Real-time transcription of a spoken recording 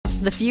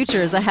The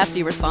future is a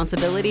hefty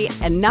responsibility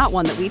and not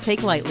one that we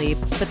take lightly,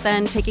 but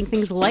then taking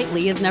things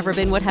lightly has never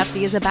been what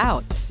Hefty is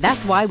about.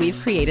 That's why we've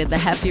created the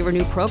Hefty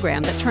Renew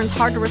program that turns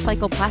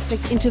hard-to-recycle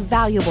plastics into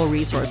valuable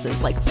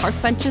resources like park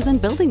benches and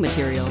building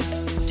materials.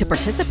 To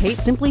participate,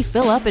 simply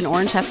fill up an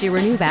orange Hefty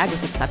Renew bag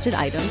with accepted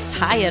items,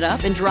 tie it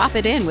up, and drop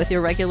it in with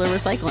your regular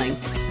recycling.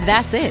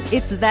 That's it.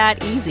 It's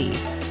that easy.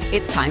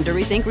 It's time to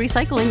rethink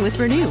recycling with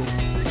Renew.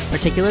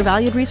 Particular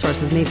valued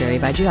resources may vary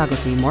by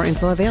geography. More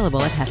info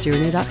available at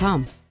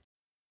heftyrenew.com.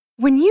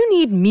 When you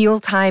need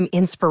mealtime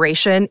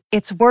inspiration,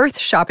 it's worth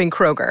shopping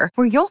Kroger,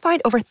 where you'll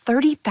find over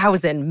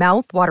 30,000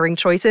 mouth-watering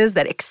choices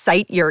that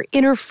excite your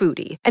inner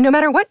foodie. And no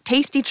matter what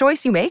tasty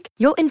choice you make,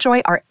 you'll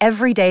enjoy our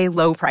everyday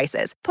low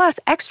prices, plus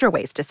extra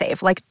ways to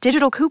save, like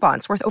digital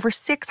coupons worth over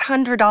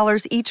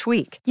 $600 each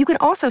week. You can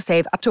also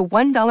save up to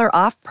 $1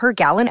 off per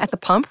gallon at the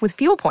pump with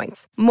fuel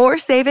points. More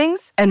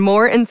savings and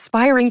more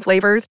inspiring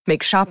flavors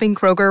make shopping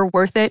Kroger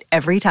worth it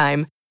every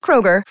time.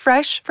 Kroger,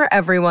 fresh for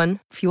everyone.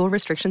 Fuel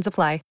restrictions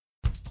apply.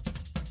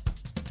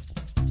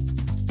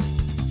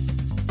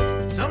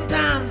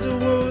 Sometimes the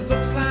world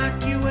looks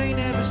like you ain't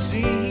ever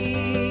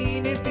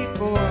seen it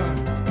before.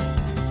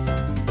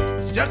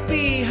 Stuck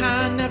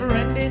behind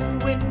never-ending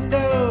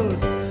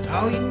windows,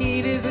 all you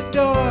need is a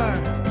door.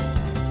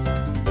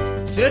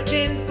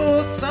 Searching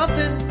for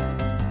something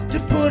to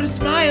put a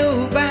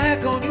smile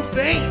back on your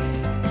face.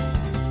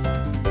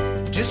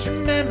 Just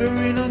remember,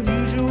 in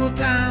unusual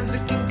times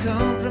it can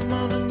come from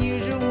an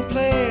unusual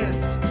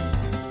place.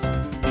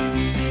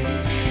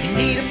 You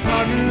need a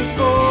partner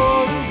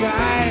for the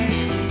ride,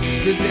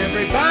 'cause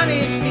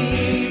everybody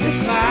needs a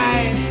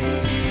Clyde.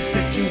 So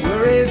set your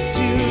worries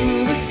to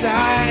the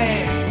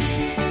side.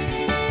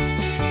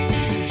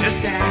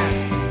 Just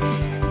ask,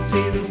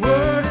 say the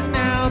word and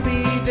I'll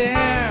be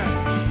there.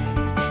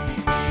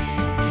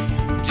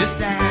 Just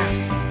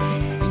ask,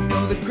 you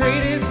know the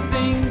greatest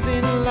things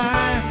in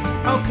life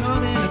all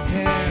come in a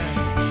pair.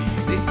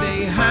 They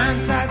say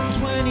hindsight's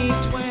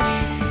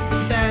 20/20,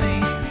 but that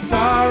ain't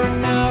far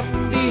enough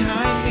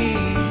behind me.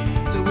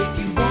 So if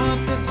you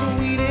want the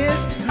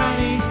sweetest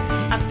honey,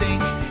 I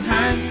think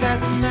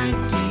hindsight's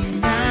 1990.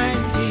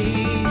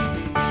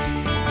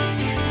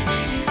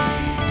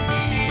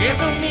 There's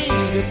no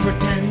need to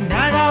pretend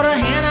I got a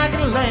hand I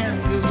can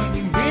lend, 'cause when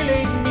you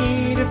really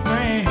need a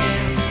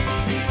friend,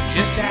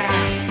 just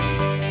ask.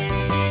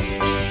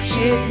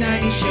 Shit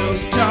 90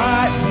 shows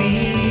taught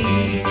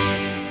me.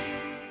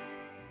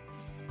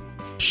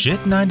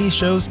 Shit 90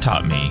 Shows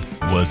Taught Me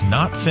was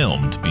not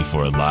filmed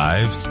before a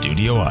live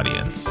studio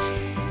audience.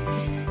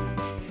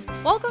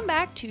 Welcome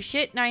back to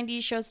Shit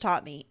 90 Shows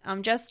Taught Me.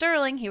 I'm Jess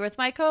Sterling, here with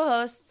my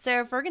co-host,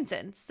 Sarah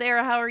Ferguson.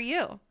 Sarah, how are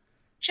you?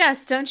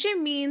 Jess, don't you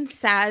mean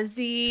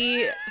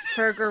Sassy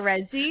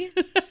Fergarezzi?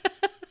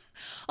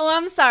 Oh,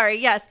 I'm sorry.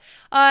 Yes.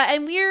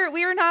 And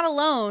we're not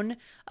alone.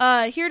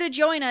 Here to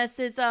join us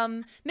is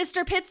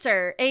Mr.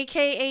 Pitzer,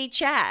 aka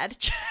Chad.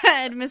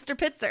 Chad, Mr.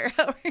 Pitzer.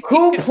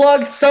 Who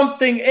plugged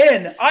something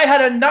in? I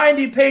had a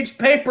 90-page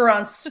paper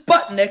on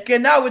Sputnik,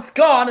 and now it's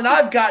gone, and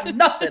I've got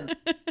nothing.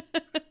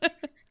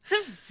 It's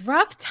a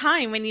rough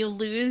time when you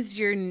lose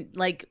your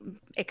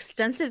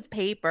extensive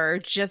paper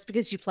just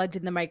because you plugged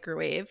in the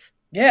microwave.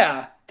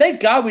 Yeah. Thank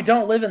God we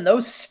don't live in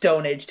those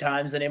Stone Age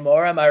times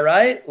anymore, am I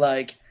right?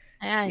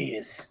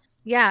 Jeez.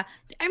 Yeah.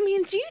 I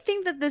mean, do you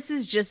think that this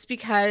is just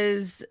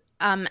because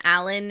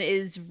Alan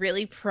is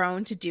really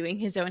prone to doing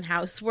his own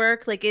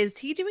housework? Is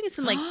he doing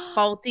some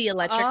faulty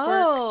electric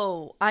work?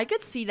 Oh, I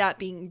could see that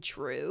being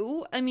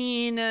true. I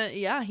mean,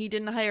 yeah, he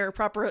didn't hire a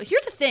proper...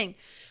 Here's the thing.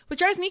 What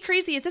drives me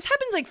crazy is this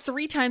happens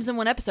 3 times in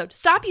one episode.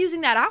 Stop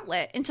using that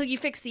outlet until you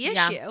fix the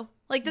issue. Yeah.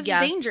 This is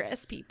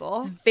dangerous,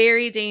 people. It's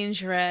very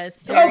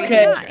dangerous. Very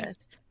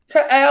dangerous.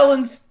 To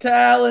Alan's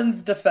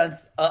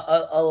defense,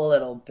 a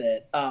little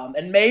bit,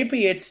 and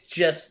maybe it's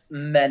just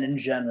men in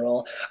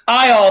general.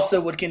 I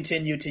also would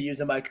continue to use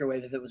a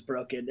microwave if it was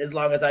broken, as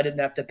long as I didn't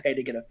have to pay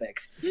to get it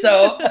fixed.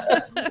 So,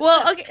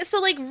 well, okay.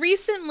 So,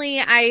 recently,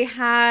 I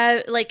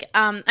have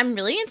I'm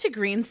really into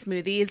green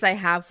smoothies. I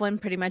have one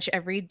pretty much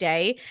every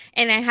day,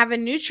 and I have a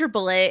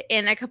NutriBullet.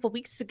 And a couple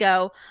weeks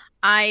ago,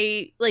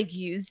 I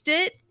used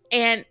it.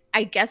 And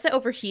I guess it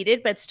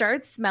overheated, but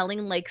started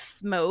smelling like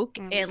smoke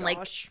and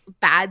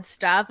bad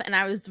stuff. And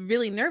I was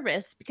really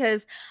nervous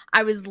because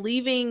I was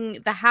leaving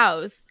the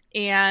house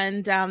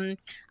and I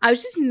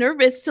was just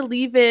nervous to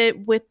leave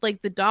it with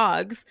the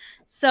dogs.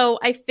 So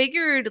I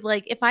figured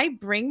if I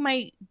bring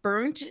my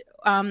burnt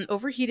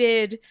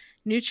overheated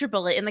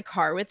NutriBullet in the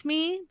car with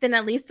me, then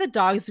at least the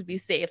dogs would be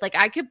safe.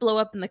 I could blow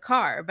up in the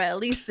car, but at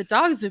least the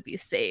dogs would be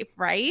safe,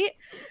 right?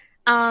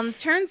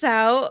 Turns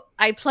out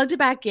I plugged it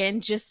back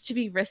in just to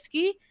be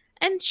risky,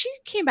 and she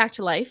came back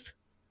to life.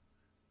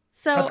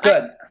 So that's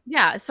good.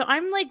 So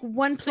I'm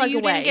one so plug away. So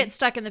you didn't get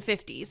stuck in the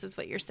 50s, is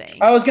what you're saying.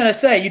 I was gonna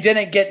say, you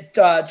didn't get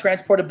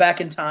transported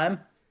back in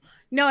time.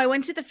 No, I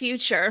went to the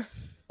future.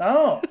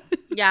 Oh,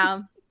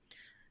 yeah.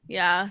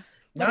 Nice.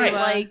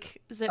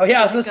 Is it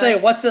I was gonna say,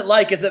 what's it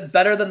like? Is it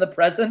better than the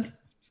present?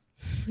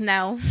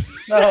 No.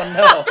 Oh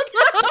no.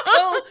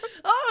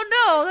 Oh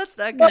no, that's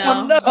not good.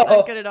 No. That's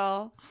not good at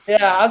all.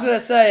 Yeah, I was gonna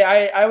say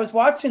I was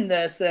watching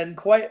this, and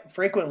quite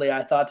frequently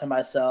I thought to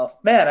myself,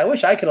 "Man, I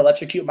wish I could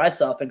electrocute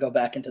myself and go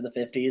back into the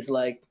 50s."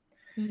 Like,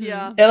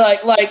 Yeah. and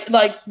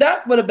like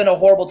that would have been a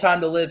horrible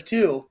time to live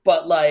too,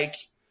 but like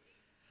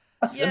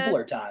a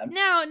simpler time.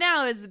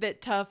 Now is a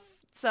bit tough.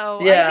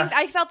 So Yeah.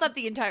 I felt that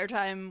the entire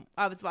time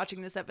I was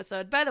watching this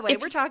episode. By the way,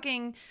 we're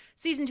talking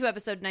season 2,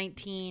 episode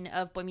 19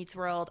 of Boy Meets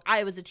World.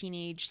 I was a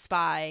teenage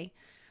spy.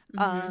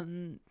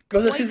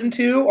 Was it season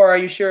 2, or are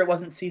you sure it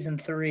wasn't season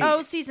 3?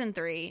 Oh, season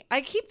 3.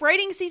 I keep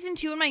writing season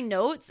 2 in my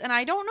notes, and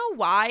I don't know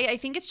why. I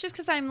think it's just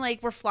because I'm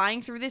like, we're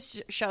flying through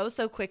this show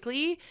so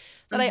quickly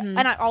that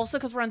and I also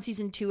because we're on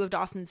season 2 of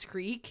Dawson's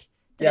Creek.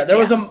 Yeah, there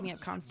was me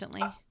up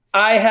constantly.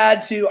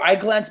 I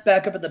glanced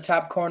back up at the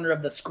top corner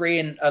of the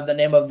screen of the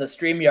name of the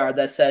StreamYard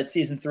that said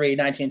season 3,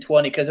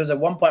 1920, because there was at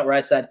one point where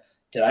I said,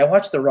 did I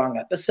watch the wrong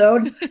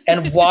episode?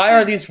 And why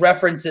are these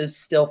references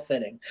still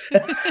fitting?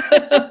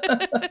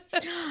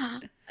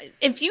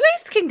 If you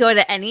guys can go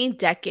to any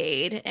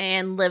decade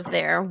and live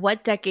there,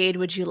 what decade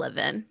would you live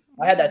in?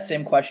 I had that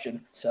same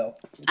question, so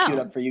queued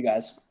up for you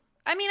guys.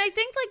 I mean, I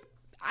think like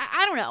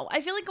I don't know.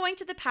 I feel like going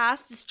to the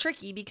past is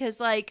tricky because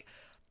like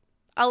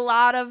a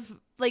lot of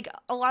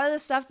the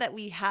stuff that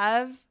we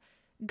have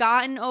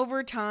gotten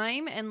over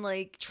time and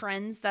like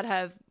trends that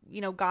have,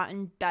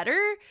 gotten better.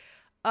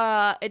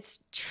 It's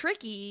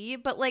tricky,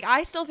 but like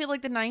I still feel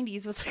like the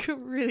 90s was like a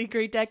really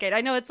great decade.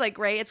 I know it's like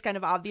it's kind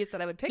of obvious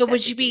that I would pick But that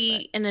would you decade,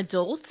 be an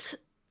adult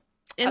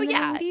in Oh the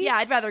yeah. 90s? Yeah,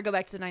 I'd rather go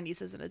back to the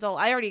 90s as an adult.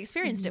 I already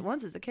experienced it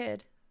once as a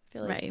kid. I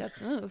feel like that's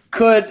the move.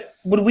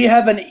 Would we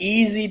have an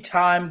easy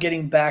time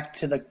getting back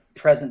to the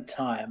present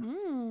time?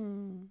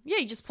 Yeah,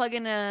 you just plug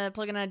in a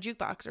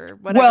jukebox or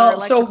whatever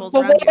electricals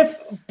around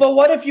you. But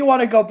what if you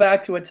want to go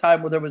back to a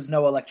time where there was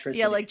no electricity?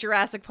 Yeah, like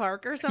Jurassic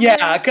Park or something.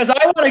 Yeah, because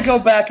I want to go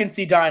back and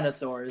see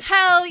dinosaurs.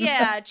 Hell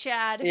yeah,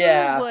 Chad.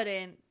 Yeah. Who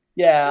wouldn't?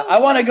 Yeah, Who I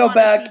want to wouldn't go wanna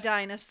back. See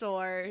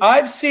dinosaurs.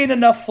 I've seen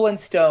enough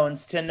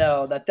Flintstones to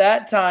know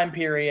that time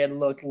period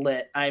looked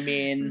lit. I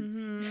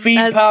mean,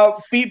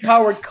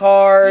 feet-powered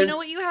cars. You know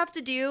what you have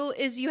to do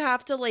is you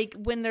have to like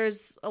when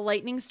there's a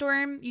lightning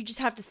storm, you just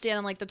have to stand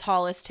on like the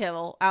tallest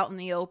hill out in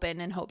the open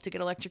and hope to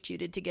get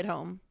electrocuted to get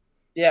home.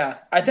 Yeah,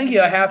 I think you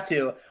have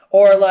to,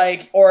 or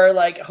like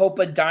hope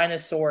a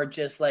dinosaur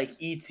just like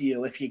eats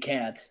you if you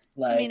can't.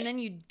 Like, I mean, then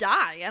you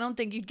die. I don't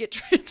think you'd get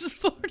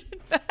transported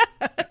back.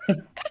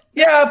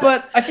 Yeah,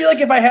 but I feel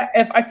like if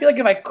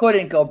I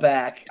couldn't go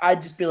back,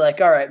 I'd just be like,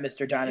 all right,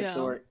 Mr.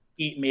 Dinosaur,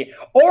 eat me.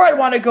 Or I'd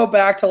want to go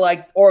back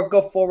to or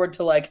go forward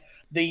to like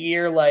the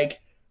year like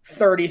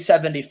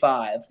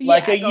 3075.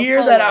 Like a year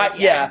forward,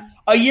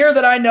 a year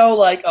that I know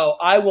like, oh,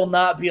 I will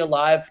not be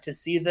alive to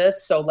see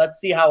this, so let's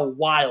see how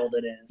wild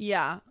it is.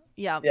 Yeah.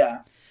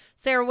 Yeah.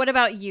 Sarah, what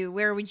about you?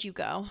 Where would you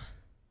go?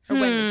 Or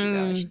when would you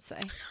go, I should say?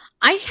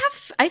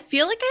 I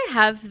feel like I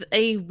have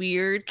a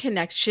weird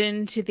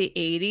connection to the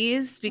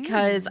 80s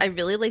because I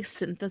really like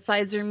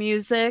synthesizer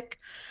music.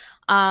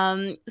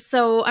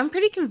 So I'm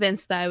pretty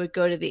convinced that I would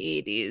go to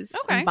the 80s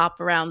and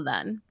bop around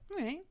then. All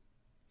right.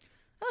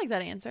 I like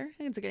that answer. I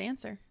think it's a good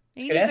answer.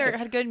 80s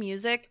had good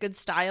music, good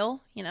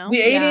style, The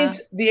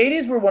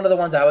 80s were one of the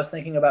ones I was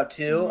thinking about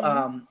too.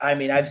 I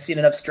mean, I've seen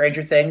enough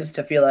Stranger Things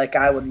to feel like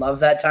I would love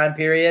that time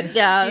period.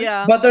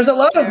 Yeah. But there's a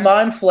lot of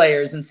mind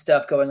flayers and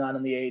stuff going on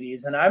in the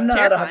 80s, and I'm not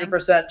terrifying.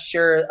 100%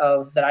 sure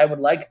that I would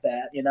like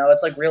that.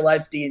 It's like real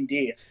life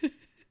D&D.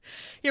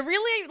 Yeah,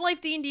 real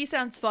life D&D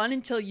sounds fun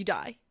until you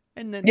die.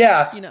 And then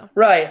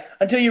right.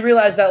 Until you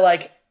realize that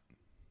like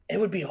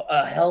it would be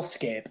a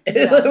hellscape.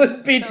 It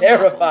would be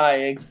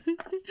terrifying.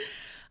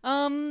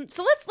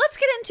 So let's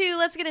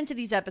get into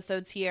these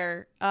episodes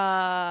here.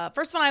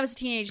 First one, I was a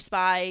teenage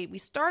spy. We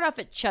start off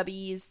at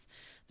Chubby's.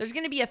 There's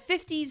going to be a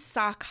 50s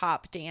sock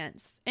hop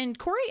dance, and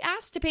Corey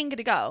asked Topanga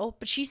to go,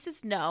 but she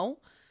says no.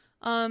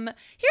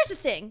 Here's the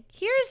thing.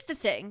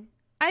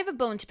 I have a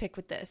bone to pick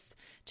with this.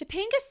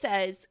 Topanga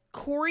says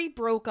Corey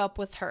broke up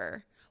with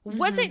her.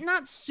 Was it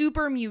not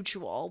super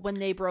mutual when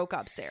they broke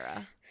up,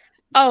 Sarah?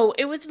 Oh,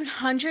 it was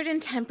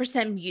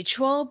 110%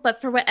 mutual, but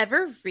for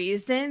whatever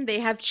reason, they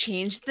have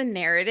changed the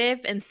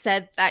narrative and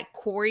said that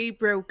Corey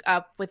broke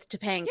up with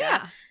Topanga.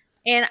 Yeah.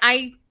 And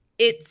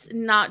it's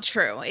not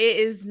true. It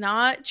is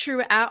not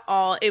true at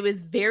all. It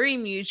was very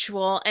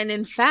mutual. And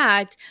in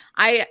fact,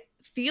 I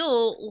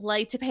feel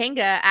like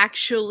Topanga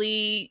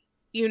actually,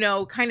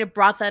 kind of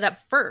brought that up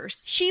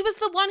first. She was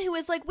the one who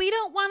was like, we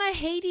don't want to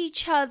hate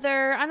each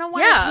other. I don't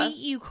want to hate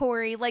you,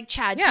 Corey. Like,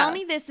 Chad, tell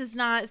me this is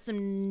not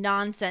some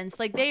nonsense.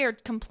 Like, they are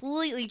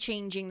completely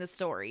changing the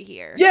story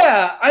here.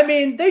 Yeah, I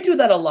mean, they do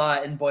that a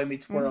lot in Boy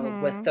Meets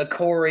World with the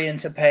Corey and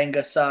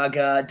Topanga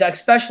saga,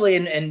 especially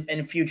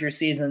in future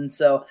seasons.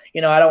 So,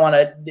 I don't want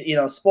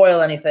to,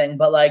 spoil anything,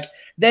 but like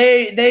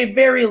they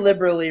very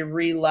liberally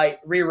rewrite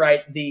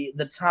the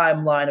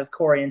timeline of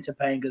Corey and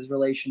Topanga's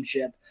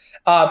relationship,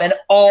 and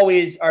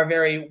always are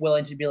very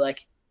willing to be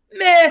like,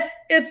 meh,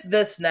 it's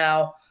this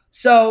now.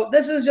 So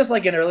this is just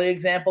like an early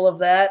example of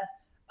that.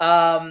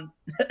 And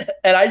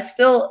I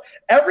still,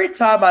 every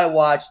time I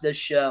watch this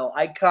show,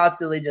 I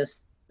constantly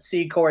just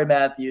see Corey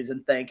Matthews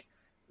and think,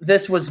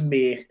 this was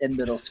me in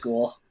middle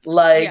school.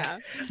 Like,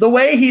 the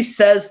way he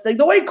says things,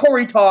 the way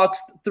Corey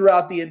talks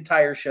throughout the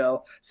entire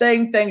show,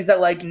 saying things that,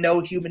 like, no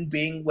human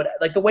being would,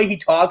 like, the way he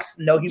talks,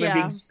 no human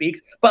being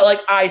speaks, but, like,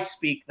 I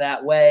speak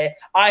that way.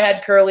 I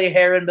had curly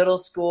hair in middle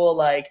school.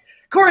 Like,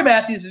 Corey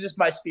Matthews is just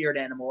my spirit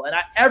animal, and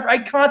I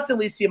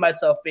constantly see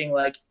myself being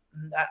like,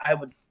 I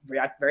would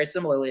react very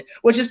similarly,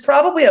 which is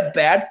probably a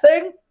bad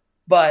thing,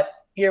 but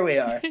here we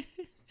are.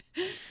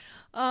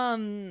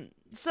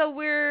 So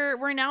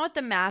we're now at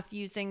the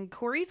Matthews, and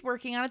Corey's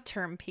working on a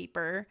term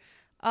paper.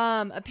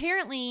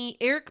 Apparently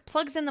Eric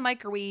plugs in the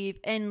microwave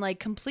and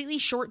like completely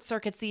short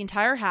circuits the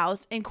entire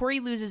house, and Corey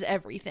loses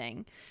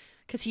everything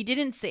because he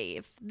didn't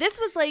save. This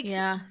was like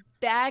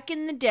back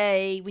in the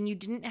day when you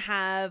didn't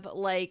have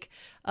like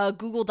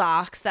Google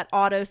Docs that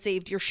auto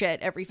saved your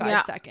shit every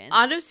 5 seconds.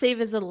 Autosave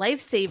is a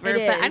lifesaver,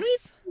 but I don't even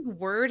think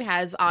Word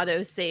has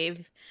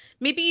autosave.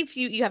 Maybe if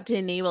you have to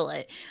enable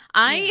it.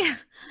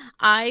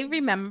 I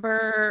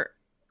remember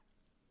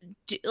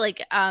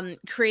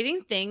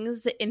creating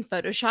things in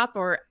Photoshop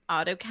or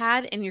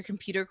AutoCAD and your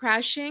computer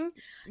crashing.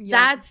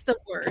 That's the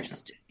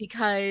worst,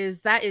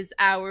 because that is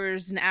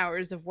hours and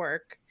hours of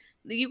work.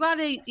 You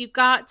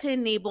got to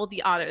enable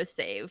the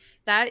autosave.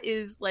 That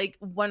is like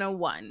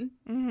 101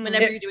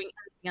 whenever you're doing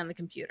anything on the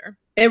computer.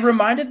 It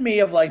reminded me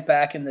of like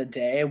back in the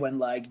day when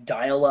like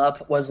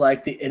dial-up was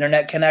like the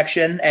internet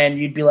connection, and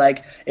you'd be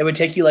like, it would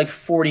take you like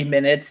 40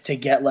 minutes to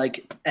get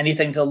like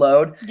anything to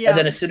load. And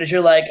then as soon as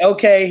you're like,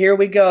 okay, here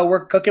we go,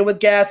 we're cooking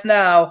with gas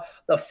now,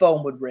 the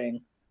phone would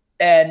ring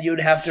and you'd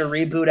have to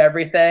reboot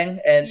everything.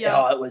 And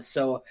it was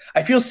so,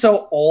 I feel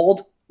so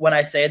old when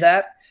I say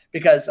that,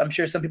 because I'm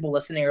sure some people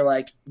listening are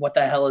like, what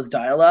the hell is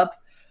dial-up?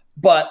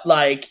 But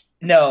like,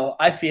 no,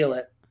 I feel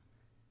it.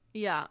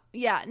 Yeah.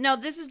 No,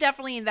 this is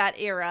definitely in that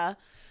era.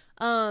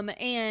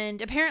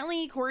 And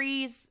apparently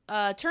Corey's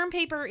term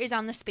paper is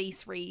on the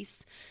space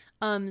race.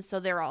 So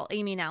they're all,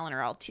 Amy and Alan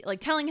are all like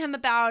telling him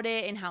about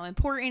it and how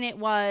important it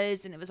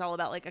was. And it was all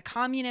about like a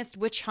communist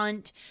witch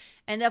hunt.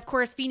 And of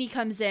course, Feeny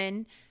comes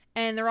in.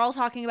 And they're all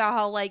talking about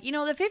how, like, you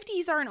know, the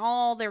 50s aren't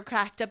all they're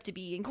cracked up to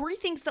be. And Corey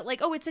thinks that, like,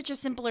 oh, it's such a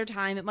simpler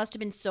time. It must have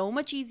been so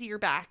much easier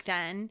back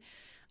then.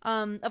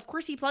 Of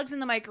course, he plugs in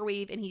the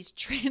microwave and he's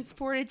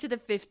transported to the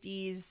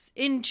 50s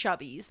in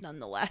Chubby's,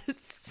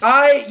 nonetheless.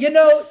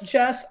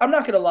 Jess, I'm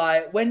not going to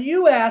lie. When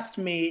you asked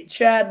me,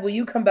 Chad, will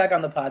you come back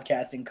on the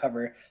podcast and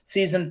cover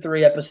season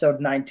 3,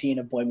 episode 19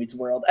 of Boy Meets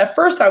World? At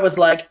first, I was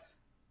like,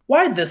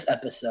 why this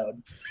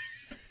episode?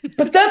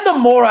 But then the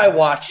more I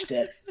watched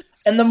it,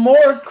 and the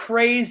more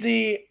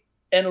crazy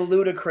and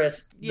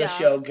ludicrous the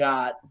show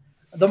got,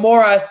 the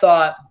more I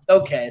thought,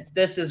 okay,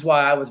 this is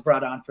why I was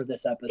brought on for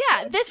this episode.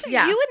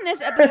 Yeah, you in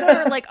this episode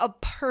are like a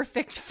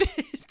perfect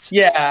fit.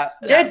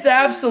 It's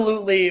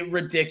absolutely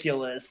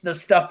ridiculous, the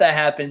stuff that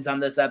happens on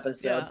this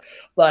episode.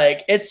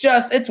 Like,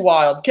 it's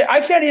wild.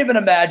 I can't even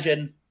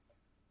imagine,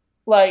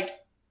 like,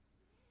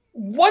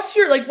 what's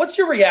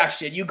your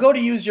reaction? You go to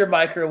use your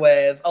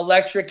microwave,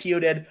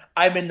 electrocuted,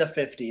 I'm in the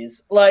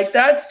 50s. Like,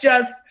 that's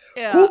just...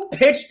 Who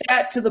pitched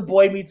that to the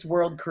Boy Meets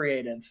World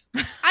creative?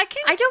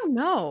 I don't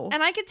know.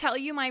 And I could tell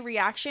you my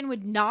reaction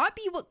would not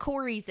be what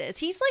Corey's is.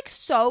 He's like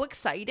so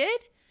excited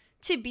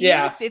to be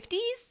in the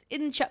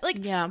 50s.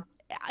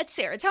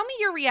 Sarah, tell me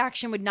your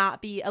reaction would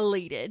not be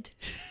elated.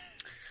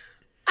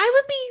 I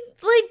would be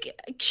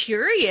like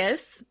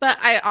curious, but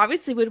I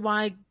obviously would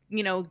want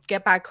to,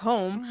 get back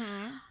home.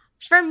 Mm-hmm.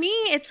 For me,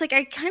 it's like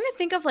I kind of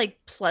think of like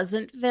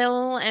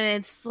Pleasantville, and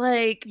it's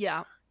like,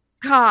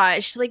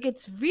 gosh, like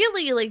it's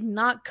really like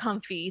not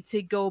comfy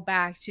to go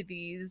back to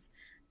these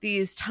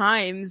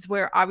times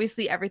where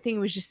obviously everything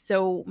was just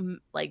so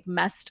like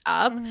messed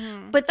up.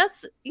 But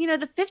that's,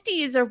 the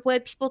 50s are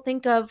what people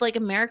think of like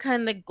America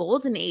in the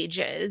golden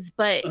ages,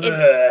 but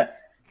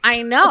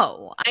I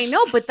know,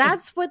 but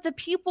that's what the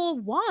people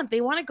want.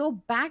 They want to go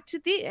back to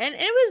and it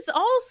was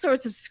all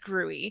sorts of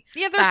screwy.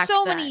 Yeah, there's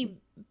so many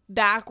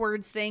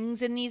backwards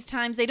things in these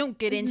times. They don't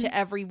get into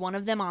every one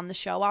of them on the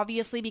show,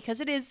 obviously, because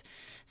it is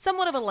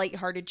somewhat of a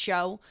lighthearted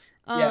show.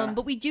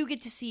 But we do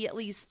get to see at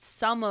least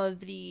some of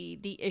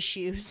the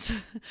issues.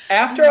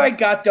 After I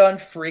got done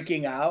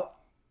freaking out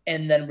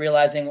and then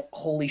realizing,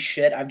 holy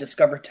shit, I've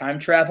discovered time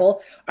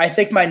travel, I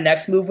think my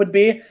next move would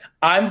be,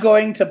 I'm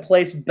going to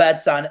place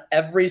bets on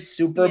every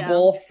Super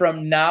Bowl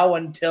from now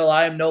until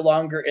I am no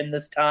longer in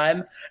this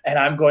time, and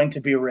I'm going to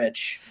be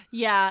rich.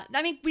 Yeah,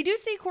 I mean, we do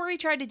see Corey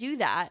try to do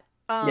that.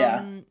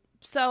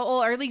 So,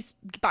 or at least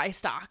buy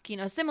stock,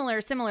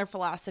 similar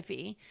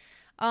philosophy.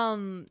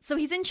 So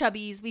he's in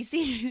Chubby's. We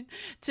see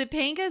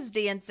Topanga's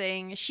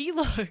dancing. She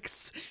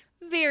looks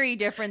very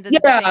different than the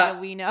Topanga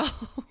we know.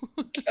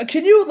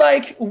 Can you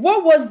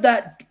what was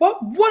that?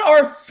 What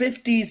are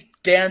 50s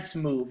dance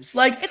moves?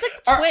 Like, it's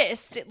like a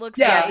twist. It looks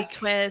like a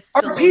twist.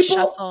 Are people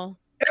shuffle.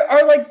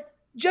 Are like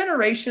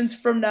generations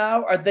from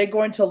now? Are they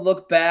going to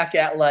look back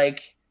at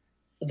like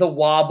the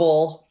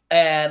wobble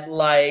and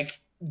like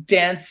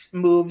dance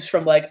moves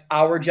from like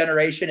our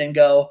generation and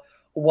go,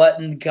 what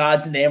in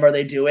God's name are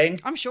they doing?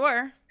 I'm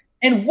sure.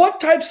 And what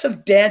types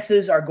of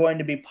dances are going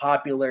to be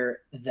popular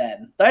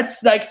then?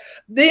 That's like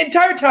the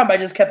entire time I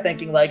just kept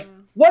thinking like,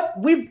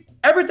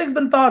 everything's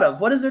been thought of.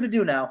 What is there to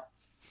do now?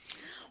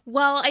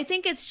 Well, I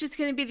think it's just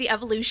going to be the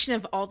evolution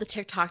of all the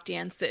TikTok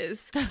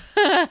dances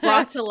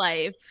brought to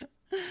life.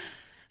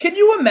 Can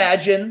you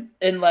imagine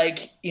in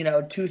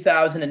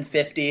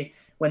 2050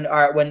 when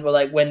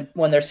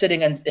they're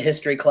sitting in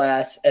history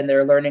class and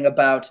they're learning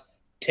about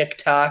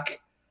TikTok,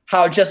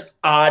 how just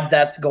odd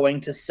that's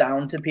going to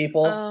sound to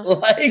people?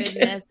 Oh,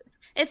 goodness.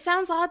 It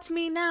sounds odd to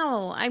me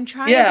now. I'm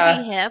trying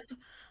to be hip.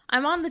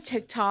 I'm on the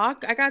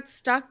TikTok. I got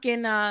stuck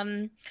in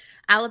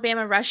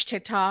Alabama Rush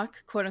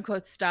TikTok, quote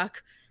unquote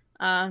stuck.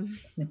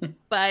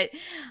 But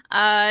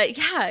it's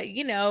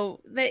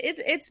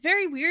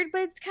very weird,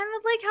 but it's kind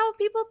of like how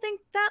people think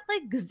that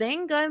like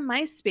Zanga and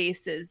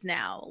MySpace is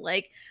now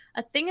like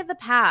a thing of the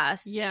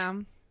past. Yeah.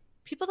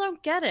 People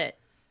don't get it.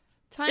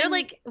 They're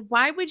like,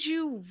 why would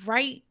you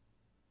write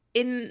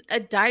in a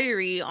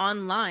diary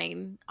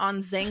online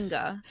on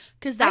Zanga?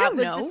 Because that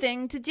was the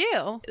thing to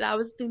do. That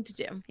was the thing to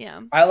do.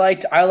 Yeah. I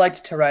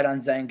liked to write on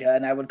Zanga,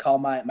 and I would call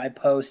my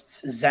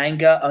posts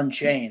Zanga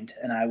Unchained,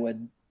 and I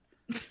would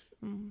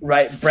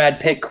write Brad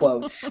Pitt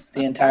quotes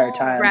the entire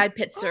time. Brad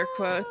Pitzer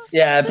quotes.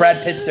 Yeah, Brad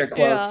Pitzer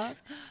quotes.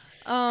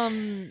 Yeah.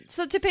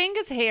 So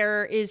Topanga's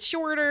hair is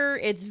shorter.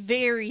 It's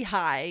very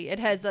high. It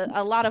has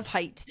a lot of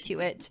height to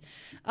it.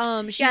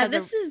 She has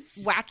this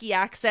wacky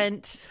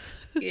accent.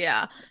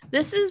 Yeah.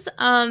 This is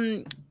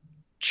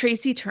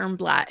Tracy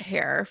Turnblatt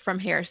hair from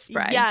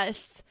Hairspray.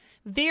 Yes,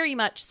 very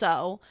much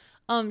so.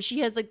 She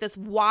has like this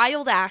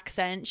wild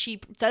accent.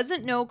 She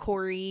doesn't know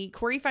Corey.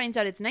 Corey finds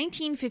out it's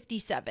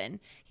 1957.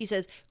 He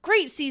says,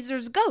 "Great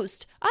Caesar's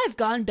ghost. I've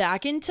gone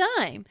back in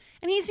time."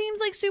 And he seems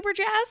like super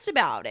jazzed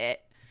about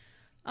it.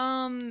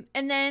 And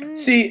then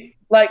see,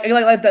 like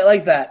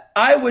that.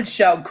 I would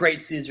shout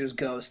 "Great Caesar's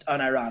ghost"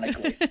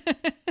 unironically.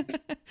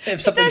 If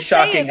something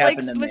shocking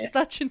happened to me. With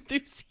such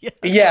enthusiasm.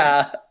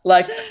 Yeah.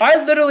 Like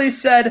I literally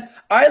said,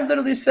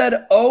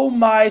 "Oh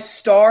my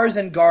stars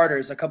and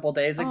garters" a couple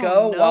days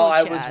ago while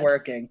I was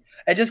working.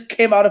 It just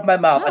came out of my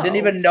mouth. I didn't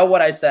even know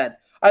what I said.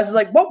 I was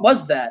like, "What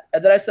was that?"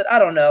 And then I said, "I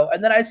don't know."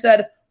 And then I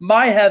said,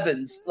 "My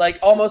heavens," like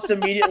almost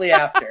immediately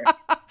after.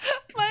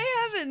 My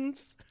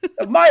heavens.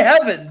 My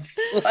heavens.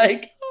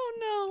 Like, oh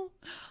no.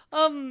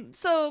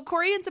 So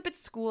Corey ends up at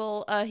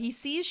school. He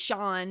sees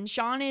Sean.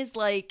 Sean is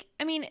like,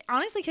 I mean,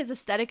 honestly, his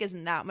aesthetic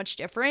isn't that much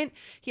different.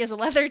 He has a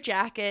leather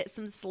jacket,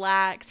 some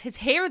slacks. His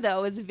hair,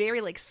 though, is very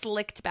like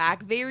slicked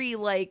back, very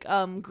like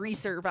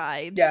greaser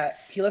vibes. Yeah,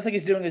 he looks like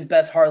he's doing his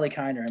best Harley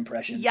Kiner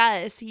impression.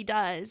 Yes, he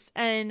does.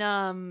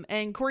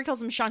 And Corey calls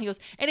him Sean. He goes,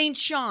 "It ain't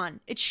Sean.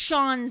 It's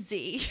Sean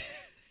Z."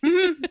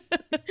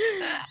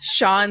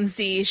 Sean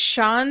Z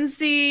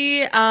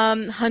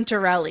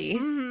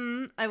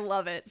Hunterelli. I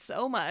love it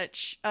so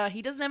much.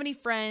 He doesn't have any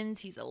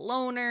friends. He's a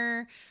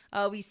loner.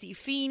 We see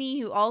Feeney,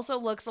 who also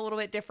looks a little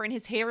bit different.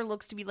 His hair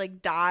looks to be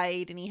like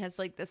dyed, and he has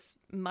like this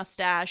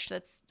mustache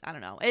that's, I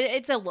don't know.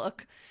 It's a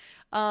look.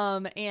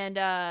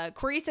 And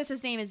Corey says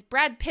his name is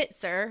Brad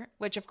Pitzer,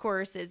 which of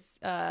course is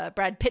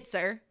Brad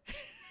Pitzer.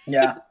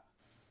 Yeah.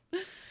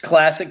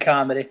 Classic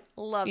comedy.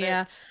 Love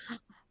it.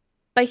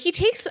 But he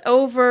takes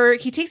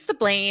the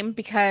blame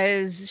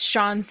because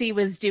Sean Z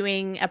was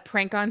doing a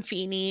prank on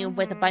Feeney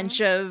with a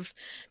bunch of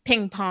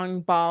ping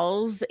pong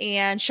balls.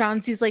 And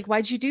Sean Z's like,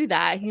 "Why'd you do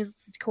that?"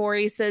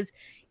 Corey says,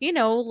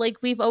 like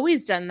we've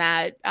always done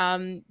that.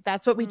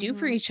 That's what we do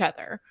for each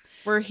other.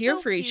 We're here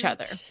for each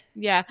other.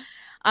 Yeah.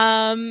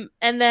 And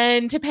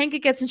then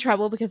Topanga gets in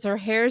trouble because her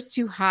hair is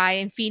too high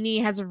and Feeney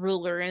has a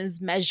ruler and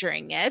is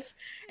measuring it.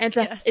 And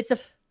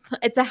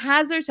it's a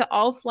hazard to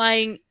all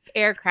flying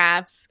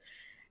aircrafts.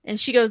 And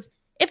she goes,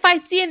 "If I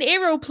see an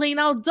aeroplane,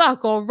 I'll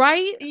duck, all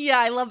right?" Yeah,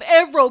 I love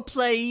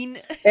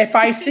aeroplane. If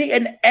I see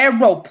an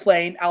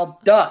aeroplane, I'll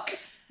duck.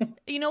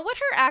 You know what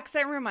her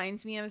accent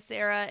reminds me of,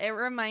 Sarah? It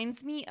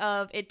reminds me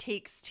of It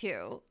Takes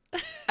Two.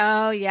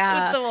 Oh,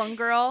 yeah. With the one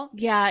girl.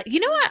 Yeah. You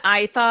know what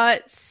I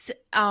thought?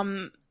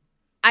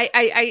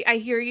 I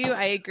hear you.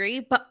 I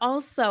agree. But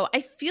also, I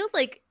feel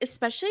like,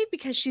 especially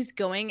because she's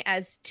going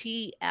as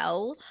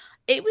TL,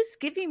 it was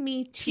giving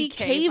me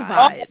TK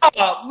vibes.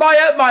 Oh,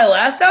 my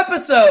last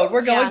episode.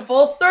 We're going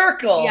full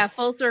circle. Yeah,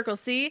 full circle.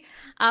 See,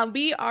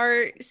 we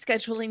are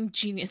scheduling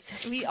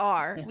geniuses. We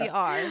are.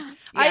 Yeah,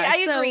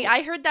 I agree.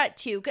 I heard that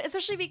too,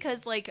 especially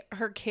because like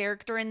her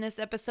character in this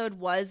episode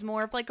was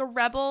more of like a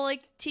rebel,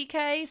 like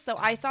TK. So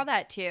I saw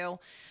that too.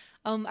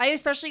 I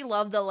especially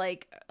love the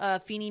like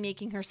Feeney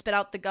making her spit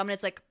out the gum, and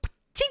it's like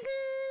ting,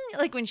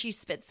 like when she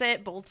spits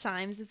it both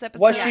times this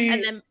episode. Was she?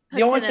 And then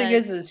the only thing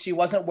is she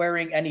wasn't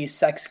wearing any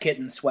Sex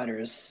Kitten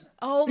sweaters.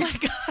 Oh my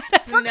god! I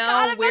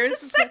forgot about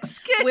the Sex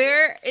Kitten.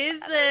 Where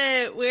is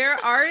it? Where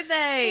are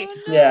they? Oh,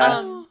 no.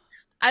 Yeah.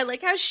 I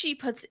like how she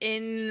puts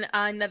in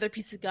another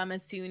piece of gum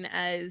as soon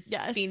as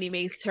Feeney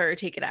makes her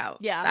take it out.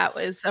 Yeah, that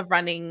was a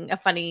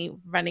funny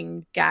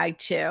running gag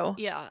too.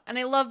 Yeah, and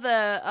I love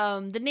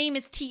the name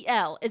is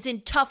TL, as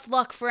in tough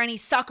luck for any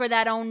sucker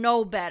that don't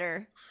know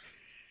better.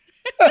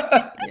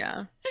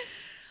 Yeah.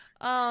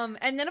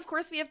 And then of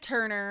course we have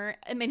Turner.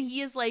 I mean,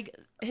 he is like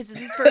this is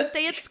his first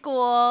day at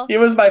school. He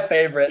was my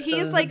favorite. He of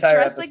is this like entire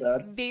dressed episode.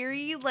 like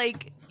very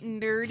like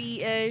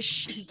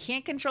nerdy-ish. He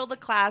can't control the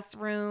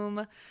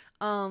classroom.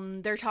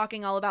 They're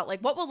talking all about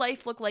like what will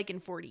life look like in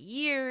 40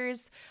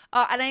 years.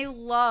 And I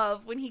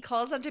love when he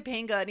calls on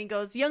Topanga and he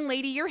goes, "Young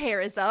lady, your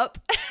hair is up."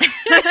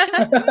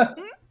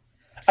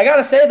 I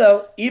gotta say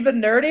though,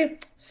 even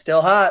nerdy,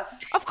 still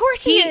hot. Of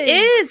course He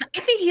is.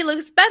 I think he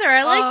looks better.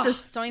 I like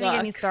this. Don't even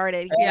get me look.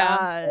 started.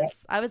 Yeah. Yes.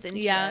 I was into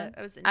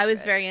it. I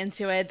was very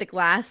into it. The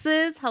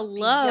glasses.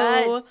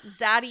 Hello. Yes.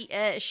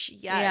 Zaddy-ish.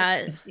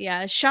 Yes.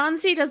 Yeah.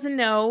 Shanzi doesn't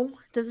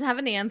have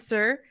an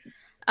answer.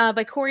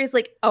 But Corey's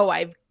like, oh,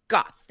 I've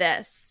got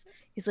this.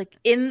 He's like,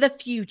 in the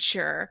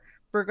future,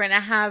 we're going to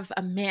have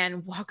a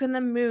man walk on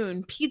the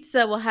moon.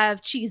 Pizza will have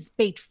cheese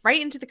baked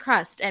right into the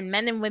crust, and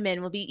men and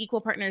women will be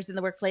equal partners in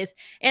the workplace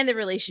and the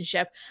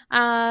relationship.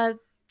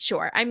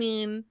 Sure. I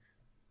mean,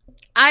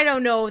 I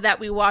don't know that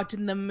we walked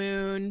in the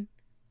moon.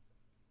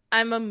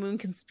 I'm a moon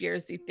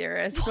conspiracy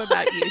theorist. What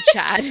about you,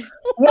 Chad?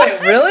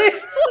 Wait, really?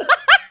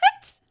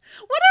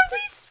 What have we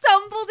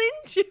stumbled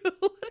into?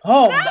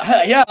 Oh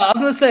yeah, I was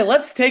gonna say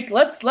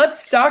let's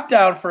stock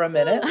down for a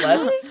minute.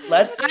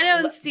 Let's. I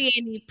don't see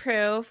any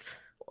proof.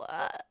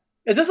 What?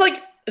 Is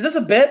this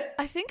a bit?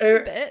 I think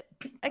it's a bit.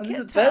 I Is it a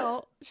can't bit?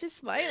 tell. She's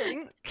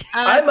smiling.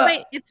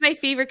 It's my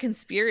favorite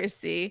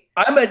conspiracy.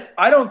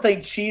 I don't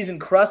think cheese and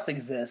crust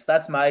exist.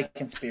 That's my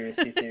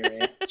conspiracy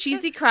theory.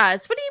 Cheesy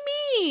crust. What do you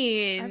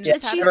mean? I've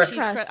just had cheesy a cheese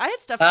crust. crust. I had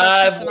stuffed crust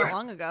I've pizza worked- not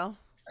long ago.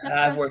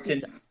 I've worked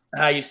in.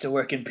 I used to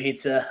work in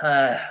pizza.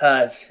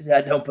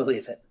 I don't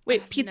believe it.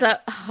 Wait,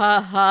 Pizza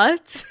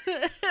Hut?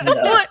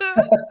 No.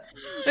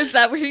 Is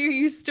that where you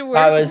used to work?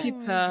 I was-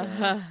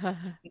 Pizza Hut.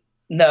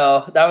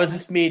 No, that was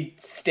just me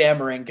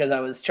stammering because I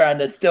was trying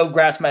to still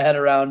grasp my head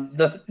around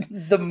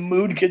the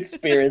mood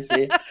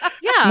conspiracy.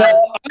 Yeah.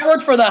 No, I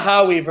worked for the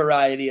Howie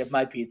variety of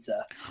my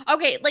pizza.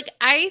 Okay, like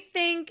I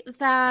think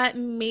that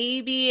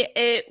maybe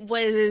it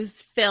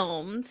was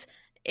filmed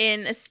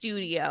in a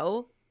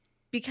studio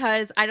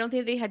because I don't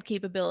think they had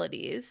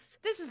capabilities.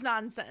 This is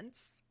nonsense.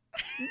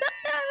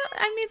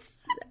 I mean,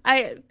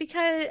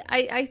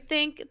 I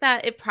think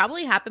that it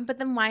probably happened, but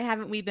then why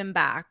haven't we been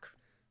back?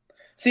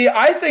 See,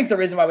 I think the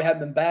reason why we haven't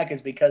been back is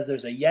because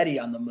there's a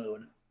Yeti on the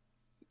moon.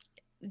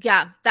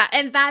 Yeah,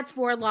 that's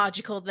more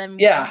logical than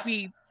Yeah.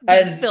 we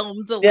And-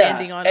 filmed the Yeah,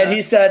 landing on. and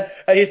he said,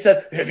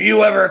 if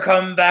you ever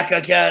come back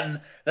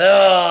again,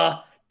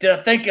 to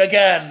think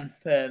again,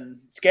 and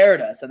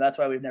scared us, and that's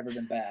why we've never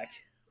been back.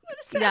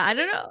 Yeah, I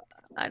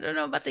don't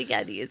know about the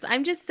Yetis.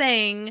 I'm just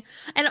saying,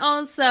 and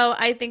also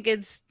I think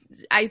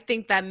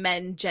that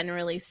men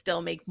generally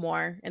still make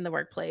more in the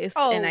workplace,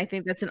 and I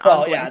think that's an Oh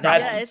ongoing yeah,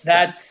 problem.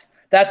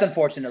 that's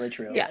unfortunately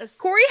true. Yes.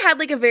 Corey had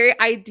like a very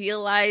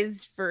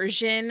idealized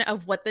version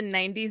of what the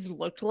 90s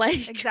looked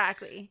like.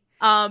 Exactly.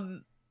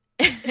 And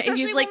Especially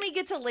he's when like, we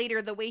get to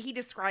later, the way he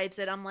describes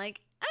it, I'm like,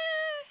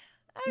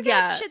 I've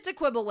Yeah. got shit to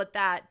quibble with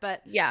that.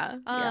 But yeah.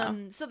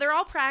 so they're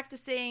all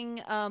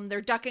practicing their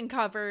duck and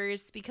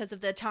covers because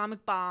of the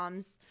atomic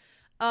bombs.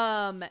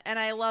 And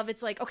I love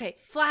it's like, okay,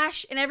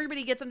 flash, and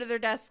everybody gets under their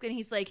desk, and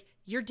he's like,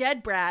 "You're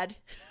dead, Brad."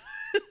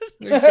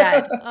 You're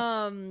dead.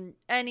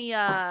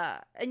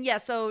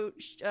 So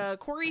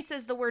Corey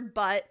says the word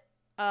 "but,"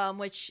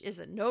 which is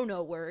a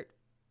no word.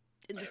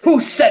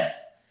 Who said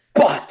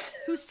but?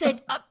 Who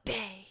said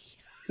 "uppay"?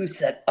 Who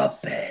said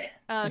uppay?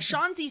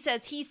 Shanzi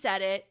says he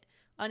said it,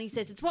 and he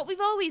says it's what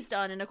we've always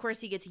done, and of course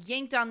he gets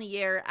yanked on the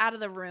air out of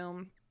the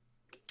room.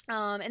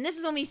 And this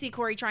is when we see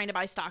Corey trying to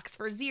buy stocks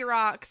for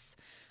Xerox,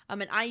 an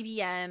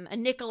IBM, a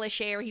nickel a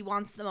share. He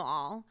wants them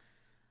all.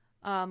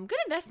 Good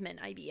investment,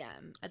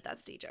 IBM, at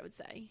that stage, I would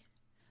say.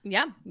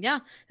 Yeah.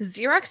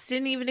 Xerox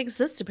didn't even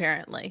exist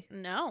apparently.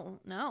 No.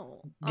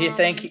 Do you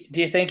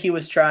think he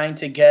was trying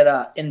to get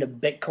into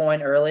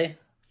Bitcoin early?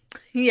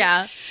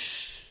 Yeah.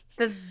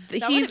 would've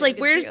He's been like,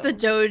 good where's too. the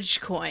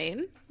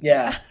Dogecoin?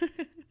 Yeah.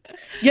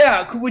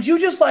 Yeah, would you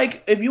just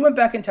like, if you went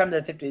back in time to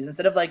the 50s,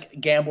 instead of like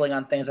gambling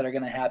on things that are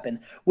going to happen,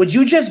 would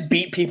you just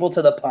beat people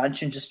to the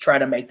punch and just try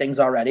to make things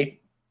already?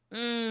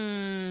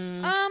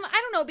 I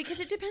don't know, because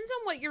it depends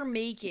on what you're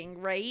making,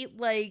 right?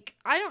 Like,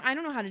 I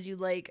don't know how to do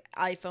like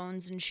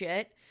iPhones and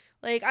shit.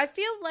 Like, I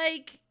feel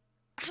like,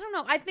 I don't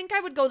know. I think I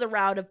would go the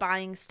route of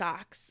buying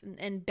stocks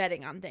and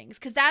betting on things,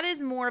 because that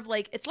is more of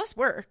like, it's less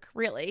work,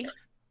 really.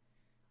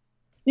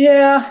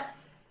 Yeah,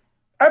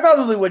 I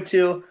probably would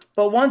too.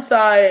 But once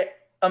I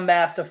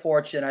amassed a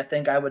fortune, I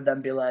think I would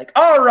then be like,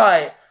 all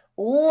right,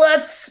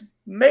 let's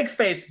make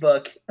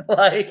Facebook.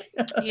 Like,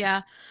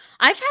 Yeah.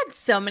 I've had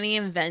so many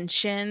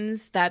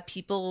inventions that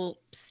people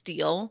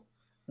steal.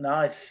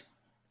 nice.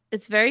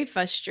 It's very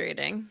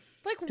frustrating.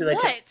 Like, Do they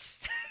what?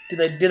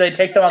 Do they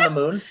take them on the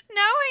moon?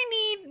 Now I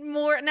need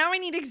more. Now I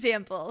need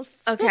examples.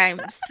 Okay,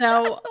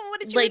 so What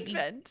did you like,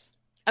 invent?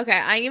 okay,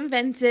 I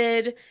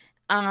invented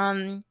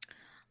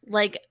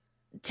like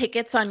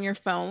tickets on your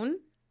phone.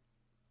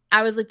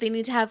 I was like, they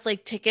need to have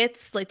like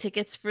tickets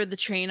for the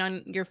train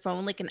on your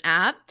phone, like an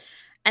app.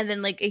 And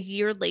then like a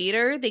year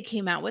later, they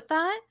came out with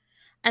that.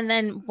 And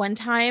then one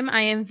time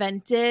I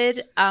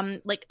invented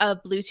like a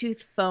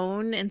Bluetooth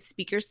phone and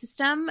speaker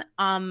system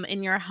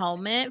in your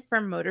helmet for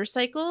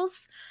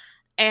motorcycles.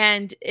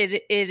 And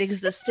it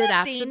existed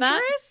after dangerous?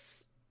 that.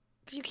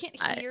 Because you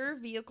can't hear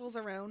vehicles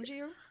around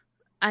you.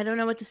 I don't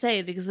know what to say.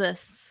 It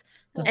exists.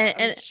 Well, And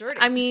I'm sure it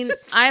I mean,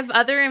 exists. I have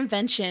other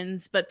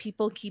inventions, but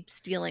people keep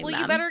stealing Well,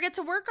 them. you better get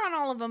to work on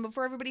all of them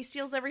before everybody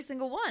steals every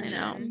single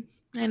one.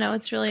 I know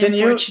it's really Can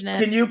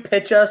unfortunate. you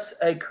pitch us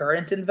a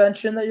current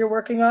invention that you're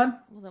working on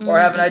Well, then or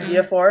have an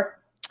idea for?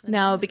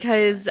 No,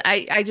 because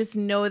I just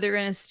know they're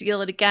gonna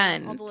steal it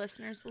again. all the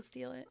listeners will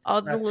steal it.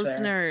 All the That's fair.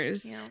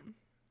 listeners.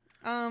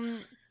 Yeah.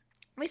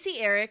 We see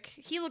Eric.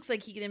 He looks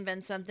like he could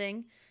invent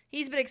something.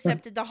 He's been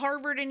accepted to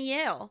Harvard and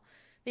Yale.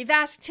 They've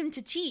asked him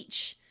to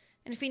teach.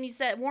 And Feeney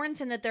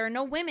warns him that there are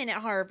no women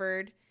at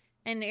Harvard.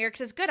 And Eric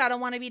says, good, I don't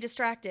want to be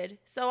distracted.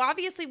 So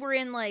obviously we're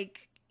in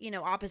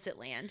opposite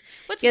land.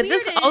 What's weird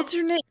this is,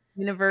 alternate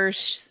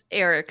universe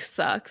Eric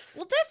sucks.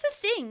 well, that's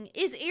the thing,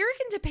 is Eric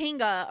and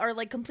Topanga are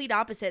like complete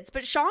opposites,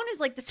 but Sean is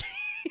like the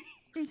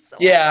same. So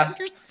Yeah. I don't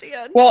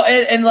understand. Well,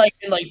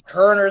 and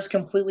Turner's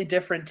completely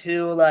different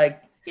too.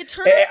 Like, Yeah,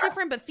 Turner's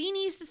different, but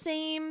Feeney's the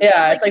same.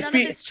 Yeah, so, it's like none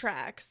of this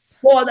tracks.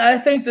 well, I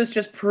think this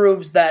just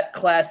proves that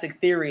classic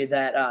theory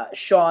that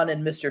Sean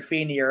and Mr.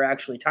 Feeney are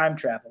actually time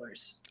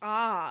travelers.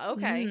 Ah,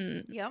 okay.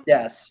 Mm. Yep.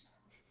 Yes,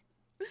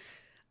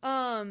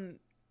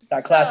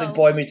 that classic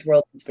Boy Meets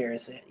World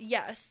conspiracy.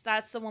 Yes,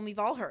 that's the one we've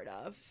all heard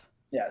of.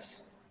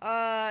 Yes.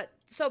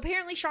 So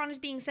apparently Sean is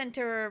being sent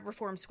to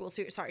reform school.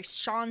 Sorry,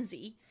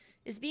 Shawnzy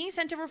is being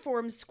sent to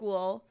reform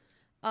school.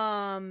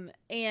 Corey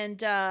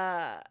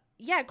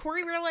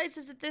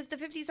realizes that the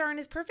 50s aren't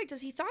as perfect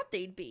as he thought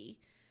they'd be.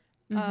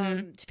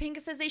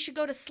 Topanga says they should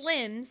go to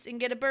Slim's and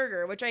get a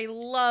burger, which I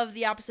love,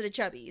 the opposite of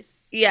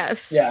Chubby's.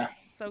 Yes. Yeah.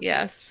 So cute.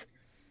 Yes.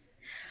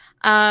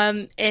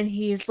 And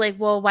he's like,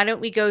 well, why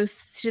don't we go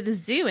to the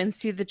zoo and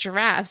see the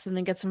giraffes and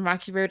then get some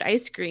Rocky Road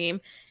ice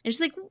cream? And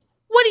she's like,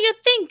 what do you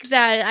think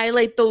that I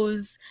like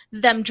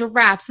them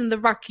giraffes in the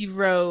Rocky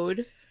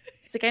Road?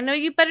 It's like, I know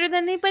you better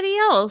than anybody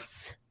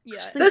else. Yeah.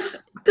 She's like,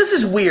 This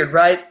is weird,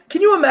 right?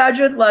 Can you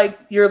imagine, like,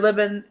 you're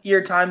living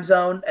your time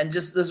zone and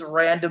just this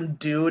random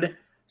dude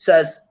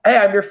says, hey,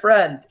 I'm your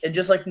friend, and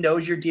just, like,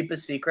 knows your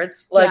deepest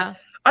secrets? Like, yeah.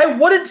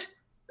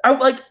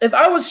 If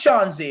I was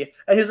Shawnzy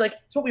and he's like,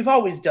 it's what we've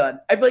always done,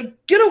 I'd be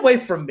like, get away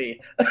from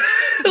me.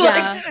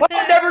 Yeah.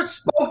 I never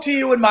spoke to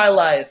you in my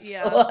life.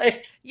 Yeah.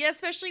 Yeah,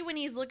 especially when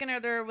he's looking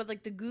at her with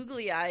like the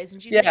googly eyes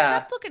and she's like,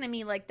 stop looking at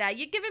me like that.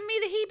 You're giving me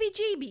the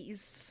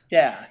heebie-jeebies.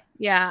 Yeah.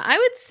 Yeah. I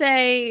would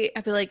say,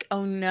 I'd be like,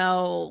 oh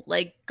no,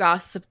 like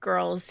Gossip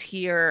Girl's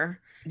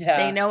here. Yeah.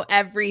 They know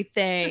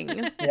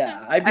everything.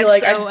 Yeah. I'd be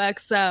like,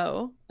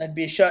 XOXO. I'd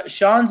be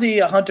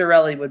Shawnzy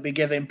Hunterelli would be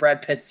giving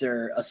Brad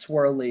Pitzer a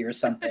swirly or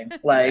something.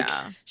 Like,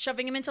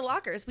 shoving him into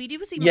lockers. We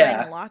do see him right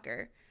in a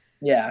locker.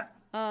 Yeah.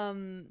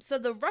 So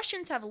the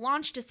Russians have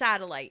launched a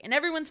satellite and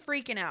everyone's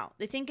freaking out.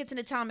 They think it's an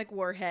atomic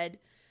warhead.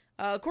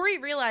 Corey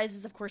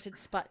realizes, of course,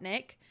 it's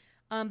Sputnik.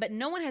 But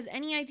no one has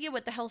any idea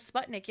what the hell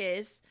Sputnik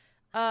is.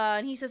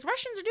 And he says,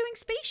 Russians are doing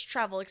space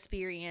travel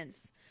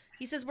experience.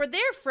 He says, where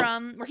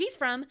he's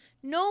from,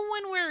 no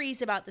one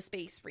worries about the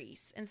space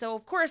race. And so,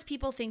 of course,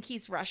 people think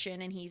he's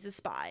Russian and he's a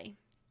spy.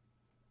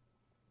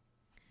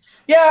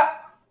 Yeah.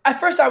 At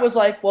first I was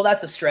like, well,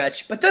 that's a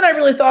stretch. But then I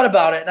really thought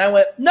about it and I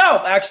went,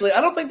 no, actually,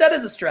 I don't think that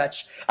is a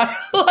stretch. I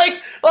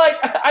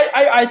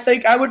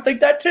think I would think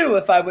that too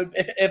if I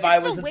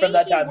wasn't from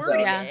that time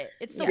zone.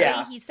 It's the way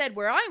he said,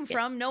 where I'm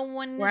from, no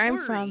one is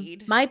worried.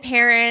 From. My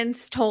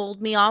parents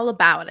told me all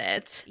about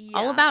it. Yeah.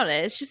 All about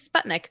it. It's just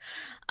Sputnik.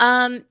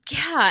 And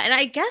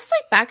I guess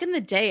like back in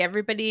the day,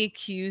 everybody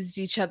accused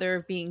each other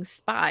of being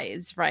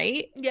spies,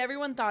 right? Yeah,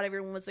 everyone thought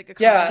everyone was like a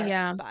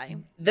communist spy.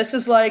 This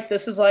is like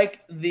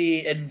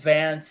the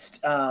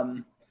advanced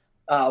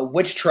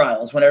witch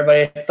trials when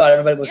everybody thought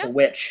everybody was a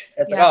witch.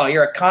 It's like, oh,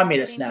 you're a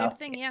communist Same now. type of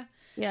thing, yeah.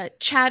 Yeah.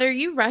 Chad, are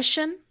you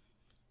Russian?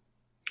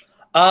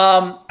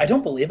 I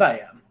don't believe I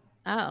am.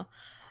 Oh.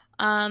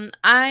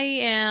 I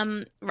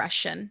am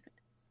Russian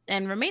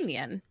and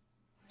Romanian.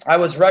 I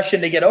was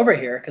rushing to get over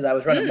here because I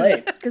was running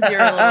late. Because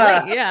you're a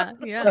little late. Yeah.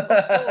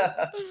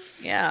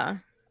 Yeah.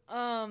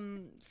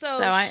 So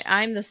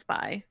I'm the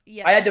spy.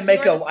 Yeah. I had to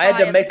make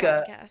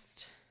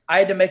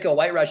a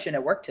white Russian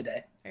at work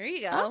today. There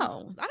you go.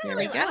 Oh, I don't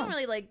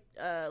really like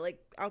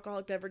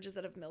alcoholic beverages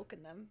that have milk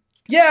in them.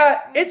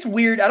 Yeah, it's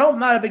weird. I'm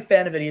not a big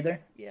fan of it either.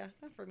 Yeah,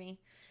 not for me.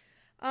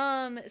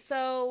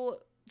 So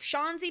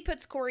Shawnzy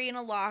puts Corey in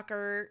a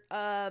locker,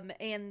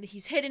 and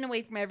he's hidden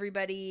away from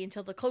everybody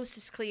until the coast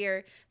is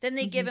clear. Then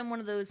they give him one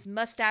of those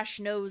mustache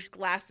nose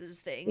glasses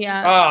things.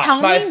 Yeah.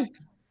 My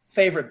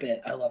favorite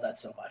bit. I love that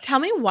so much. Tell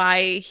me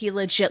why he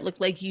legit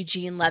looked like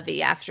Eugene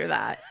Levy after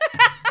that.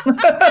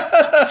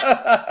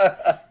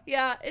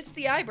 Yeah, it's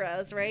the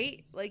eyebrows,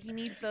 right? Like he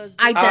needs those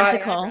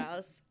identical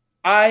eyebrows.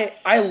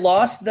 I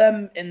lost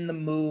them in the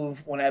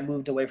move when I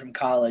moved away from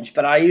college,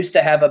 but I used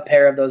to have a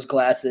pair of those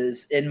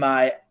glasses in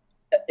my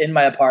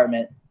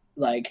apartment.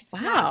 Like,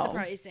 wow, not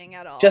surprising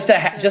at all. Just to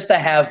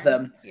have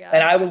them,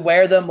 and I would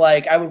wear them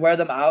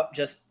out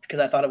just because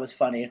I thought it was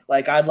funny.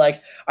 Like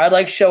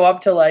I'd show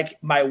up to like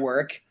my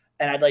work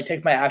and I'd like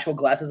take my actual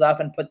glasses off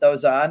and put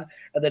those on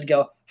and then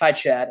go, "Hi,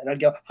 Chad." And I'd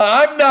go,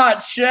 "I'm not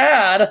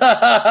Chad.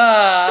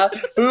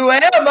 Who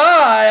am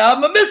I?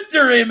 I'm a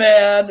mystery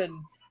man." And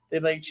they'd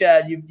be like,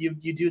 "Chad, you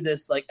do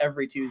this like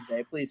every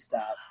Tuesday. Please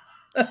stop."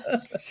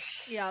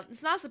 Yeah,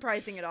 it's not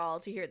surprising at all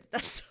to hear that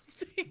that's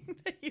something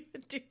that you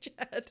would do,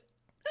 Chad.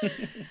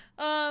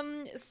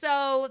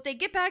 So they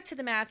get back to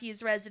the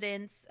Matthews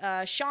residence.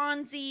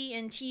 Shanzi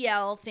and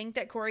TL think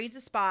that Corey's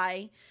a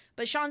spy,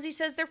 but Shanzi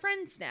says they're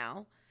friends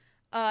now.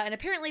 And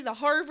apparently the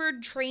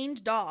Harvard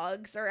trained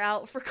dogs are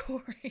out for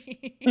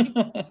Corey.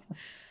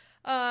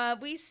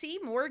 We see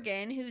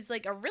Morgan, who's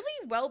like a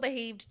really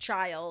well-behaved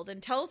child,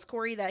 and tells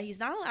Corey that he's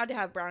not allowed to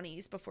have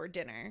brownies before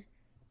dinner.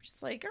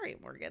 Just like, all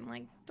right, Morgan,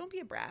 like, don't be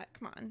a brat.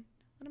 Come on.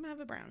 Let him have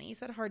a brownie. He's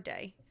had a hard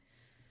day.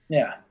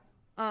 Yeah.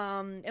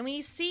 And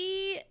we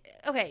see,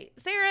 okay,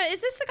 Sarah,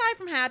 is this the guy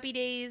from Happy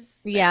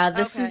Days? Yeah,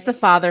 this is the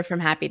father from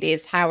Happy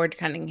Days, Howard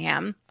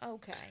Cunningham.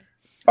 Okay.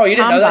 Oh, you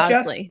didn't know that,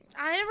 Jess?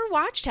 I never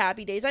watched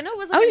Happy Days. I know it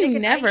was like a Nick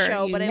at Night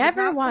show, but it was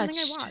not something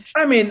I watched.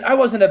 I mean, I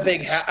wasn't a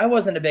big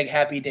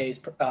Happy Days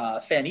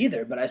fan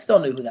either, but I still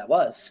knew who that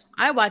was.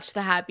 I watched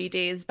the Happy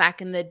Days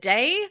back in the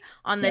day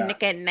on the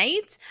Nick at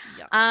Night.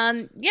 Yep.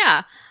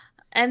 Yeah.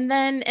 And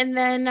then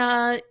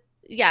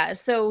yeah,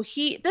 so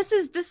this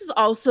is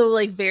also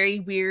like very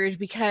weird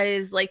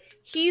because like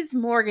he's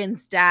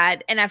Morgan's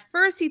dad, and at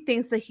first he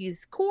thinks that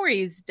he's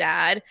Corey's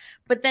dad,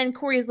 but then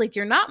Corey's like,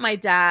 "You're not my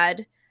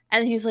dad."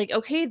 And he's like,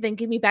 "Okay, then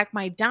give me back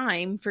my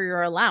dime for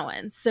your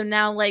allowance." So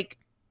now like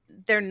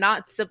they're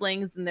not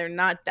siblings and they're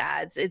not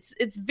dads.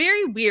 It's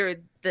very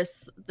weird,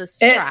 this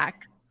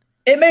track.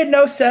 It made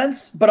no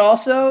sense, but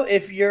also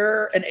if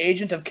you're an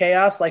agent of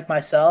chaos like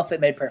myself,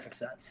 it made perfect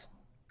sense.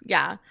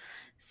 Yeah.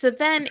 So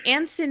then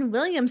Anson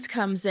Williams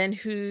comes in,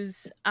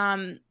 who's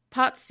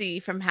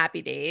Potsy from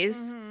Happy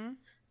Days. Mm-hmm.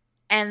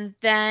 And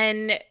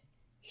then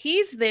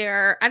he's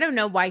there. I don't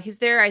know why he's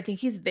there. I think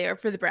he's there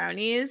for the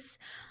brownies.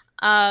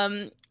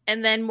 And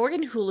then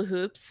Morgan hula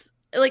hoops.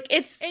 Like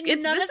none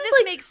of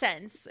this makes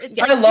sense.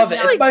 I love it.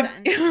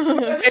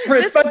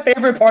 It's my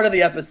favorite part of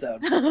the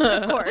episode.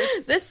 Of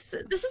course. This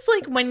is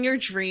like when you're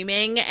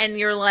dreaming and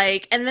you're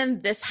like, and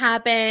then this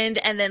happened,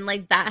 and then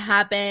like that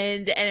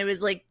happened, and it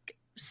was like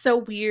so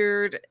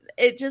weird.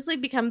 It just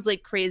like becomes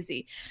like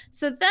crazy.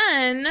 So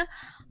then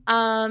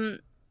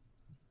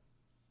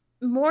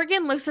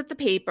Morgan looks at the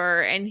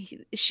paper and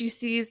she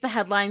sees the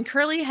headline,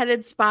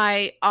 "Curly-headed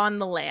spy on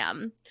the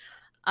lam."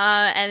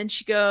 And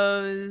she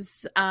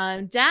goes,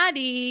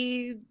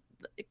 "Daddy,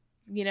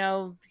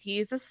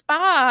 he's a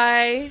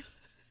spy."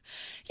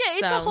 Yeah,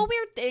 it's a whole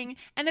weird thing.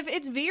 And if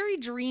it's very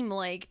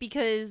dreamlike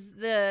because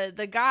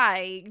the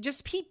guy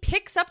he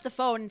picks up the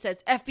phone and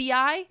says,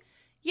 "FBI?"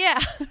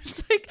 Yeah,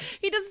 it's like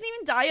he doesn't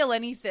even dial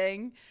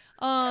anything.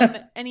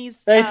 And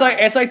he's it's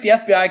like the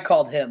FBI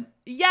called him.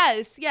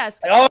 Yes. Like,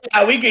 oh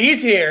yeah,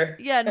 he's here.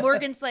 Yeah, and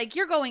Morgan's like,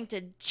 "You're going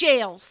to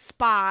jail,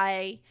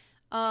 spy."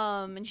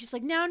 And she's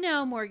like,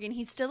 "No, Morgan,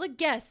 he's still a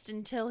guest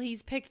until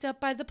he's picked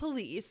up by the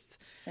police."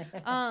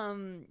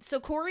 So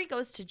Corey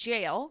goes to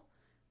jail.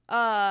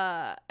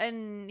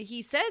 And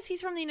he says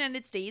he's from the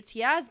United States.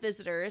 He has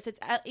visitors. It's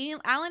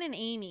Alan and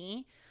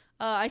Amy.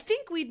 I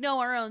think we'd know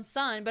our own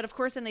son, but of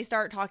course then they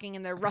start talking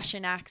in their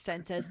Russian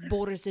accents as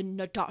Boris and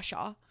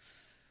Natasha.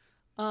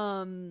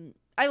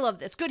 I love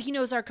this. Good, he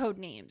knows our code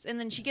names. And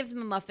then she gives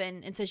him a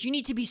muffin and says, "You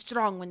need to be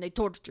strong when they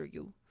torture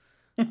you."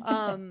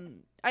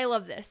 I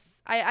love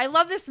this. I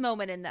love this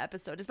moment in the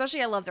episode.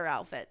 Especially I love their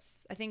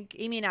outfits. I think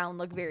Amy and Alan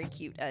look very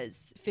cute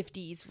as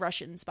 50s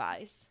Russian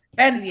spies.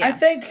 And yeah. I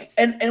think,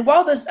 and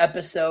while this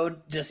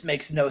episode just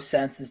makes no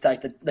sense, it's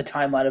like the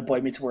timeline of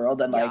Boy Meets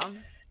World, and like,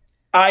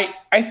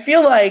 I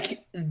feel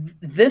like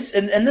this,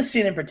 and this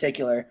scene in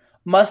particular,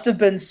 must have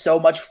been so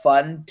much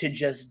fun to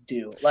just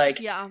do. Like,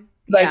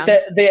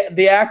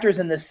 the actors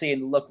in this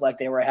scene looked like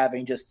they were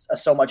having just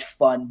so much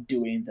fun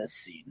doing this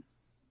scene.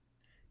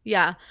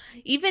 Yeah.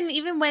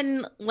 Even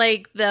when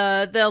like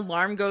the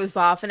alarm goes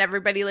off and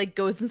everybody like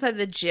goes inside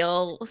the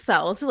jail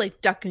cell to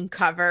like duck and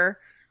cover,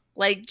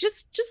 like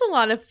just a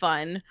lot of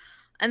fun.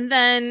 And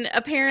then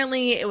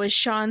apparently it was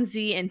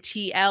Shanzi and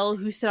TL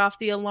who set off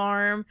the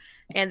alarm,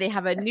 and they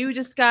have a new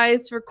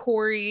disguise for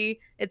Corey.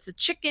 It's a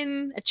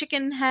chicken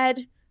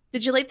head.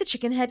 Did you like the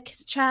chicken head,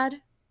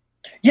 Chad?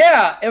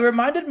 Yeah, it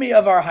reminded me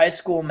of our high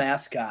school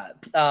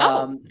mascot.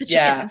 The chickens.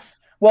 Yeah.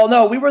 Well,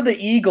 no, we were the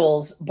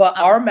Eagles, but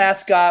our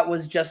mascot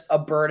was just a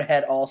bird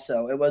head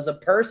also. It was a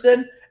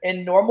person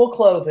in normal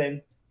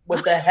clothing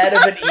with the head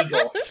of an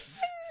eagle.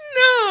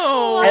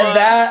 No.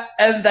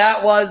 And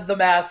that was the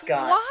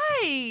mascot. Why?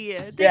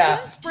 They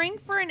couldn't spring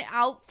for an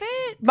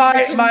outfit?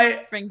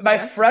 My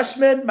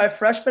freshman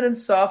and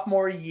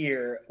sophomore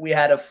year, we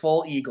had a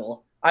full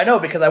eagle. I know,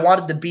 because I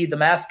wanted to be the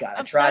mascot.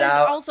 I tried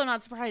out. Also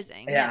not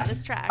surprising. Yeah,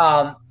 this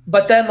tracks.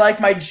 But then,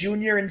 like my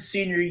junior and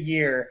senior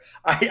year,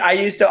 I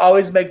used to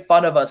always make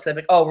fun of us because I'm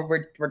like, oh,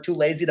 we're too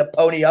lazy to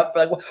pony up.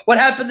 Like, what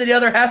happened to the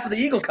other half of the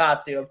eagle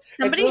costume?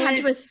 Somebody had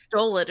to have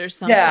stole it or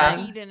something. Yeah.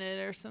 Peed in it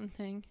or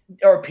something.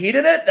 Or peed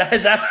in it?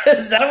 Is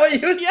that what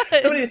you?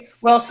 Yes.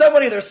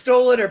 Somebody either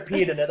stole it or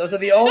peed in it. Those are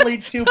the only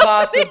two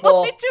possible. The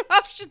only two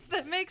options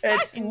that make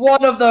sense. It's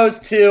one of those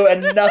two,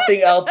 and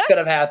nothing else could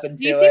have happened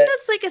to Do you it. think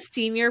that's like a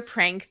senior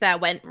prank that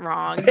went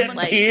wrong?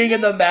 Like peeing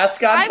in the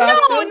mascot no,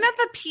 costume? not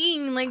the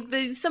peeing.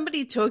 Like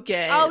somebody took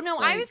it. Oh no,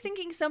 like, I was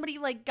thinking somebody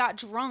like got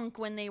drunk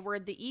when they were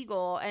the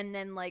eagle and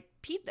then like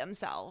peed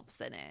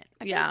themselves in it.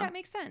 I feel like that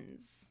makes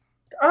sense.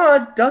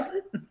 Does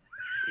it?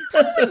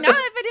 Probably not,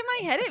 but in my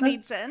head it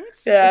made sense.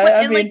 Yeah, But,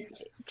 I and mean, like,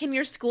 can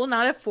your school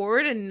not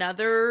afford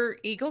another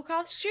eagle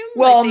costume?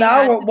 well,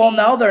 Like,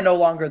 now they're no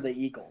longer the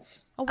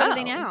Eagles. Oh, what are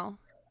they now?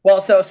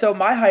 Well, so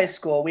my high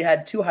school, we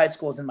had two high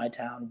schools in my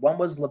town. One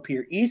was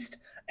Lapeer East,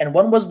 and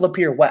one was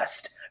Lapeer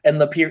West. And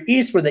Lapeer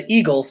East were the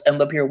Eagles, and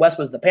Lapeer West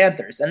was the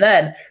Panthers. And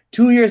then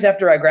 2 years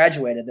after I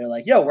graduated, they're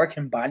like, "Yo, we're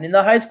combining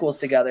the high schools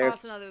together."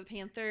 Also, the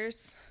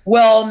Panthers.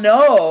 Well,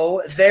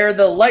 no, they're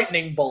the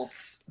Lightning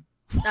Bolts.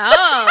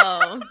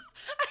 Oh,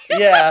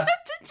 Yeah. That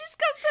just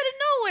got out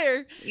of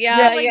nowhere.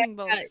 yeah. Lightning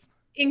bolts.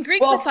 In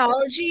Greek Well-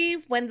 mythology,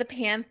 when the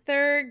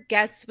panther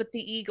gets with the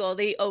eagle,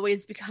 they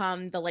always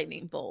become the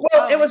lightning bolt.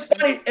 Well, it was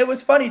funny. It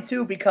was funny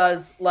too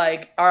because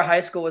like our high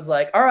school was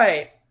like, "All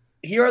right,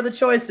 here are the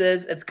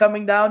choices. It's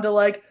coming down to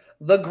like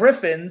the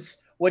Griffins,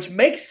 which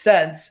makes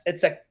sense.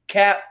 It's a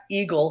cat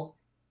eagle,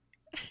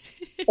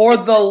 or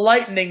the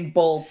lightning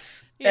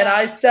bolts." And Yeah.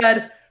 I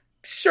said,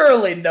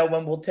 "Surely no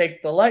one will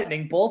take the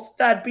lightning bolts.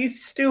 That'd be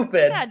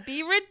stupid." That'd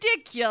be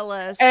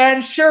ridiculous.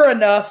 And sure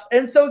enough,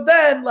 and so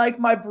then like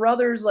my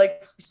brother's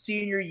like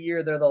senior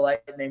year, they're the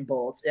lightning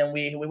bolts, and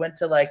we went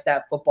to like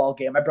that football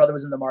game. My brother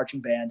was in the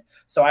marching band,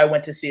 so I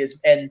went to see his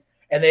and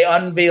they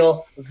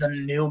unveil the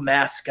new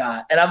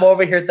mascot, and I'm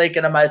over here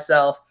thinking to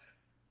myself,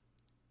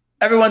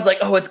 everyone's like,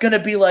 "Oh, it's gonna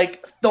be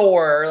like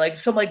Thor, or like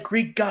some like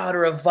Greek god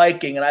or a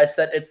Viking," and I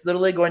said, "It's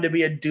literally going to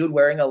be a dude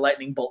wearing a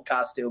lightning bolt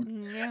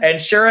costume." Yeah. And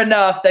sure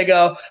enough, they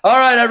go, "All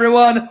right,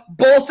 everyone,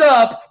 bolt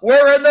up.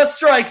 We're in the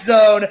strike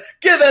zone.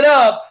 Give it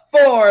up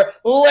for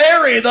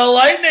Larry the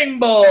Lightning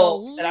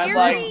Bolt." And I'm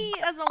like, Larry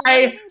as a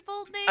lightning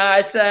bolt name?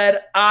 I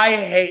said, "I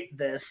hate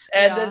this."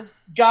 And Yeah. this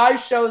guy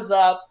shows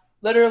up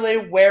literally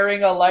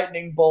wearing a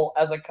lightning bolt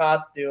as a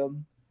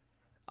costume.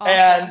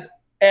 Awful.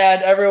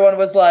 And everyone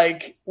was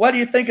like, "What do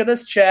you think of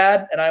this,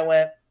 Chad?" And I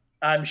went,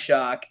 "I'm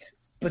shocked."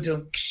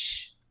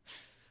 Ba-dum-ksh.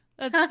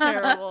 That's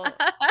terrible.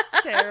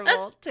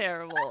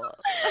 Terrible.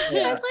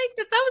 Yeah. I liked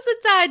it. That was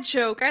a dad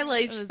joke. I It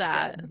liked was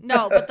that. good.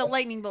 No, but the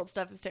lightning bolt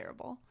stuff is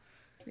terrible.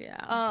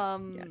 Yeah.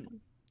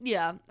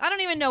 Yeah. I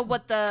don't even know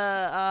what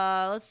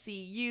the let's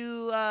see.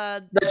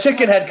 The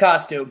chicken head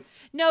costume.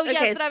 No, yes,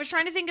 Okay, but I was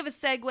trying to think of a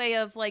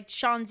segue of like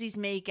Shanzi's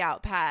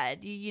makeout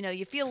pad. You know,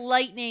 you feel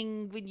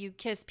lightning when you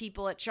kiss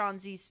people at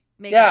Shanzi's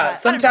makeout Yeah,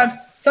 pad. I don't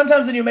know.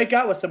 sometimes when you make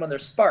out with someone,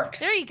 there's sparks.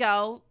 There you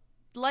go.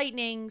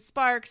 Lightning,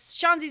 sparks,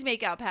 Shanzi's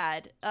makeout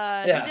pad.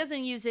 Yeah. He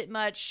doesn't use it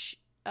much.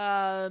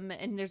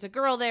 And there's a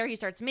girl there. He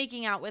starts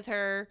making out with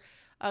her.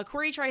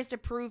 Corey tries to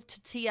prove to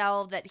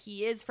TL that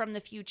he is from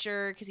the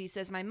future because he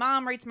says, "My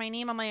mom writes my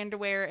name on my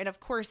underwear." And of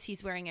course,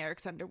 he's wearing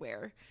Eric's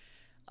underwear.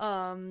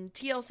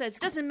 TL says,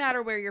 "Doesn't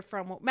matter where you're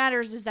from. What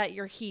matters is that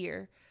you're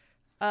here."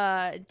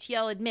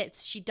 TL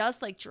admits she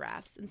does like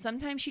giraffes, and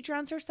sometimes she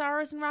drowns her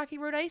sorrows in Rocky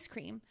Road ice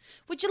cream.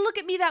 Would you look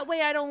at me that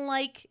way? I don't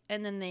like.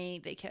 And then they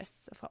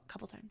kiss a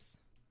couple times.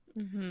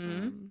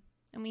 Mm-hmm.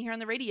 And we hear on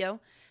the radio,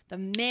 the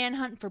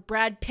manhunt for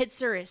Brad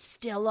Pitzer is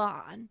still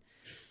on.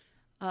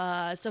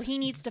 So he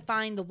needs to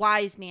find the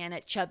wise man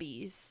at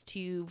Chubby's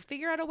to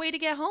figure out a way to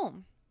get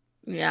home.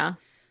 Yeah.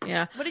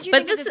 What did you But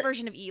think of this- this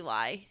version of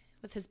Eli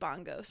with his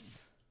bongos?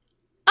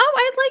 Oh,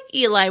 I like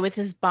Eli with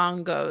his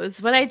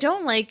bongos. What I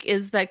don't like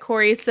is that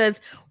Corey says,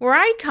 "Where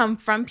I come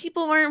from,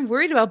 people aren't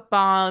worried about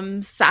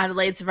bombs,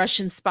 satellites,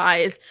 Russian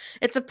spies.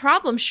 It's a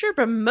problem, sure,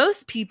 but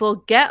most people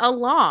get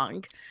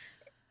along."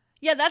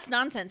 Yeah, that's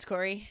nonsense,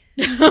 Corey.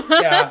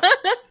 Yeah.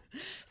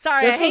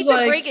 Sorry, This I hate was to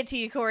like- break it to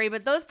you, Corey,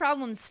 but those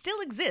problems still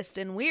exist,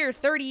 and we're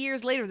 30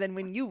 years later than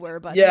when you were.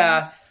 But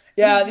Yeah.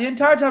 The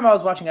entire time I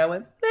was watching, I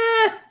went,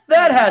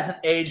 that hasn't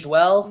aged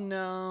well.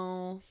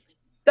 no.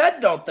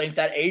 That don't think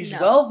that aged No.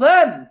 well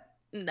then.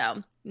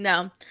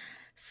 No.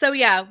 So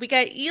yeah, we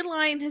got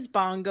Eli and his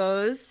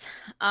bongos.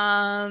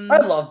 I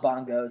love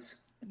bongos.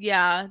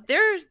 Yeah,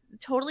 they're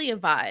totally a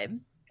vibe.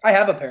 I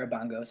have a pair of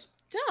bongos.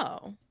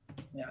 Oh.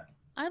 Yeah.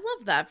 I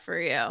love that for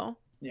you.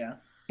 Yeah.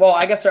 Well,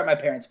 I guess they're at my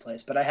parents'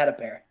 place, but I had a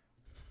pair.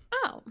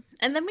 Oh.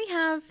 And then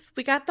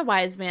we got the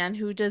wise man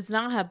who does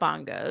not have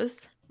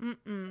bongos.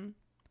 Mm-mm.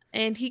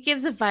 And he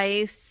gives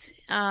advice.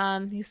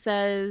 He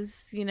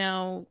says,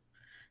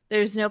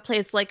 there's no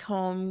place like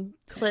home.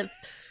 Clip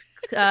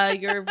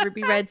your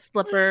ruby red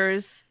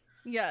slippers.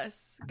 Yes.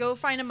 Go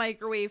find a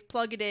microwave,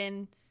 plug it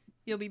in.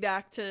 You'll be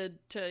back to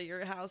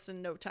your house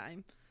in no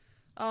time.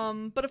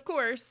 But of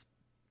course,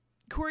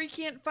 Corey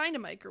can't find a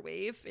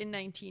microwave in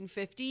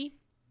 1950.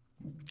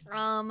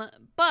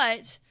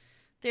 But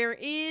there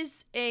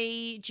is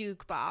a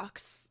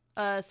jukebox.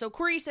 So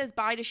Corey says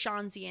bye to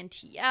Shanzi and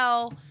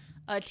TL.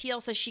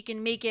 TL says she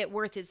can make it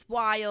worth his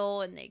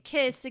while, and they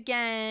kiss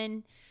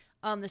again.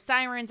 The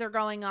sirens are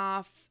going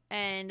off,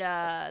 and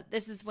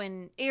this is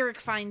when Eric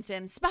finds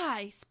him.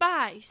 Spy,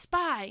 spy,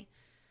 spy.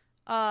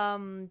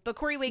 But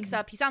Corey wakes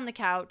up. He's on the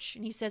couch,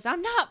 and he says,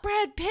 "I'm not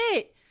Brad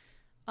Pitt."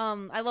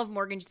 I love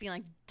Morgan just being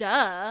like,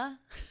 "Duh."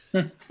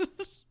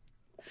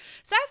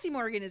 Sassy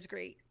Morgan is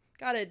great.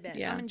 Gotta admit,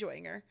 Yeah. I'm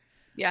enjoying her.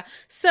 Yeah.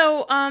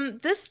 So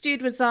this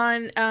dude was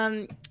on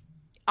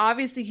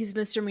obviously he's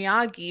Mr.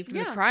 Miyagi from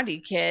the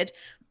Karate Kid,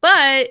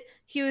 but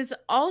he was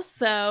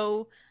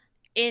also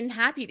in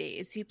Happy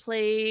Days. He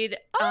played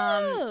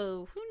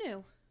who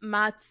knew?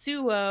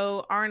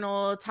 Matsuo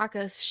Arnold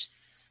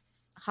Takahashi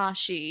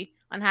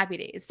on Happy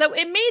Days. So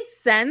it made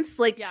sense.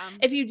 Like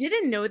if you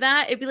didn't know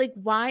that, it'd be like,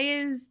 why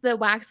is the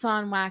wax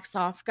on, wax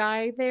off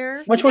guy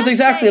there? Which was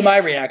exactly my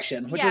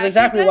reaction. Which was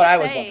exactly what I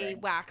was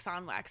wondering. Wax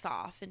on, wax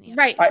off in the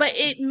right, but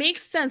it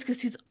makes sense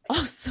because he's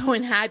also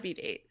in Happy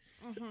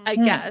Days. I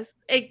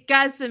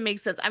guess it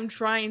makes sense. I'm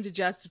trying to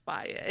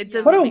justify it. It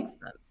doesn't make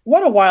sense.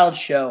 What a wild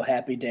show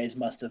Happy Days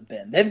must have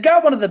been. They've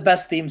got one of the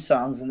best theme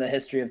songs in the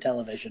history of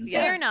television.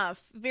 Fair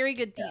enough. Very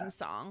good theme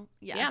song.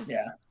 Yes.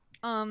 Yeah.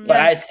 But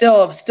I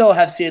still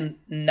have seen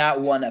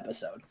not one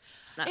episode.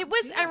 It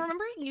was, I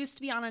remember it used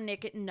to be on a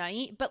Nick at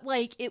Night, but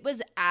like it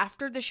was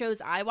after the shows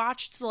I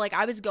watched. So like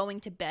I was going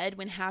to bed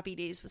when Happy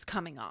Days was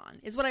coming on,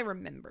 is what I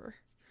remember.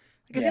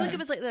 Like I feel like it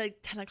was like the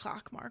 10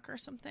 o'clock mark or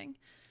something.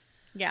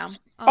 Yeah.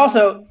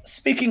 Also,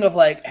 speaking of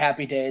like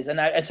Happy Days, and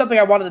it's something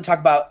I wanted to talk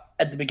about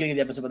at the beginning of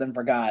the episode, but then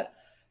forgot.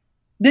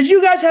 Did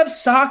you guys have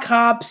sock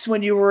hops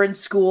when you were in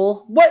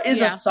school? What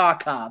is a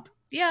sock hop?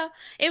 Yeah,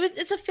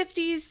 it's a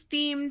 50s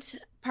themed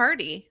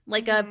party,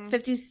 like a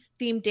 50s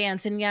themed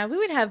dance, and we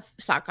would have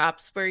sock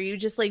hops where you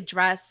just like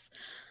dress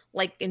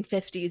like in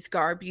 50s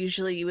garb.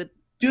 Usually, you would.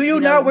 Do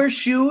you not wear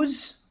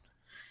shoes?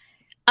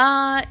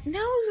 No,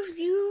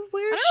 you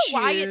wear. I don't know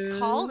why it's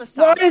called a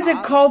sock hop. Why is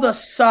it called a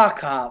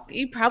sock hop?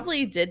 You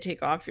probably did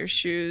take off your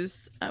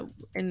shoes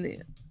in the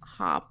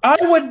hop. I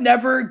would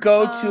never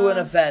go to an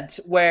event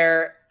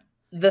where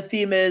the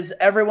theme is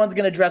everyone's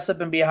going to dress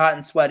up and be hot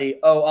and sweaty.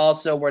 Oh,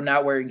 also, we're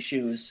not wearing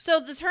shoes. So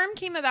the term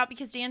came about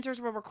because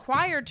dancers were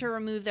required to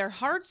remove their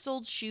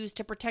hard-soled shoes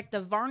to protect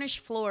the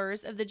varnished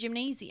floors of the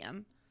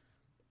gymnasium.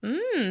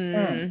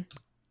 There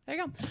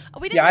you go.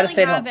 We didn't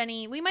really have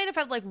any. We might have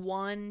had like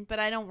one, but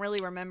I don't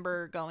really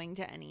remember going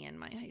to any in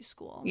my high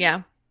school.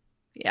 Yeah.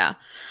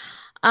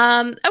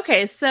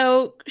 Okay,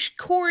 so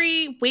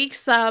Corey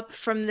wakes up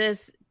from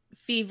this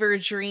fever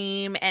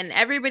dream and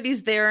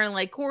everybody's there and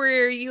like,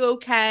 Corey, are you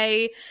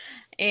okay?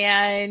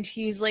 And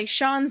he's like,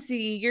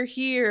 Shanzi, you're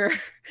here.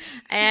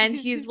 And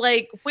he's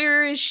like,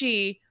 where is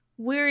she?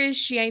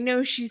 I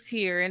know she's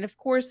here. And of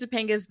course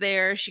Topanga's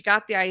there. She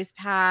got the ice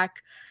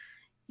pack.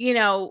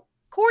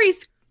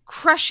 Corey's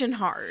crushing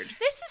hard.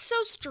 This is so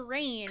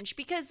strange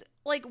because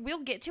like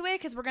we'll get to it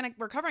because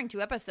we're covering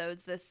 2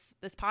 episodes this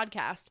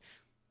podcast.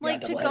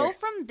 Like to go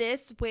from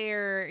this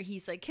where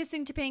he's like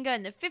kissing Topanga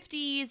in the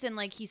 50s and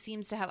like he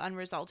seems to have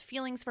unresolved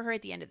feelings for her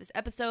at the end of this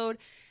episode.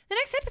 The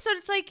next episode,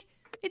 it's like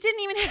it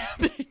didn't even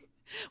happen,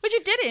 which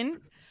it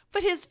didn't,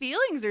 but his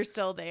feelings are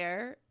still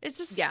there. It's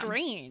just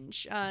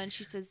strange. And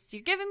she says,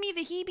 "You're giving me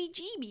the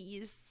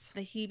heebie-jeebies."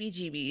 The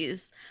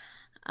heebie-jeebies.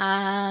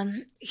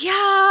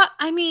 Yeah,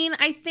 I mean,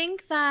 I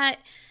think that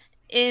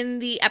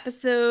in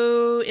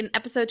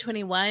episode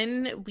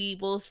 21, we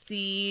will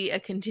see a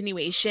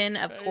continuation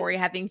of Corey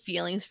having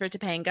feelings for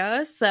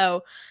Topanga.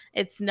 So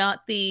it's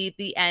not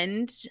the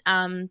end,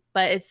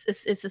 but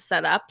it's a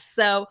setup.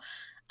 So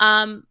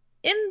in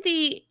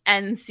the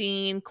end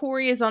scene,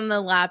 Corey is on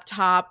the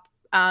laptop,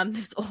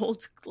 this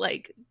old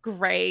like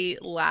gray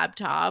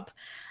laptop,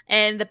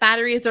 and the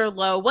batteries are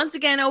low. Once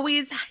again,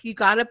 always you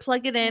gotta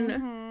plug it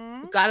in.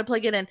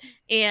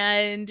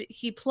 And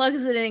he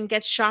plugs it in and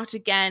gets shocked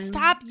again.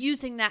 Stop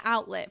using that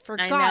outlet, for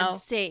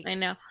God's sake. I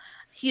know.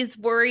 He's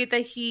worried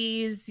that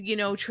he's,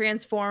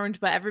 transformed,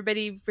 but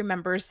everybody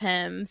remembers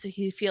him, so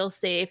he feels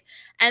safe.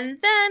 And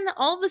then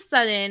all of a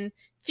sudden,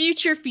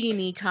 future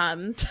Feeney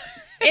comes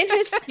in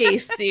his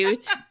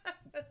spacesuit.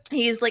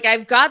 He's like,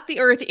 I've got the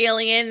Earth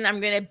alien, and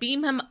I'm going to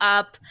beam him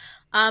up.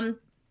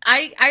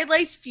 I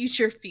liked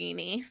future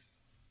Feeney.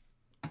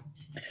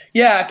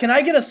 Yeah, can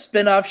I get a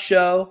spin-off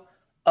show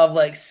of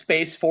like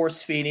Space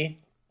Force Feeney?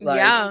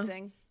 Yeah.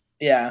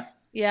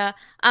 Yeah.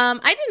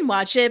 I didn't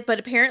watch it, but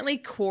apparently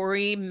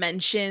Corey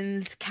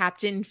mentions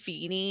Captain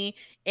Feeney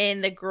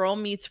in the Girl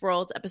Meets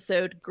World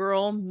episode,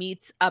 Girl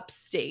Meets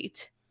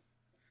Upstate.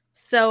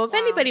 So if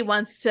anybody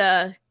wants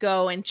to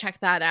go and check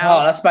that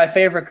out. Oh, that's my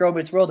favorite Girl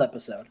Meets World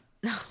episode.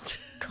 Oh,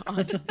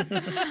 God.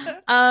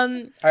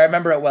 I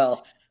remember it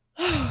well.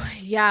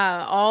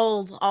 Yeah,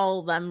 all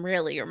of them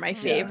really are my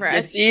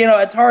favorites.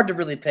 It's hard to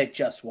really pick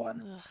just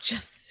one.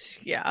 Jess,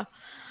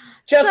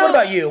 what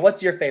about you?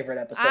 What's your favorite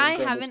episode? I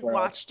haven't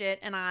watched it,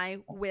 and I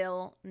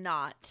will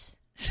not.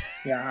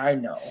 Yeah, I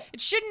know.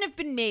 It shouldn't have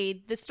been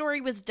made. The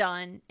story was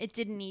done. It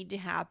didn't need to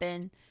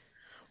happen.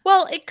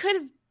 Well, it could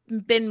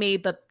have been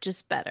made, but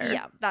just better.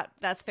 Yeah,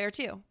 that's fair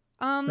too.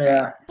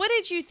 Yeah. What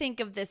did you think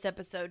of this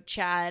episode,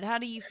 Chad? How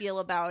do you feel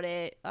about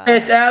it?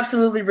 It's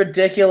absolutely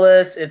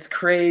ridiculous. It's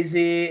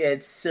crazy.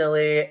 It's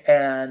silly,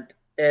 and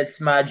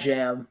it's my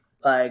jam.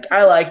 Like,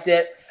 I liked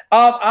it.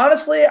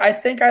 Honestly, I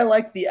think I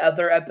liked the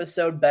other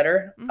episode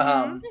better.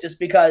 Just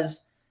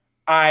because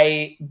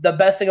the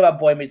best thing about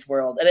Boy Meets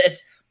World, and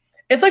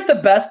it's like the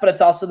best, but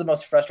it's also the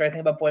most frustrating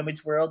thing about Boy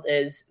Meets World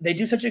is they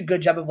do such a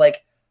good job of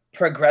like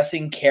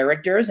progressing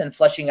characters and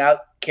fleshing out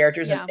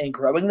characters and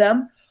growing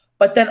them.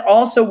 But then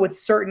also with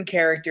certain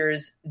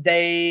characters,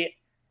 they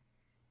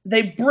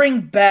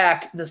bring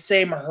back the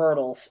same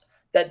hurdles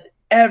that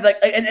have like,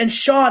 and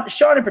Sean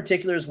in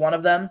particular is one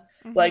of them.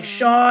 Mm-hmm. Like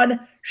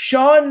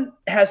Sean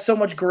has so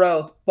much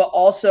growth, but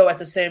also at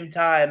the same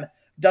time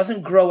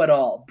doesn't grow at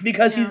all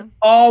because he's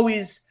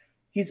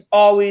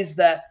always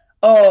that,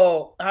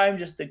 oh, I'm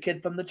just the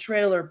kid from the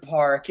trailer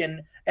park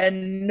and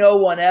no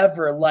one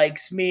ever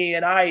likes me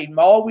and I'm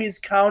always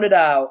counted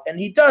out. And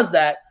he does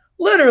that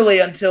literally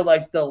until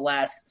like the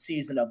last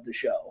season of the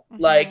show.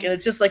 Mm-hmm. Like, and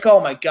it's just like, oh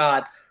my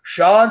God,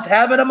 Sean's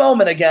having a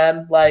moment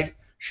again. Like,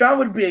 Sean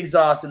would be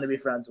exhausting to be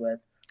friends with.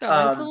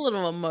 Oh, it's a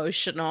little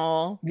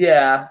emotional.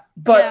 Yeah.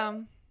 But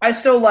I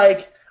still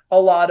like a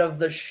lot of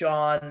the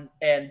Sean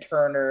and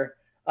Turner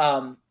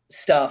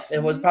stuff.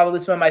 It was probably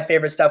some of my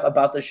favorite stuff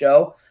about the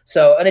show.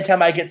 So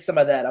anytime I get some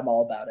of that, I'm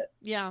all about it.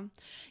 Yeah.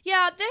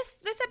 Yeah, this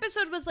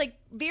episode was like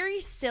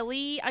very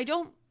silly. I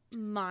don't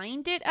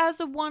mind it as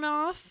a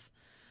one-off.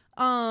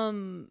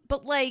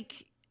 But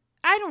like,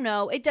 I don't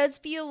know. It does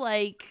feel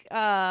like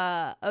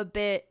a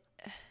bit,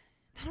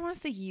 I don't want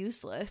to say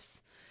useless.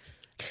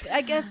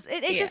 I guess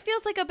it just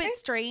feels like a bit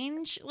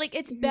strange. Like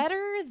it's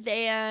better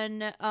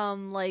than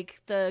like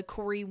the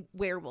Corey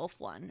werewolf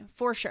one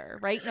for sure,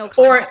 right? No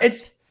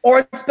contest.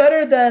 Or it's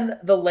better than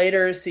the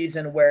later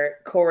season where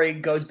Corey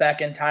goes back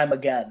in time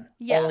again.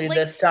 Yeah, only like,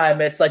 this time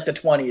it's like the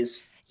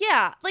 20s.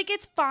 Yeah, like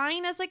it's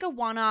fine as like a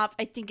one-off.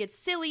 I think it's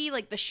silly,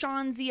 like the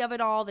Shanzi of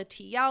it all, the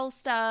TL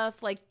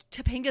stuff, like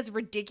Topanga's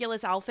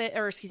ridiculous outfit,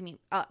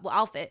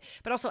 outfit,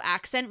 but also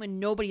accent when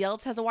nobody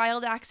else has a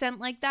wild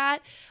accent like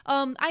that.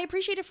 I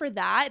appreciate it for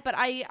that, but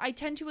I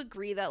tend to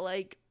agree that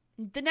like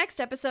the next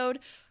episode,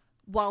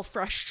 while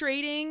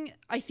frustrating,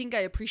 I think I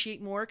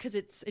appreciate more because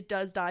it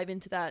does dive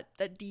into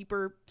that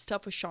deeper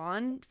stuff with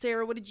Sean.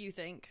 Sarah, what did you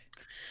think?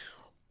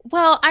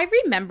 Well, I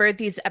remember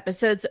these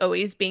episodes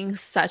always being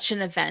such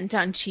an event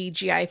on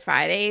TGI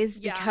Fridays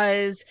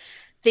because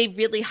they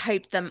really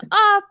hyped them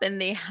up and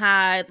they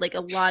had like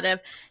a lot of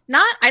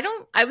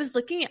I was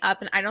looking it up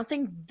and I don't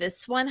think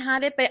this one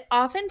had it, but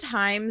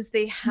oftentimes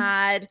they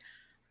had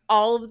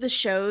all of the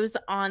shows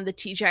on the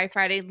TGI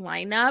Friday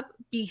lineup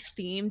be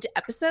themed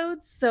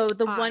episodes. So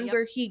the one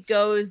where he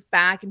goes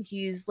back and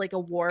he's like a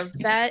war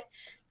vet,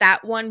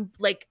 that one,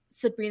 like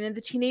Sabrina the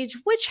Teenage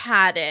Witch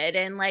had it,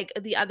 and like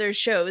the other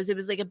shows, it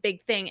was like a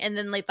big thing. And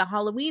then like the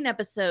Halloween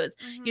episodes,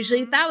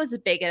 usually that was a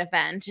big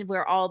event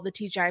where all the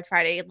TGI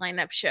Friday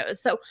lineup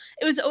shows. So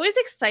it was always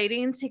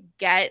exciting to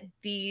get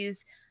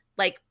these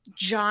like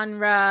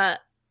genre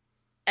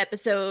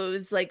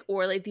episodes, like,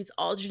 or like these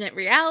alternate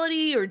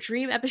reality or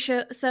dream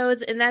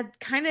episodes, and that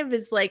kind of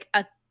is like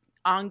a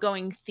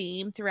ongoing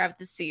theme throughout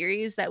the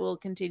series that we'll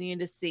continue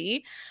to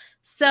see.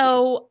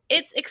 So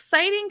it's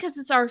exciting because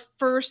it's our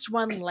first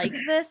one like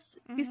this.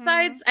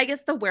 Besides, I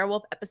guess the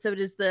werewolf episode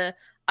is the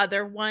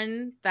other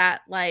one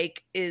that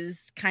like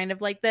is kind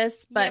of like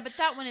this, but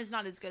that one is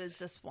not as good as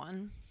this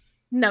one.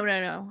 No.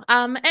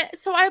 And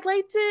so I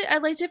liked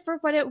it for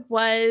what it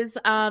was.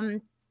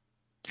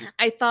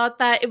 I thought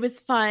that it was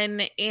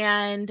fun,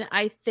 and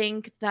I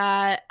think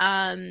that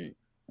I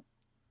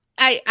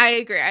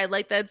agree. I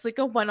like that it's like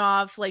a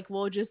one-off, like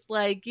we'll just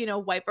like,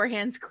 wipe our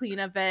hands clean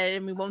of it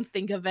and we won't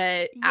think of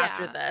it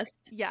after this.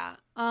 Yeah.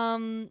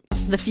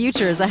 The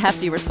future is a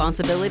hefty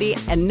responsibility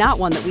and not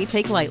one that we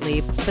take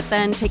lightly, but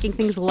then taking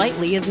things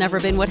lightly has never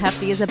been what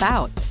Hefty is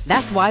about.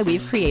 That's why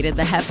we've created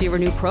the Hefty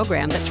Renew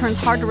program that turns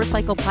hard to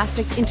recycle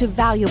plastics into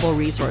valuable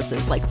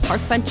resources like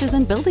park benches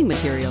and building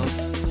materials.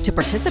 To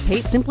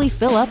participate, simply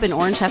fill up an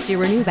orange Hefty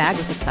Renew bag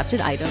with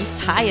accepted items,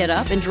 tie it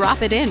up, and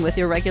drop it in with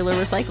your regular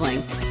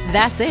recycling.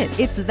 That's it.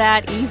 It's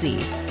that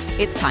easy.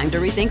 It's time to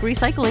rethink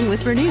recycling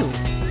with Renew.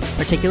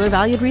 Particular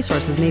valued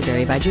resources may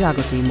vary by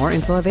geography. More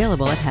info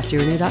available at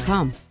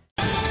heftyrenew.com.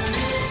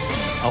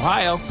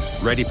 Ohio,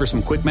 ready for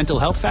some quick mental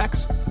health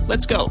facts?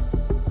 Let's go.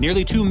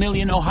 Nearly 2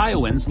 million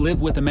Ohioans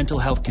live with a mental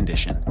health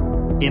condition.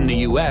 In the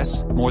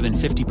U.S., more than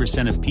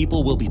 50% of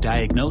people will be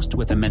diagnosed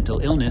with a mental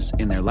illness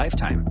in their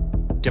lifetime.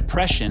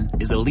 Depression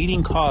is a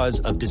leading cause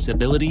of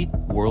disability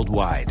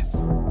worldwide.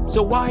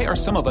 So why are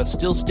some of us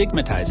still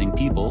stigmatizing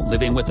people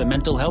living with a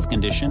mental health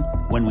condition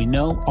when we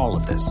know all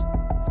of this?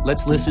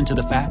 Let's listen to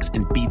the facts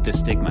and beat the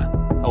stigma.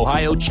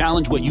 Ohio,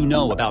 challenge what you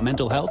know about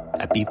mental health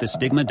at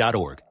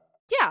beatthestigma.org.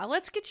 Yeah,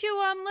 let's get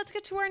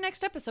to our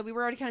next episode. We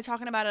were already kind of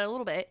talking about it a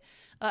little bit.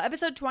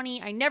 Episode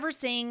 20, I Never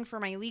Sing for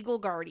My Legal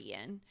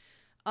Guardian.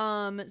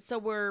 So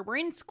we're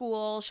in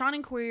school. Sean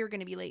and Corey are going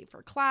to be late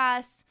for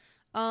class.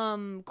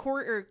 Sean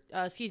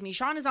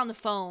is on the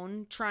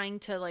phone trying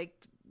to like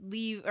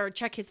leave or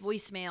check his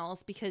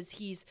voicemails because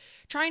he's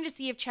trying to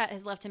see if Chet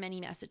has left him any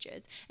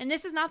messages. And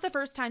this is not the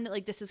first time that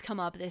like this has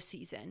come up this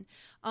season.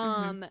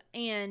 And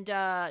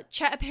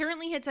Chet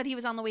apparently had said he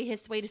was on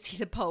his way to see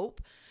the Pope.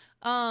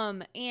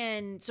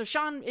 And so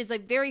Sean is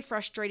like very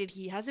frustrated.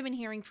 He hasn't been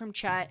hearing from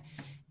Chet.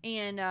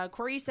 And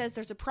Corey says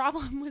there's a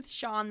problem with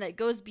Sean that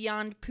goes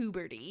beyond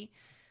puberty.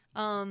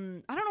 I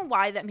don't know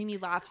why that made me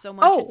laugh so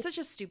much. It's such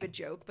a stupid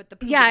joke, but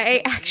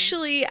I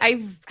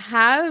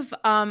have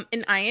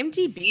in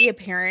IMDb,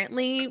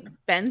 apparently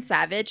Ben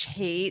Savage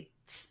hates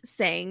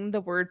saying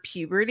the word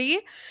puberty.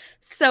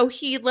 So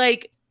he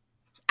like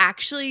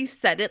actually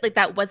said it, like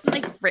that wasn't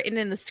like written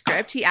in the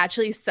script. He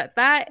actually said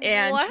that,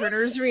 and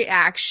Turner's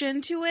reaction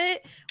to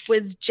it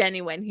was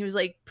genuine. He was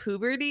like,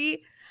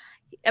 puberty.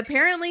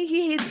 Apparently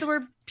he hates the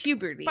word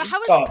puberty. But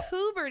how is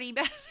puberty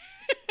better?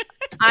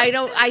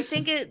 I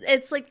think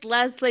it's like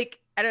less like,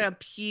 I don't know,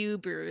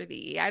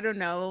 puberty. I don't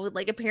know.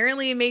 Like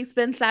apparently it makes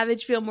Ben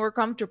Savage feel more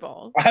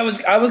comfortable. I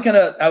was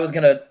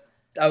gonna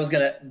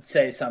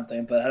say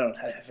something, but I don't.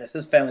 It's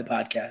a family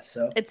podcast,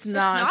 so it's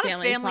not a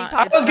family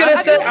podcast.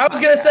 I was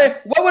gonna say,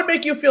 what would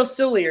make you feel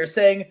sillier,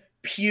 saying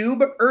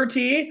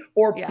puberty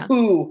or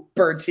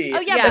poo-berty?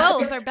 Oh yeah,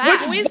 both are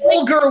bad. Which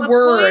vulgar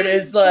word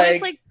is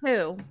like? Boys like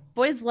poo.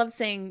 Boys love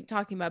talking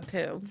about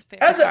poo.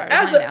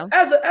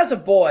 As a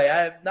boy,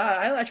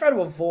 I try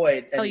to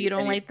avoid. You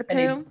don't like the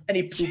poo?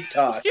 Any poop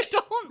talk? You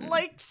don't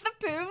like the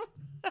poo?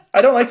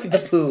 I don't like the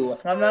poo.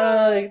 I'm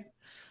not like.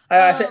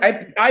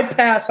 I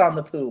pass on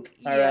the poop.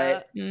 All right.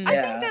 I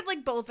think that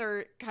like both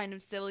are kind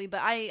of silly, but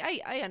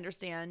I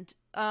understand.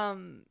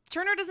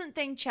 Turner doesn't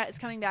think Chet is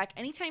coming back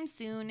anytime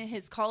soon.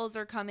 His calls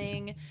are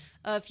coming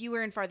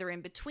fewer and farther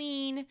in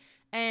between.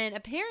 And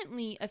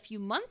apparently a few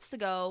months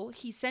ago,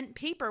 he sent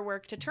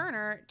paperwork to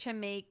Turner to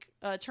make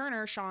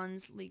Turner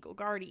Sean's legal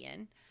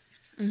guardian.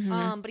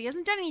 But he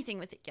hasn't done anything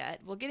with it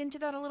yet. We'll get into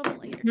that a little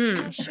bit later.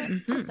 It's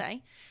shit to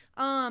say.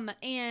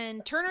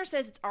 And Turner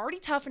says it's already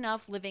tough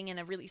enough living in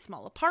a really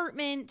small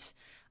apartment.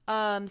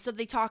 So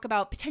they talk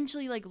about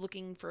potentially like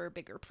looking for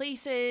bigger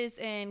places,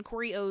 and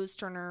Corey owes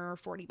Turner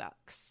 $40,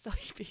 so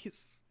he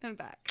pays him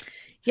back.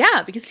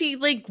 Yeah, because he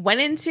like went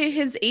into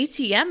his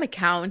ATM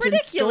account and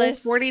stole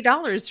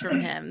 $40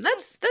 from him.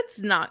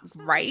 That's not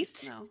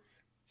right. No,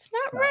 it's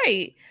not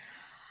right.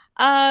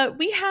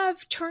 We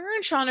have Turner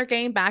and Sean are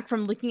getting back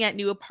from looking at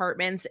new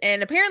apartments,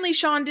 and apparently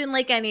Sean didn't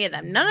like any of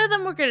them. None of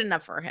them were good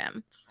enough for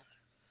him.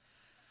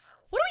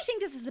 What do we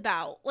think this is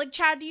about? Like,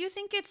 Chad, do you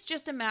think it's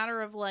just a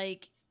matter of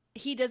like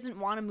he doesn't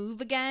want to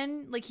move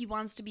again? Like he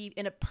wants to be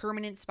in a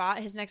permanent spot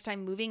his next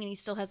time moving, and he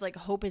still has like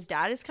hope his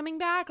dad is coming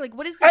back? Like,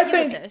 what is the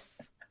deal with this?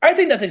 I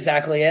think that's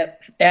exactly it.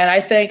 And I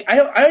think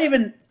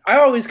I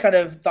always kind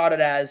of thought it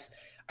as,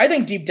 I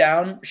think deep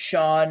down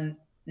Sean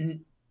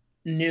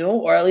knew,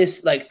 or at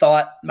least like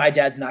thought, my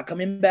dad's not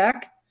coming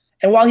back.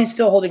 And while he's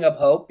still holding up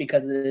hope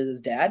because it is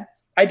his dad,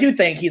 I do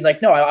think he's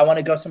like, no, I want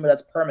to go somewhere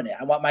that's permanent.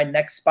 I want my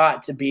next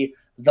spot to be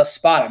the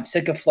spot. I'm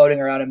sick of floating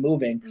around and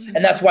moving.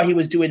 And that's why he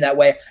was doing that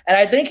way. And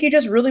I think he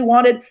just really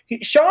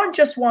Sean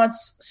just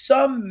wants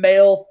some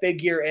male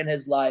figure in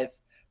his life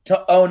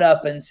to own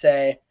up and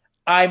say,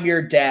 I'm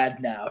your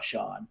dad now,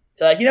 Sean.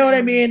 Like, you know what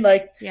I mean?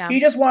 Like,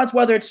 he just wants,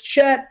 whether it's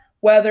Chet,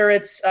 whether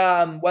it's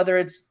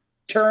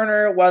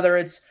Turner, whether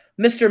it's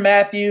Mr.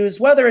 Matthews,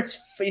 whether it's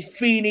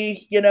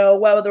Feeney, you know,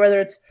 whether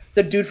it's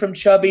the dude from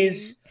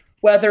Chubby's,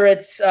 whether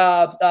it's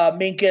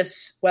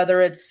Minkus,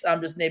 whether it's,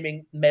 I'm just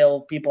naming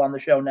male people on the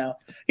show now.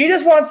 He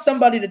just wants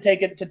somebody to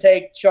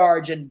take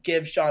charge and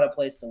give Sean a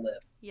place to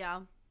live.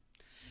 Yeah.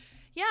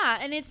 Yeah,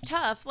 and it's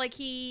tough. Like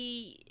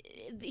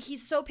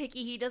he's so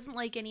picky. He doesn't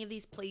like any of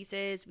these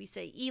places. We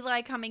say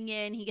Eli coming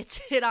in, he gets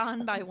hit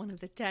on by one of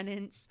the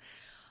tenants.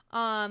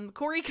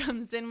 Corey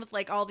comes in with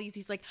like all these,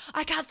 he's like,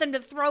 I got them to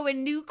throw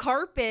in new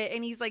carpet,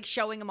 and he's like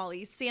showing him all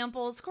these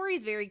samples.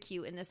 Corey's very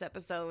cute in this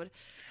episode.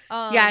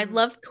 I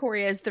love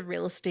Corey as the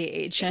real estate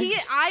agent.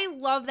 I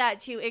love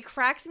that too. It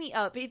cracks me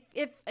up.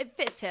 It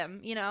fits him,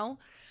 you know?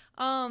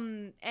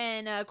 And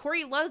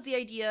Corey loves the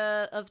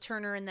idea of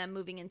Turner and them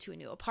moving into a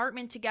new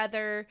apartment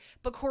together.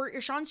 But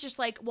Sean's just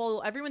like,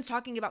 well, everyone's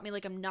talking about me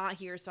like I'm not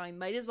here, so I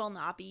might as well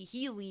not be.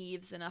 He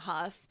leaves in a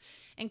huff.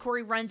 And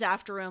Corey runs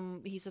after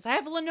him. He says, I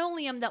have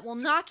linoleum that will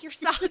knock your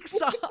socks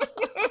off.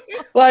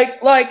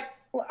 Like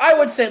I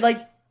would say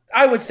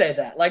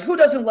that. Like, who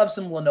doesn't love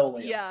some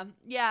linoleum?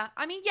 Yeah.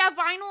 I mean, yeah,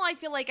 vinyl I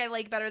feel like I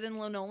like better than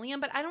linoleum,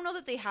 but I don't know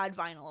that they had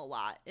vinyl a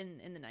lot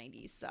in the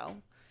 90s. So,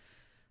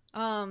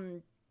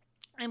 and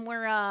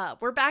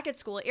we're back at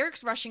school.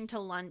 Eric's rushing to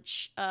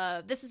lunch.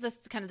 This is this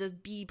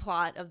B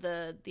plot of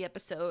the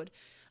episode.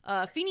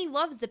 Feeney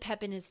loves the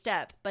pep in his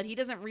step, but he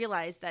doesn't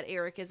realize that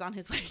Eric is on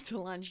his way to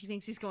lunch. He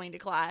thinks he's going to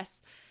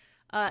class.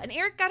 And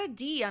Eric got a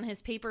D on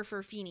his paper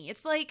for Feeney.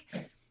 It's like,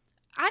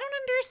 I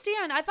don't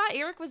understand. I thought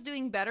Eric was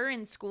doing better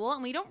in school,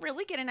 and we don't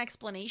really get an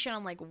explanation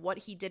on like what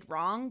he did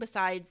wrong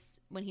besides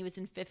when he was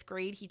in 5th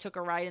grade, he took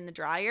a ride in the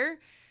dryer.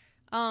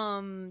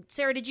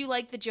 Sarah, did you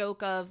like the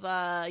joke of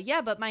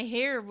but my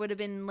hair would have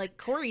been like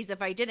Corey's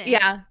if I didn't?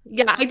 Yeah,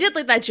 I did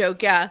like that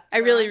joke. Yeah, I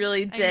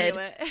really did.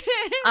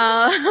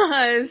 I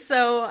knew it.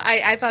 So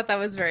I thought that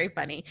was very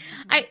funny.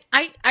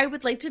 I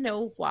would like to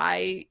know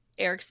why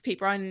Eric's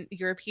paper on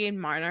European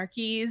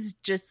monarchies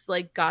just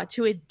like got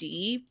to a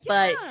D,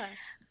 but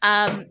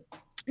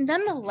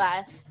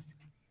nonetheless.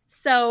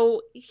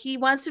 So he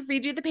wants to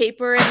redo the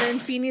paper, and then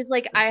Feeney's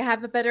like, I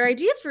have a better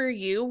idea for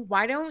you.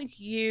 Why don't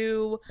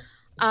you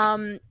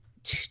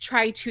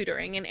try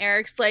tutoring? And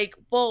Eric's like,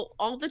 well,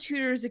 all the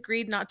tutors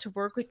agreed not to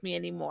work with me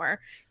anymore.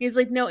 He's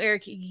like, no,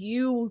 Eric,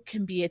 you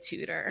can be a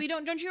tutor.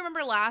 Don't you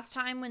remember last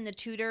time when the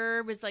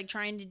tutor was like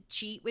trying to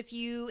cheat with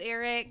you,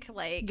 Eric?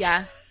 Like,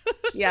 yeah.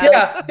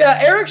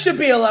 Eric should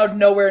be allowed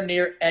nowhere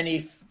near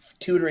any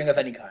tutoring of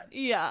any kind.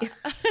 Yeah.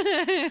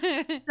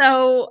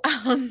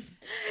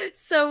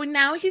 So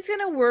now he's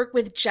gonna work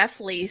with Jeff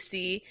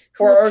Lacey,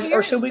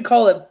 or should we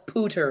call it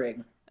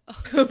pootering?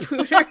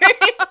 Pootering.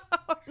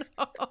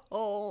 Oh,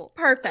 no.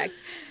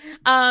 Perfect.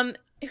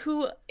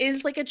 Who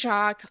is like a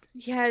jock.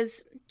 He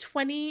has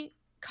 20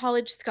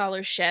 college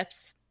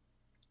scholarships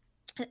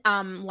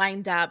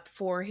lined up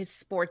for his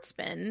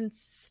sportsman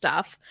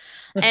stuff,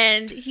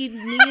 and he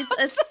needs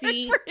a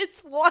seat for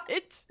his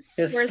what?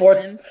 His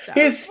sports stuff.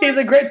 He's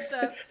a great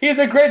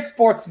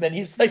sportsman.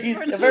 He's a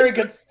very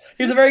good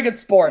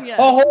sport. Yes.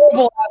 A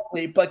horrible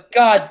athlete, but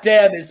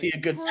goddamn is he a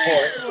good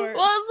sport.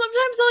 Well,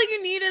 sometimes all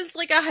you need is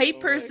like a hype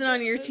person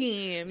on your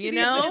team, you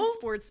know? He's a good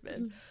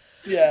sportsman.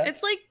 Yeah.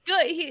 It's like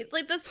good.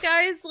 This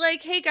guy's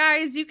like, hey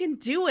guys, you can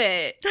do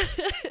it.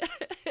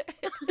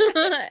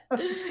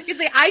 He's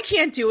like, I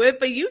can't do it,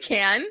 but you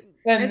can.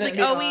 And it's like,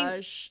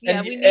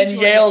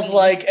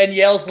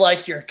 Yale's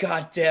like, you're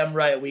goddamn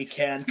right, we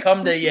can.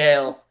 Come to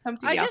Yale.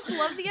 I just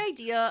love the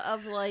idea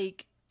of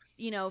like,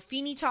 you know,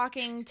 Feeney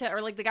talking to,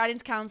 or like the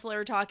guidance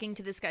counselor talking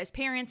to this guy's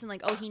parents and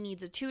like, oh, he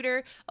needs a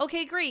tutor.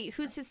 Okay, great.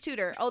 Who's his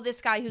tutor? Oh, this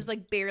guy who's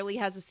like barely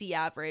has a C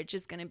average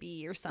is going to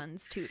be your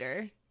son's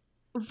tutor.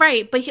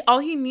 Right, but all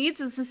he needs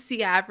is a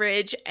C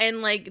average,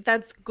 and like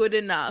that's good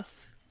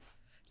enough.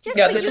 Yes,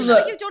 yeah, but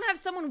usually you don't have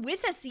someone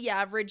with a C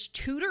average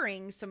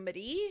tutoring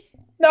somebody.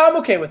 No, I'm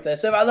okay with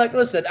this. If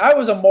listen, I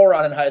was a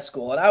moron in high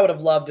school, and I would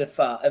have loved if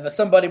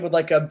somebody with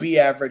like a B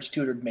average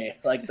tutored me.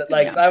 I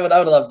would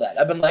have loved that.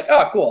 I've been like,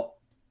 oh, cool.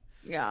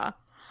 Yeah.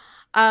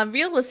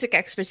 Realistic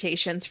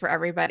expectations for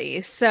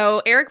everybody.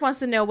 So Eric wants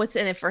to know what's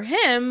in it for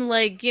him.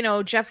 Like, you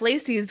know, Jeff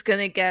Lacey is going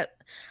to get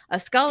a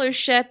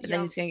scholarship, and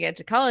then he's going to get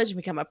to college and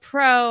become a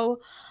pro.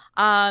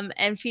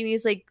 And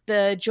Feeney's like,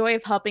 the joy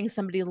of helping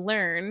somebody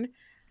learn.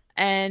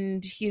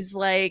 And he's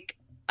like,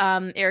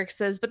 Eric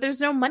says, but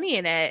there's no money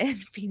in it.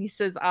 And Feeney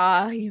says,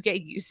 you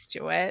get used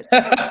to it.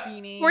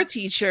 Poor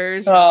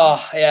teachers.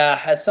 Oh, yeah.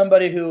 As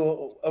somebody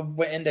who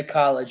went into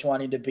college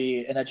wanting to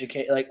be an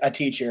a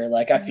teacher,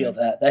 like I feel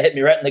that hit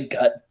me right in the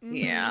gut.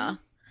 Yeah.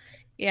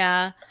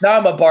 Yeah. Now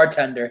I'm a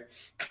bartender.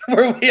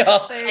 You're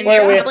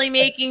probably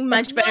making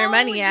much better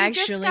money,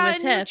 actually, with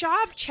tips. You just got a new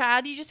job,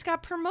 Chad. You just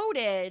got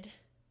promoted.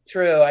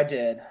 True, I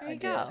did. There you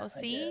go.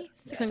 See?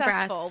 Successful.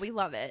 Congrats. We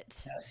love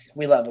it. Yes,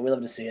 we love it. We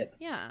love to see it.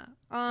 Yeah.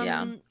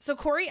 So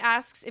Corey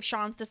asks if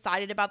Sean's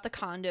decided about the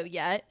condo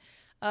yet.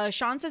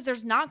 Sean says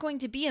there's not going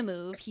to be a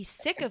move. He's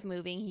sick of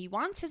moving. He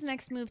wants his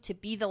next move to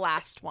be the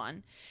last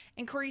one.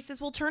 And Corey says,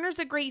 well, Turner's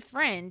a great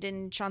friend.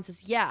 And Sean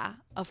says, yeah,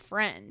 a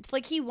friend.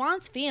 Like, he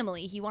wants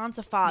family. He wants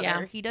a father.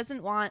 Yeah. He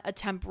doesn't want a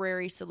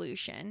temporary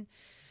solution.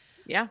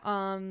 Yeah.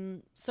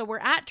 So we're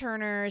at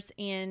Turner's,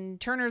 and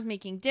Turner's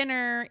making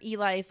dinner.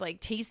 Eli's like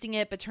tasting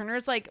it, but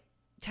Turner's like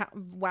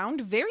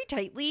wound very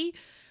tightly.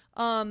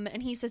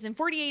 And he says in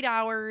 48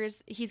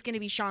 hours, he's going to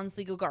be Sean's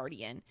legal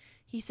guardian.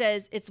 He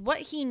says it's what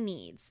he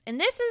needs. And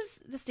this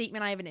is the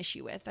statement I have an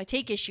issue with. I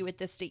take issue with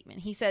this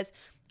statement. He says,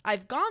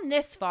 I've gone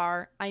this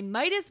far. I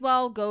might as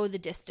well go the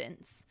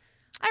distance.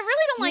 I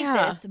really don't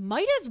like this.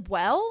 Might as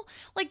well.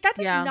 Like, that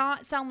does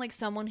not sound like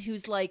someone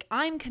who's like,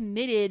 I'm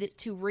committed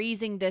to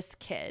raising this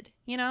kid,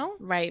 you know?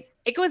 Right.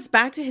 It goes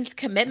back to his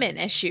commitment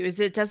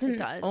issues. It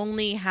doesn't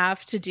only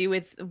have to do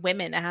with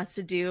women. It has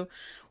to do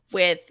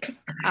with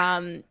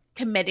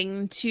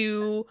committing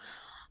to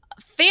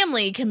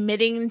family,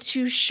 committing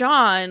to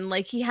Sean.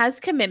 Like, he has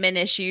commitment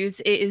issues.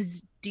 It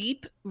is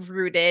deep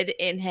rooted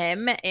in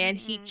him, and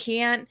he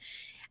can't.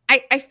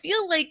 I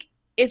feel like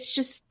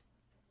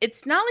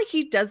it's not like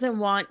he doesn't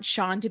want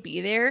Sean to be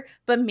there,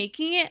 but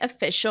making it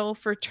official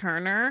for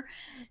Turner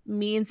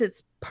means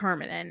it's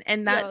permanent,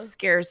 and that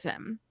scares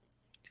him.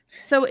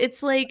 So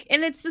it's like,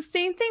 and it's the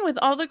same thing with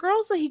all the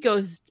girls that he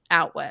goes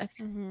out with.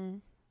 Mm-hmm.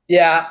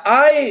 Yeah,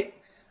 I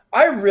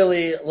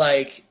really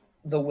like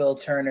the Will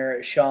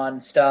Turner,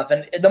 Sean stuff.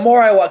 And the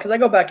more I watch, because I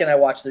go back and I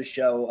watch this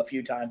show a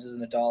few times as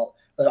an adult,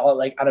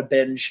 like on a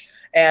binge.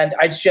 And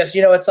I just,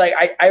 it's like,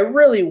 I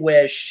really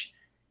wish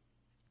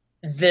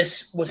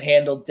this was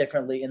handled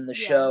differently in the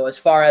show, as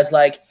far as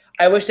like,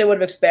 I wish they would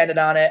have expanded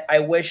on it. I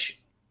wish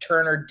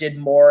Turner did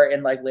more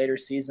in like later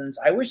seasons.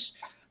 I wish,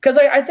 because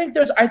I think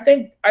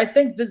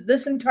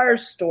this entire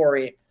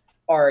story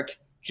arc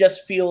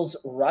just feels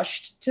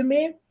rushed to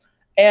me.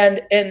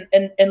 And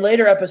in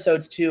later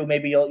episodes too,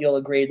 maybe you'll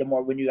agree the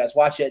more when you guys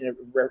watch it and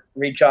it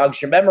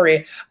re-jogs your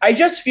memory. I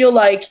just feel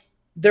like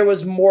there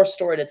was more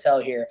story to tell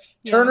here.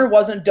 Yeah. Turner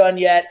wasn't done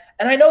yet,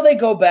 and I know they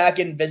go back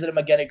and visit him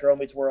again at Girl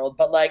Meets World,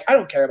 but like I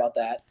don't care about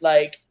that.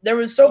 Like there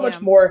was so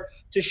much more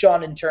to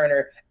Sean and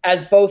Turner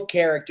as both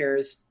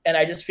characters, and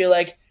I just feel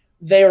like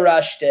they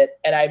rushed it,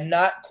 and I'm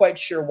not quite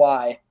sure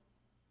why.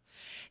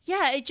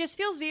 Yeah, it just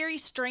feels very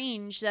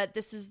strange that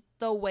this is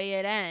the way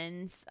it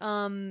ends.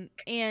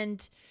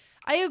 And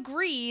I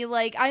agree.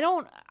 Like,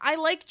 I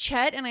like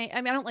Chet, and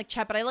I don't like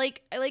Chet, but I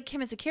like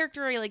him as a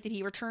character. I like that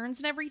he returns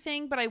and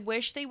everything, but I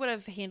wish they would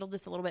have handled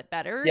this a little bit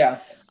better. Yeah.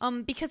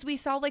 Because we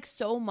saw like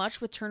so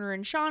much with Turner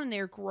and Sean and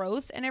their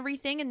growth and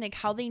everything, and like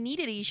how they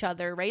needed each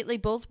other, right? They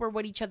both were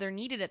what each other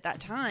needed at that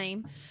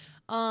time.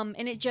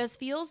 And it just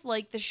feels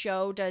like the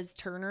show does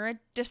Turner a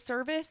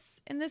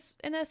disservice in this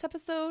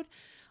episode.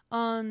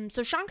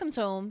 So Sean comes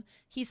home.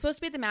 He's supposed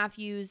to be at the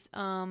Matthews,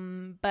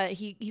 but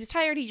he was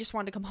tired. He just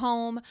wanted to come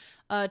home.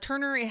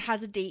 Turner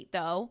has a date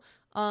though.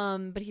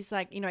 But he's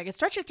like, I can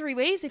stretch it 3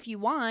 ways if you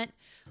want.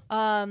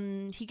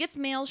 He gets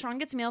mail. Sean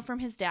gets mail from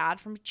his dad,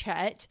 from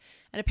Chet.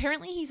 And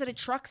apparently he's at a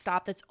truck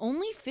stop that's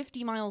only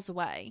 50 miles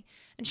away.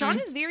 And Sean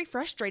is very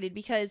frustrated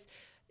because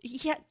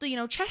Chet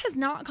has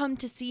not come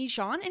to see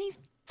Sean, and he's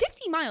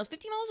 50 miles.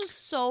 50 miles is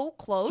so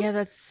close. Yeah,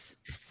 that's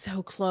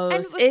so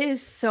close. It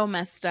is so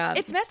messed up.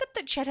 It's messed up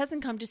that Chet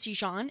hasn't come to see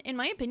Sean. In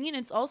my opinion,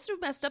 it's also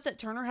messed up that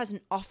Turner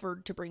hasn't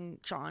offered to bring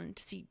Sean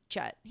to see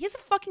Chet. He has a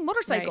fucking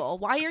motorcycle.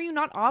 Right. Why are you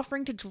not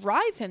offering to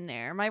drive him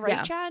there? Am I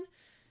right, Chad?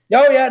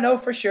 Oh, yeah, no,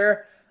 for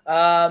sure.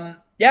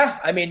 Yeah,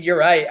 I mean, you're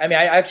right. I mean,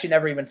 I actually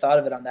never even thought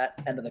of it on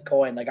that end of the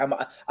coin. Like, I'm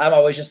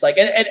always just like,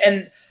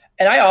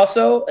 and I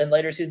also, in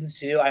later seasons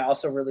too, I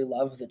also really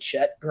love the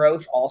Chet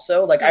growth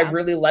also. Like, I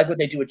really like what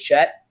they do with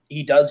Chet.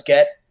 He does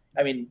get,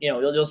 I mean,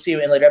 you'll see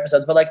in later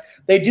episodes, but like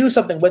they do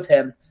something with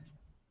him.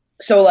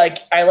 So like,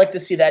 I like to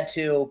see that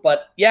too.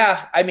 But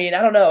yeah, I mean,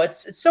 I don't know.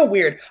 It's so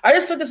weird. I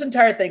just feel this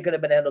entire thing could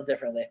have been handled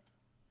differently.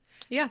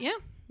 Yeah. Yeah.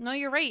 No,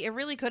 you're right. It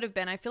really could have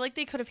been. I feel like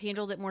they could have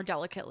handled it more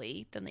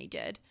delicately than they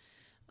did.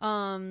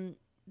 So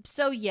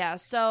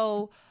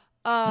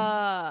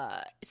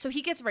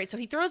he gets right. So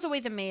he throws away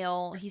the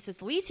mail. He says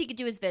the least he could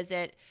do is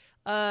visit.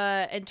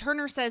 And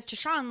Turner says to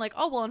Sean, like,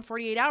 oh, well, in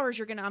 48 hours,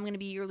 I'm going to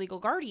be your legal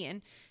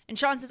guardian. And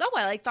Sean says, oh,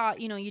 I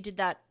thought, you did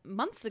that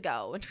months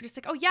ago. And Turner's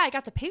like, oh yeah, I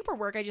got the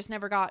paperwork. I just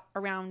never got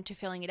around to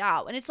filling it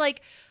out. And it's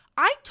like,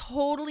 I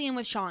totally am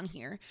with Sean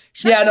here.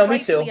 Sean's me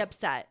too.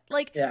 Upset.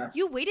 Like,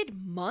 you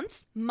waited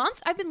months.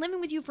 I've been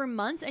living with you for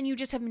months, and you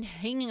just have been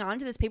hanging on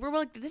to this paperwork.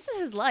 Like, this is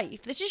his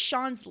life. This is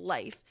Sean's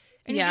life.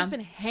 And you've just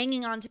been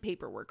hanging on to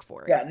paperwork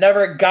for it. Yeah,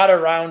 never got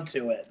around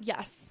to it.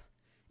 Yes.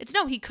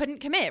 He couldn't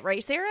commit,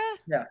 right, Sarah?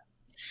 Yeah.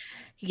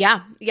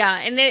 Yeah.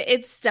 And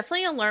it's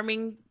definitely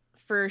alarming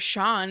for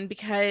Sean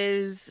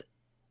because,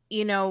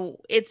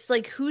 it's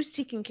like, who's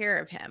taking care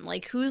of him?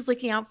 Like, who's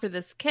looking out for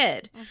this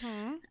kid?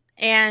 Mm-hmm.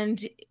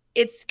 And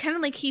it's kind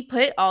of like he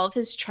put all of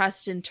his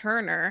trust in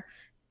Turner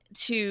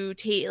to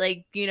take,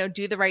 like,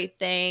 do the right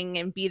thing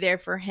and be there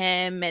for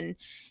him. And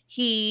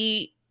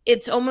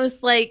it's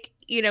almost like,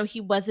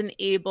 he wasn't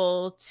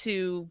able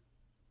to,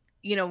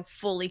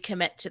 fully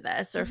commit to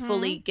this or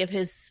fully give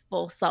his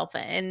full self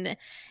in.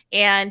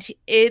 And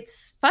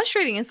it's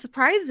frustrating and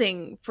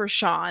surprising for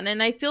Sean.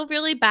 And I feel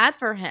really bad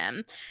for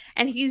him.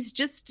 And he's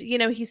just,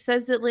 he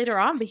says it later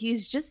on, but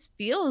he's just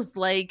feels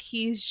like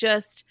he's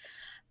just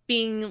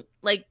being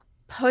like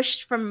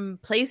pushed from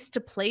place to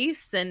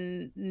place.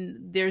 And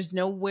there's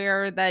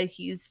nowhere that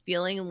he's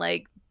feeling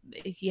like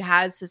he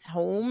has his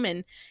home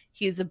and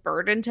he's a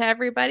burden to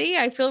everybody.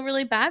 I feel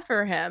really bad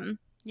for him.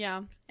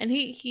 Yeah. And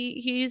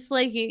he's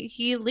like,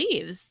 he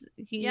leaves.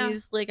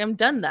 He's like, I'm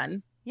done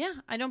then. Yeah,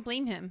 I don't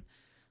blame him.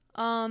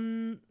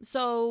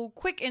 So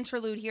quick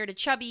interlude here to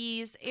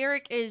Chubby's.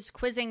 Eric is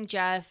quizzing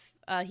Jeff.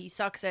 He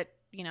sucks at,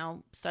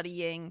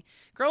 studying.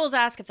 Girls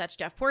ask if that's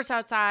Jeff Porsche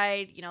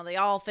outside. They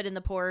all fit in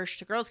the Porsche.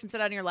 The girls can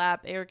sit on your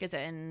lap. Eric is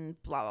in,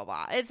 blah, blah,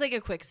 blah. It's like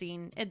a quick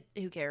scene.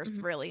 Who cares,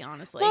 really,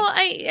 honestly? Well,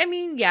 I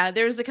mean, yeah,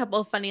 there's a couple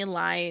of funny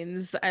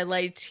lines. I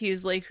liked, he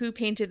was like, who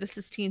painted the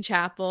Sistine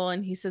Chapel?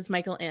 And he says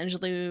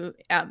Michelangelo,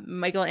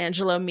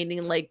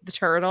 meaning like the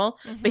turtle.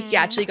 But he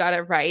actually got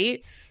it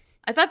right.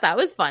 I thought that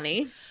was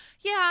funny.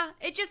 Yeah,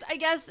 I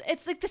guess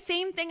it's like the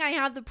same thing I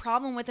have the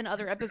problem with in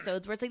other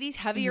episodes where it's like these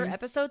heavier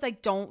episodes, I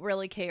don't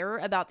really care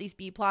about these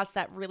B plots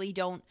that really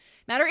don't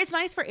matter. It's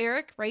nice for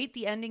Eric, right?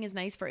 The ending is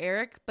nice for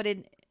Eric, but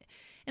in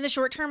the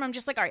short term, I'm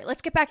just like, all right,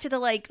 let's get back to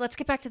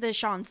the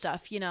Sean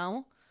stuff,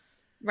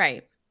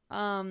 Right.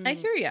 I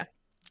hear you.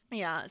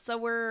 Yeah, so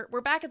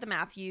we're back at the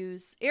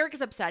Matthews. Eric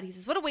is upset. He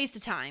says, what a waste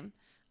of time.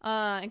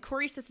 And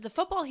Corey says the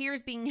football here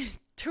is being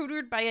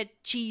tutored by a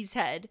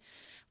cheesehead.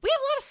 We have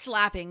a lot of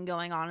slapping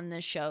going on in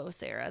this show,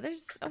 Sarah.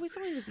 There's always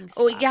somebody who's being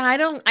slapped. Oh yeah, I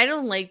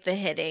don't like the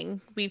hitting.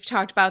 We've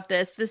talked about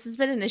this. This has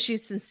been an issue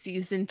since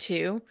season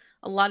 2.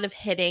 A lot of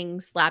hitting,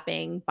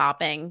 slapping,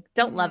 bopping.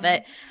 Don't love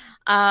it.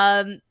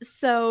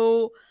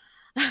 So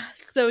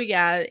So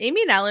yeah,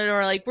 Amy and Alan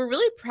are like, we're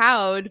really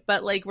proud,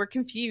 but like we're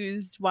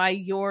confused why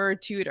your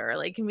tutor,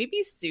 like, can we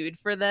be sued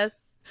for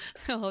this?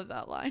 I love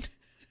that line.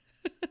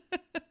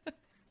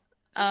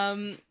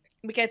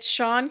 We get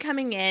Sean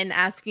coming in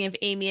asking if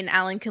Amy and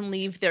Alan can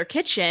leave their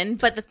kitchen,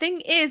 but the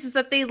thing is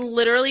that they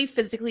literally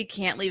physically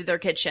can't leave their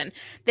kitchen.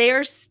 They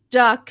are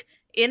stuck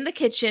in the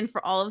kitchen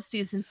for all of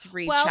season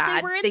 3. Well, Chad.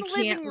 they were in the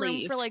living room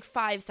leave for like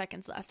 5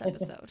 seconds last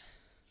episode.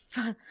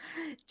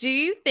 Do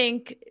you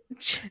think,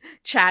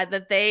 Chad,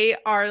 that they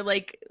are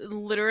like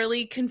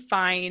literally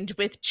confined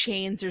with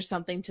chains or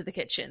something to the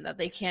kitchen that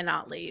they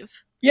cannot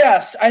leave?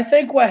 Yes, I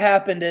think what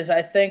happened is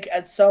I think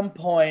at some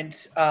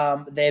point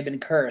they've been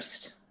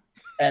cursed.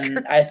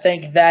 And I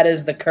think that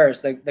is the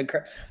curse,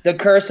 the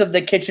curse of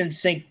the kitchen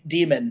sink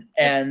demon.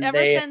 And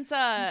ever since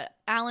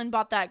Alan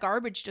bought that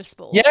garbage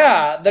disposal.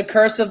 Yeah, the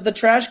curse of the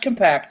trash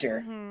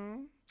compactor. Mm-hmm.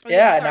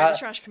 Yeah, the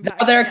trash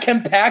compactor. Now they're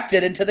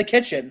compacted into the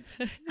kitchen.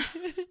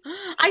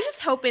 I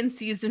just hope in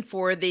season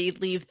 4 they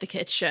leave the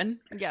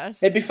kitchen.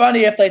 Yes, it'd be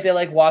funny if like they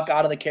like walk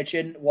out of the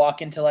kitchen,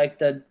 walk into like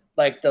the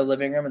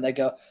living room, and they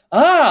go,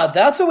 "Ah,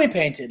 that's what we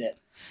painted it."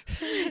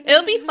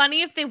 It'll be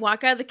funny if they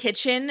walk out of the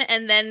kitchen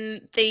and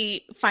then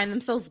they find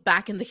themselves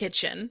back in the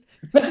kitchen.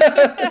 They're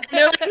like,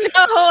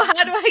 "No,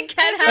 how do I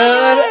get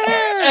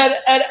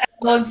out?" And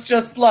Alan's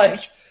just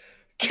like,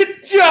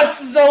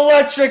 "Just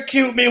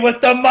electrocute me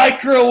with the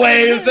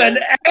microwave and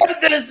end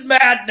this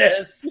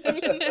madness."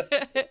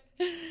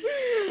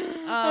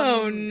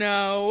 Oh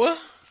no.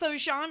 So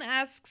Sean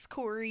asks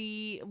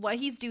Corey what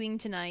he's doing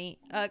tonight.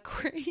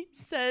 Corey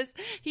says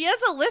he has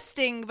a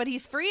listing, but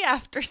he's free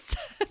after 7.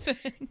 Yeah,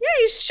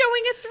 he's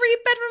showing a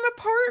 3-bedroom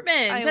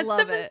apartment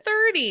at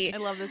 7:30. I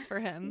love this for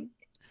him.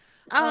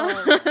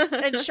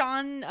 And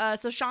Sean,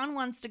 so Sean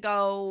wants to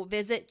go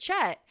visit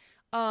Chet.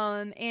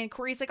 And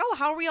Corey's like, "Oh,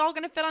 how are we all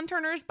going to fit on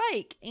Turner's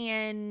bike?"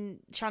 And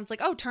Sean's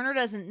like, "Oh, Turner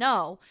doesn't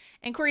know."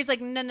 And Corey's like,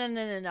 No,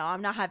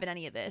 I'm not having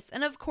any of this.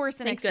 And of course,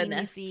 the next thing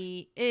we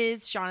see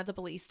is Sean at the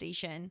police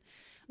station.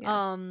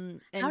 Yeah.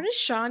 And how does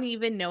Sean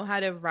even know how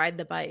to ride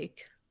the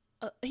bike?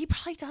 He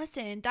probably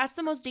doesn't. That's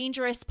the most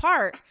dangerous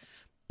part.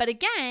 But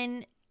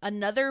again,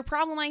 another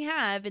problem I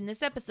have in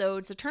this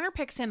episode. So Turner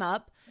picks him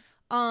up.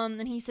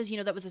 And he says,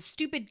 "That was a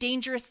stupid,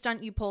 dangerous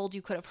stunt you pulled.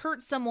 You could have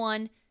hurt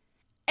someone."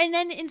 And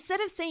then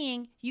instead of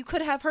saying you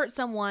could have hurt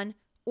someone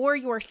or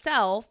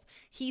yourself,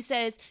 he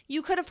says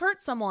you could have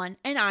hurt someone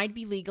and I'd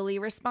be legally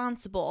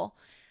responsible.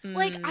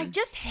 Like, I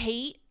just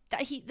hate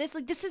that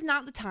this is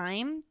not the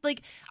time.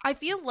 Like, I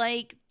feel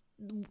like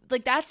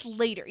that's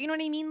later. You know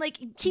what I mean? Like,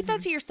 keep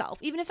that to yourself.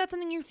 Even if that's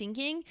something you're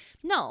thinking.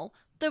 No.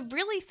 The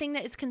really thing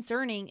that is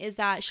concerning is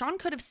that Sean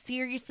could have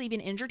seriously been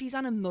injured. He's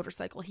on a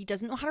motorcycle. He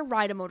doesn't know how to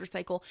ride a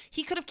motorcycle.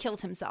 He could have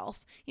killed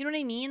himself. You know what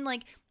I mean?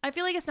 Like, I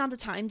feel like it's not the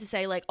time to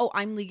say, like, "Oh,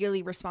 I'm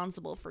legally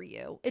responsible for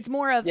you." It's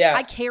more of,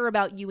 I care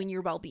about you and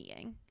your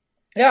well-being.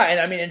 Yeah, and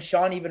I mean, and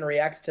Sean even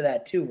reacts to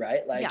that too,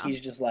 right? Like, he's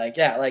just like,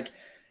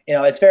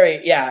 it's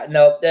very,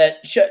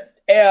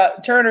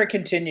 Turner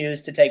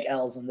continues to take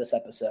L's in this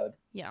episode.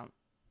 Yeah.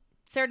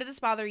 Sarah, did this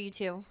bother you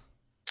too?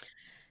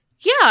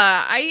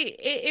 Yeah,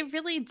 it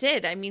really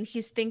did. I mean,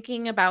 he's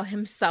thinking about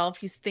himself.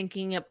 He's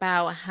thinking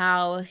about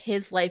how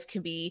his life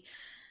could be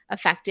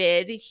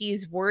affected.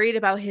 He's worried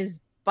about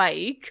his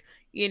bike.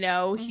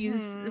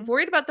 He's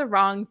worried about the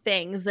wrong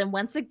things. And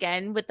once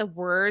again, with the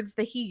words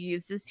that he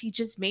uses, he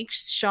just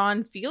makes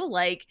Sean feel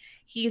like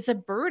he's a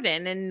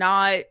burden and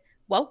not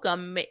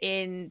welcome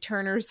in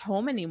Turner's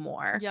home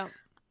anymore. Yeah.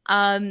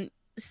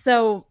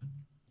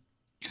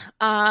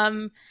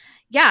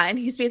 Yeah, and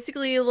he's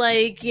basically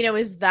like,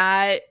 is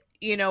that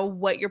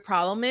what your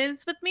problem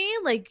is with me?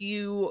 Like,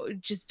 you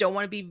just don't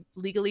want to be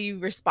legally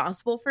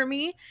responsible for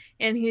me?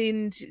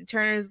 And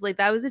Turner's like,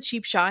 that was a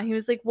cheap shot. He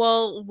was like,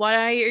 well,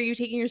 why are you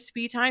taking your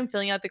sweet time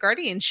filling out the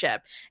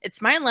guardianship?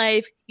 It's my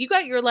life. You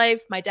got your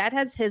life. My dad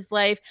has his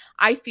life.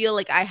 I feel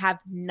like I have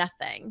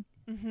nothing.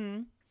 Mm-hmm.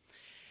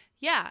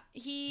 Yeah,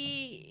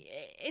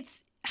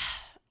 it's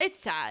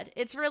sad.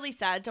 It's really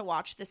sad to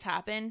watch this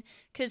happen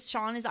because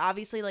Sean is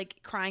obviously like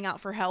crying out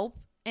for help.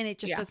 And it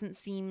just doesn't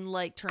seem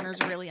like Turner's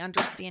really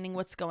understanding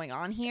what's going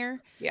on here.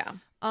 Yeah.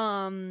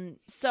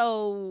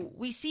 So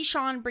we see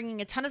Sean bringing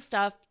a ton of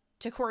stuff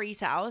to Corey's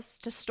house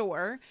to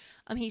store.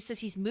 He says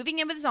he's moving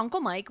in with his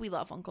Uncle Mike. We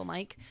love Uncle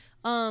Mike.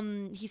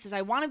 He says,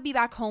 "I want to be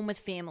back home with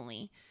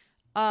family."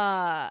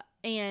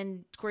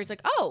 And Corey's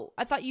like, "Oh,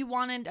 I thought you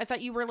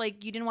were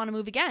like, you didn't want to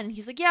move again."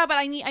 He's like, "Yeah, but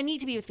I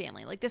need to be with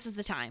family. Like, this is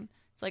the time."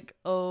 It's like,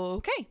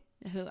 okay.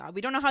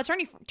 We don't know how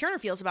Turner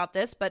feels about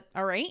this, but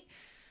all right.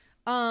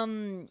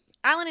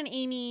 Alan and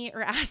Amy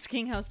are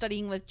asking how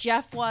studying with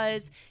Jeff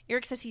was.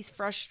 Eric says he's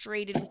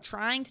frustrated with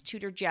trying to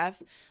tutor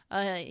Jeff.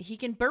 He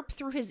can burp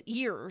through his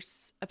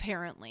ears,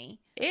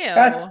 apparently. Ew.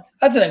 That's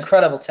an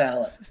incredible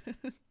talent.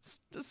 It's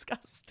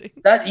disgusting.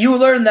 That you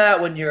learn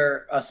that when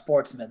you're a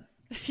sportsman.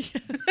 Yes.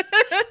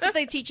 That's what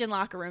they teach in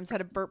locker rooms, how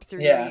to burp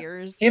through your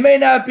ears. He may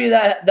not be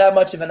that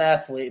much of an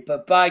athlete,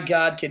 but by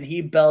God, can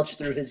he belch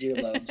through his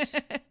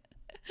earlobes.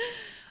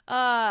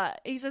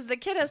 He says the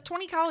kid has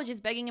 20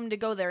 colleges begging him to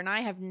go there, and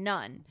I have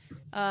none.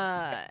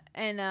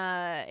 And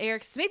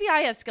Eric says, maybe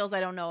I have skills I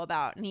don't know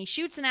about. And he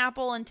shoots an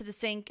apple into the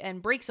sink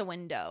and breaks a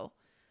window.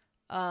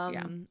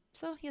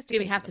 So he has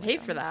to pay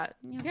for that.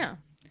 Yeah.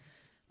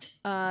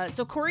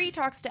 So Corey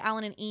talks to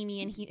Alan and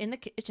Amy, and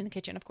it's in the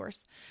kitchen, of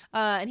course.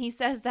 And he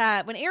says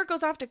that when Eric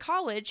goes off to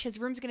college, his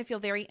room's going to feel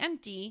very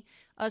empty.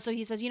 So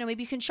he says,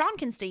 maybe Sean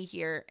can stay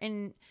here.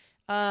 And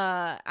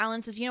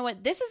Alan says, you know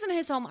what? This isn't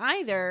his home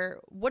either.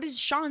 What does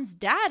Sean's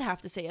dad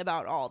have to say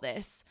about all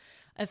this?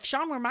 If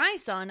Sean were my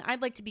son,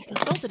 I'd like to be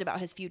consulted about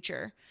his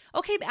future.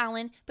 Okay,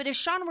 Alan, but if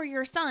Sean were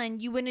your son,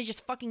 you wouldn't have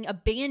just fucking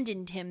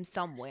abandoned him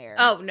somewhere.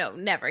 Oh, no,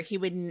 never. He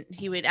would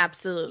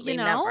absolutely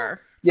never.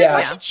 Yeah.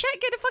 Why should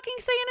Chet get a fucking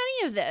say in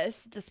any of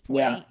this at this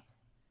point?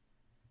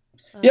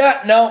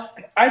 Yeah, no,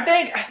 I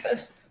think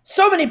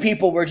so many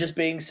people were just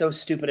being so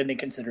stupid and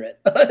inconsiderate.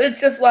 It's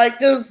just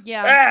just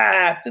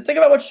think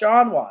about what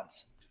Sean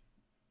wants.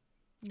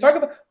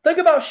 Think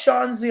about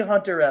Sean Z.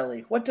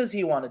 Hunterelli. What does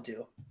he want to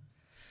do?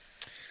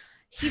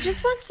 He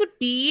just wants to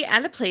be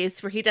at a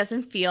place where he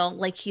doesn't feel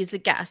like he's a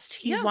guest.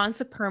 He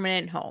wants a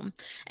permanent home.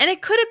 And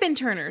it could have been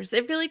Turner's.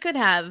 It really could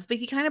have. But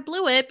he kind of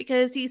blew it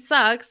because he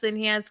sucks and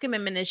he has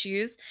commitment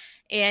issues.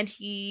 And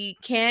he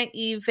can't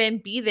even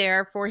be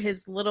there for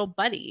his little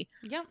buddy.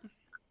 Yep.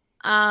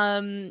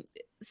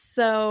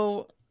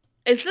 So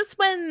is this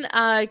when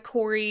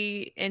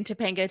Corey and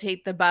Topanga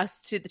take the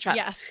bus to the truck?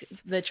 Yes.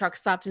 The truck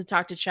stop to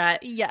talk to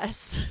Chet?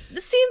 Yes.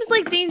 This seems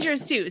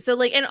dangerous too. So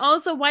and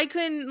also why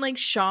couldn't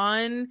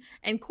Sean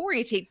and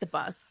Corey take the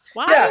bus?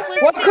 Why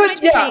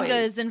Topanga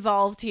is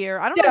involved here?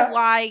 I don't know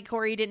why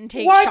Corey didn't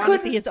take Sean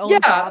to see his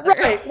own father.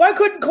 Right. Why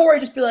couldn't Corey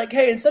just be like,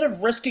 hey, instead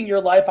of risking your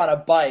life on a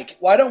bike,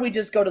 why don't we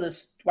just go to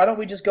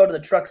the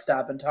truck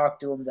stop and talk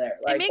to him there?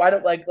 None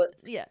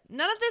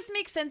of this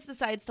makes sense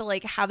besides to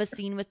have a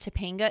scene with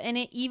Topanga in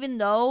it, even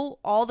though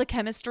all the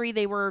chemistry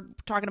they were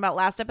talking about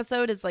last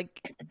episode is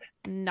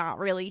not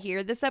really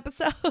here this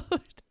episode.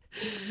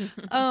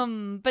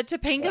 But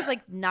Topanga's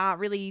not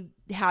really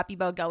happy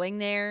about going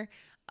there.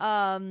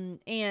 It's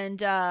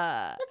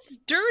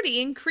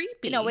dirty and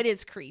creepy. No, it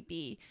is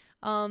creepy.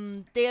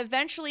 They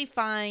eventually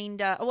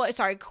find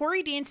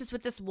Corey dances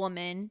with this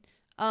woman.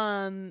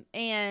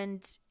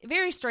 And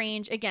very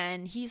strange.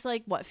 Again, he's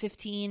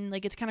 15?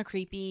 It's kind of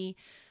creepy.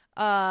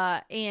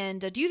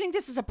 And do you think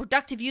this is a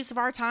productive use of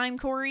our time,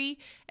 Corey?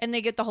 And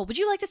they get the whole, would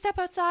you like to step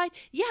outside?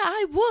 Yeah,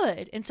 I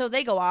would. And so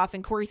they go off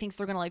and Corey thinks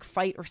they're going to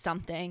fight or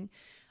something.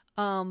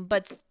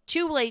 But it's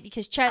too late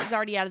because Chet's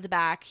already out of the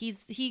back.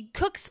 He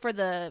cooks for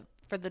the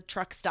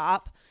truck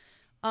stop.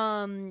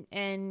 And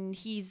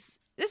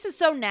this is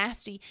so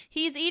nasty.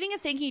 He's eating a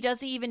thing he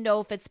doesn't even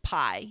know if it's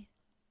pie.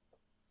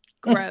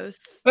 Gross.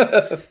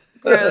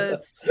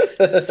 Gross.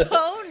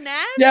 So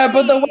nasty. Yeah,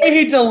 but the way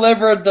he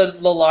delivered the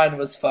line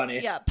was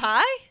funny. Yeah,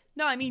 pie?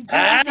 No, I mean, do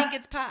you think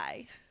it's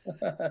pie?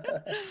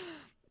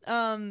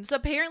 So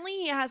apparently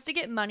he has to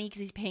get money because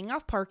he's paying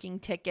off parking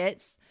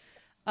tickets.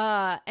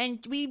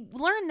 And we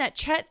learn that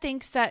Chet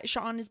thinks that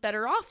Sean is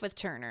better off with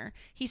Turner.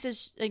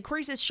 And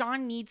Corey says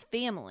Sean needs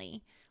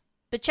family.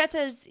 But Chet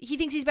says he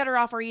thinks he's better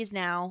off where he is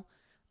now.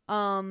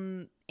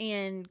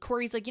 And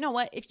Corey's like, you know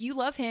what? If you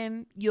love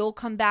him, you'll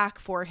come back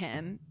for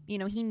him. He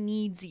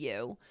needs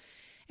you.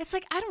 It's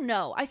I don't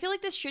know. I feel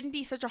like this shouldn't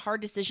be such a hard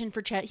decision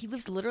for Chet. He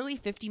lives literally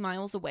 50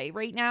 miles away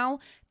right now.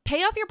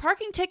 Pay off your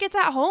parking tickets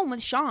at home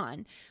with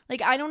Sean.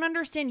 I don't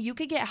understand. You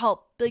could get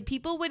help.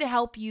 People would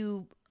help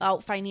you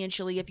out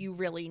financially if you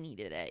really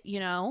needed it,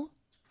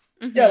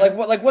 Mm-hmm. Yeah,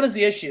 what is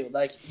the issue?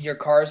 Your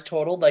car's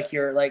totaled,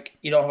 you're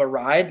you don't have a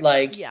ride,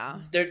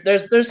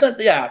 there's some,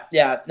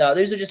 no,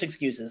 these are just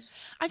excuses.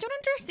 I don't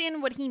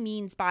understand what he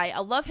means by I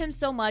love him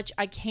so much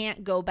I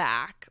can't go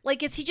back.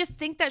 Is he just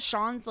think that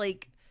Sean's I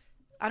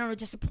don't know,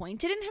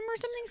 disappointed in him or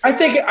something? I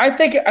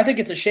think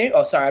it's a shame.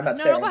 Oh, sorry, I'm not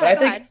saying,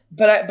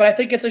 but I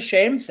think it's a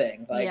shame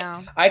thing.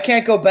 I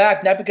can't go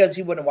back, not because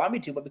he wouldn't want me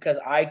to, but because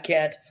I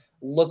can't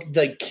look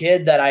the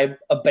kid that I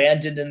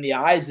abandoned in the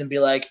eyes and be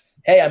like,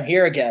 hey, I'm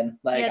here again.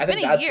 I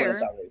think that's what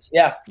it's always.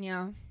 Yeah.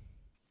 Yeah.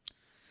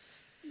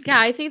 Yeah,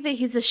 I think that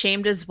he's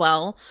ashamed as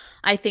well.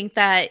 I think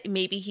that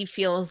maybe he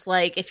feels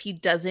like if he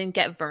doesn't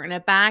get Verna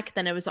back,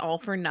 then it was all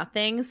for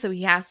nothing. So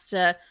he has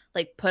to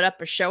put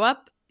up or show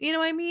up. You know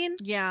what I mean?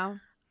 Yeah.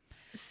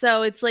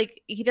 So it's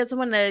he doesn't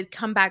want to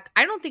come back.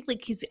 I don't think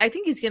I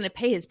think he's going to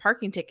pay his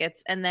parking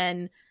tickets and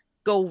then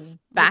go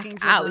back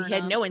out. Verna. He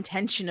had no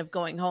intention of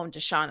going home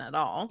to Sean at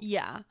all.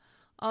 Yeah.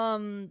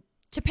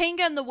 Topanga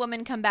and the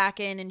woman come back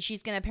in and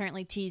she's going to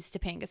apparently tease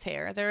Topanga's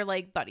hair. They're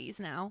buddies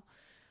now.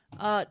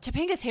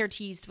 Topanga's hair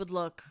teased would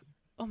look,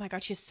 oh my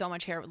God, she has so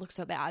much hair. It would look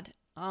so bad.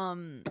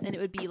 And it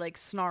would be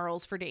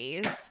snarls for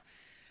days.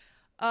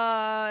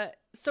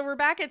 So we're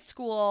back at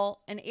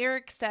school and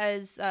Eric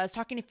says, is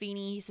talking to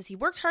Feeney. He says he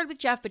worked hard with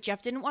Jeff, but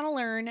Jeff didn't want to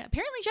learn.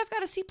 Apparently Jeff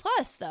got a C+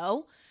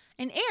 though.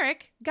 And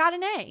Eric got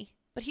an A,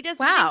 but he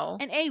doesn't. Wow.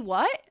 An A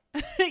what?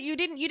 you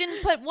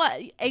didn't put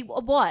what? A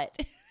what?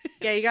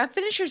 Yeah, you gotta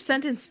finish your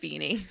sentence,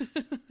 Feeney.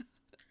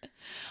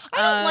 I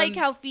don't like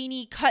how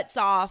Feeney cuts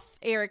off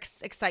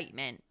Eric's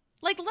excitement.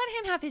 Like, let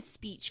him have his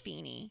speech,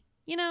 Feeney.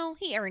 You know,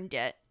 he earned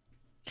it.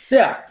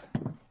 Yeah.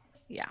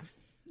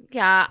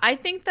 Yeah, I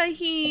think that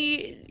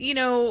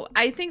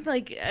I think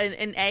like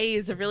an A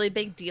is a really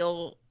big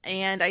deal.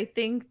 And I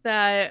think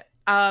that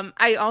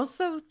I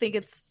also think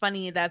it's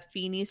funny that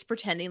Feeney's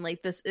pretending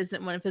like this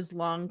isn't one of his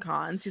long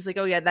cons. He's like,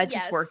 oh yeah, that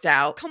just worked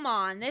out. Come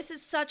on, this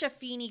is such a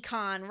Feeney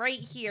con right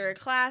here.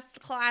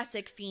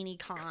 Classic Feeney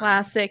con.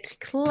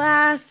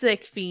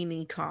 Classic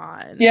Feeney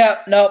con.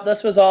 Yeah, no,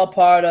 this was all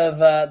part of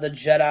the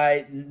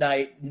Jedi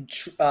Knight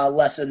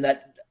lesson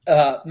that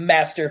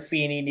Master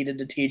Feeney needed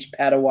to teach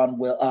Padawan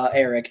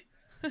Eric.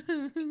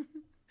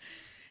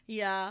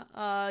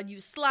 Yeah, you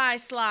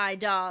sly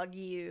dog,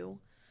 you.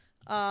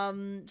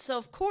 So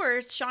of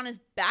course, Sean is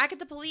back at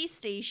the police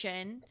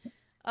station.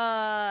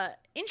 I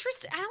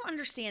don't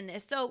understand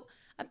this. So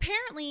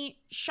apparently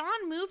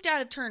Sean moved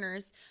out of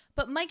Turner's,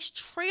 but Mike's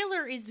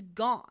trailer is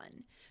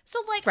gone. So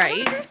like, I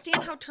don't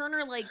understand how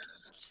Turner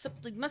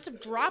must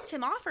have dropped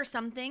him off or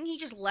something. He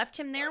just left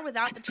him there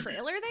without the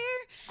trailer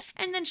there,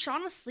 and then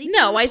Sean was sleeping.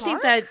 No, in the I park?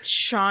 think that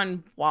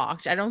Sean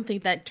walked. I don't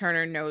think that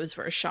Turner knows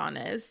where Sean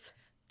is.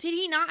 Did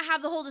he not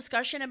have the whole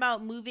discussion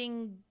about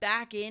moving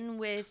back in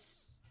with?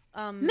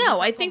 No,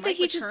 I think that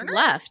he just Turner?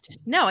 left.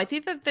 No, I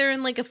think that they're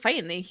in like a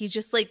fight, and he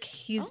just like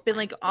he's been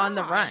like on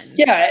the run.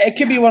 Yeah, it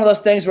could be one of those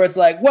things where it's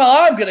like,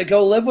 well, I'm gonna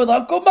go live with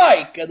Uncle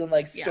Mike, and then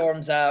like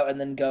storms out, and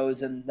then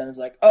goes, and then it's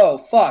like, oh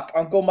fuck,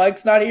 Uncle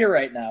Mike's not here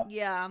right now.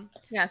 Yeah.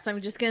 So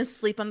I'm just gonna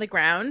sleep on the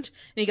ground,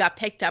 and he got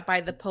picked up by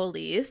the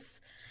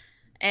police,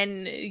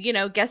 and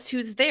guess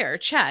who's there?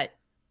 Chet.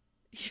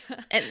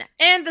 Yeah.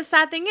 And the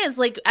sad thing is,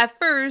 like, at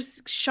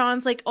first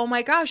Sean's like, oh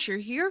my gosh, you're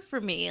here for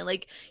me,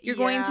 like you're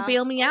going to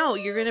bail me out,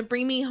 you're gonna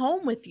bring me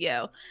home with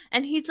you,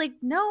 and he's like,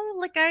 no,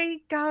 like I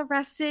got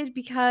arrested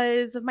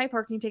because of my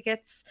parking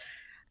tickets.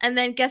 And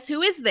then guess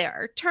who is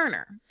there?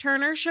 Turner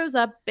shows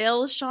up,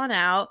 bails Sean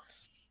out,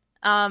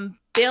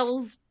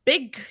 bails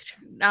big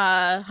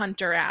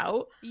Hunter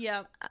out.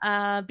 Yep.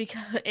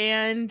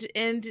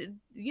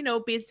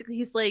 Basically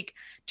he's like,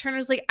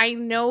 Turner's like, I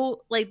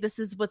know like this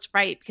is what's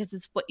right because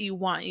it's what you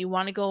want. You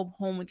want to go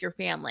home with your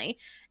family.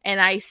 And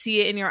I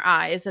see it in your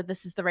eyes that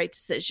this is the right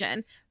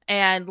decision.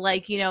 And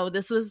like,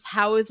 this was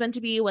how it was meant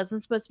to be. It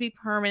wasn't supposed to be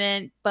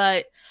permanent,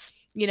 but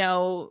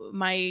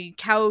my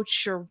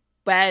couch or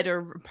bed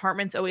or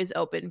apartment's always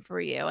open for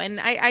you. And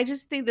I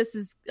just think this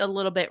is a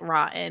little bit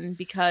rotten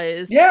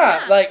because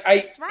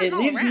it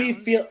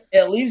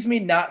leaves me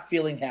not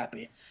feeling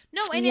happy.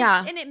 No, and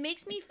it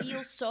makes me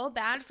feel so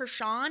bad for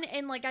Sean,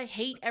 and like I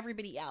hate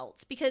everybody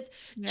else because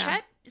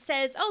Chet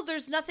says, "Oh,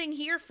 there's nothing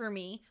here for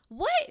me."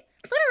 What?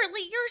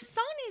 Literally, your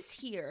son is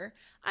here.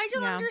 I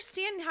don't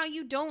understand how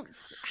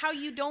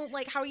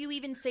you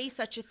even say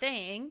such a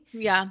thing.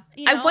 Yeah.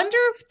 I wonder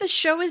if the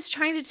show is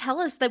trying to tell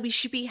us that we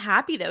should be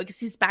happy though, because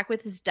he's back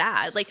with his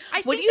dad. Like,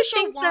 what do you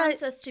think?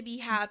 Wants us to be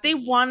happy. They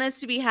want us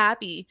to be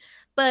happy.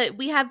 But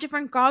we have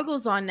different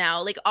goggles on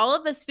now. Like, all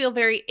of us feel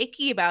very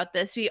icky about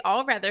this. We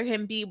all rather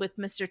him be with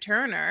Mr.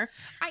 Turner.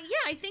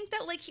 I think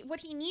that like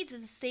what he needs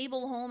is a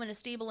stable home and a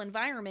stable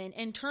environment,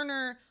 and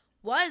Turner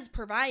was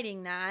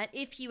providing that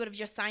if he would have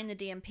just signed the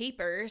damn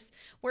papers,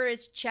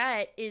 whereas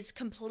Chet is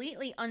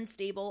completely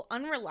unstable,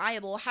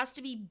 unreliable, has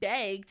to be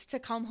begged to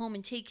come home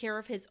and take care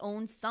of his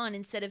own son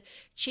instead of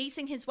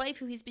chasing his wife,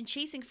 who he's been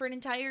chasing for an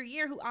entire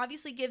year, who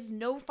obviously gives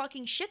no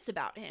fucking shits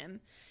about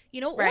him,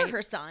 or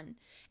her son.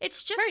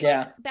 It's just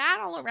bad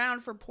all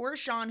around for poor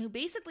Sean, who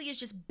basically is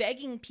just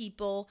begging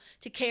people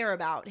to care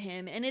about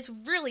him, and it's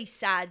really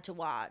sad to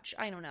watch.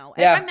 I don't know.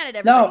 I'm mad at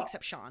everybody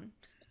except Sean.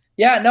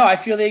 Yeah, no, I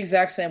feel the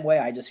exact same way.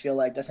 I just feel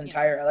like this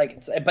entire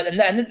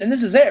and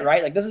this is it,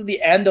 right? Like this is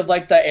the end of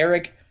like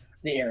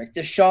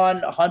the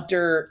Sean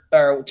Hunter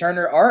or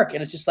Turner arc,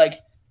 and it's just like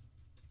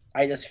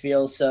I just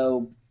feel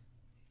so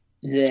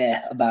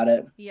about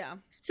it. Yeah.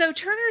 So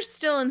Turner's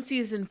still in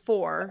season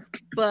 4,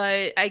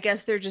 but I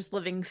guess they're just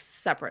living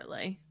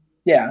separately.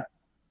 Yeah.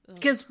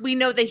 Because we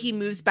know that he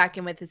moves back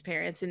in with his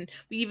parents, and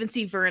we even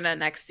see Verna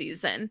next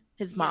season,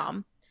 his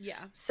mom.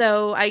 Yeah.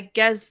 So I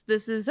guess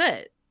this is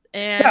it.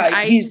 And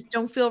I just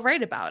don't feel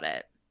right about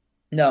it.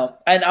 No.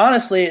 And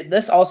honestly,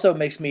 this also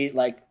makes me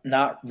like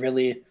not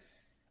really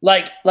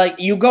like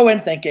you go in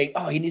thinking,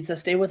 oh, he needs to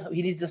stay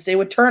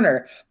with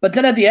Turner. But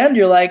then at the end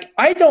you're like,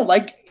 I don't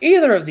like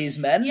either of these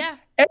men. Yeah.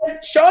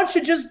 And Sean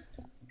should just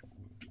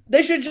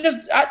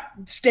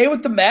stay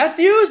with the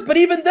Matthews, but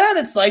even then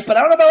it's like, but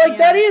I don't know about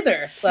that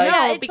either. Like,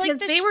 no, because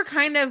they were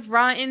kind of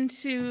rotten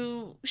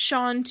to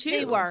Sean too.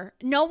 They were.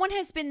 No one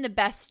has been the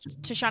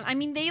best to Sean. I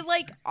mean, they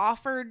like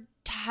offered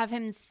to have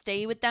him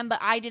stay with them,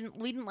 but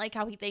we didn't like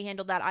how they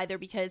handled that either,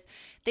 because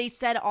they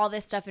said all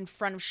this stuff in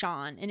front of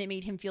Sean and it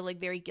made him feel like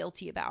very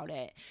guilty about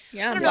it.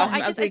 Yeah, I don't know.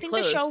 I think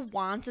the show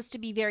wants us to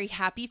be very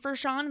happy for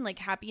Sean and like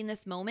happy in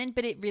this moment,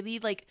 but it really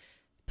like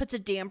puts a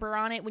damper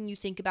on it when you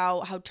think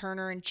about how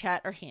Turner and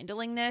Chet are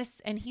handling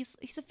this. And he's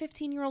a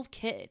 15-year-old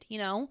kid, you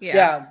know?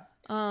 Yeah.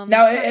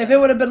 Now, if it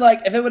would have been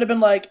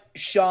like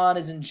Sean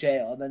is in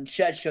jail, and then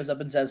Chet shows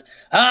up and says,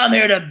 "I'm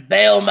here to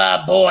bail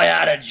my boy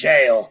out of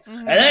jail,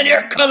 and then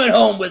you're coming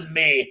home with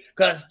me,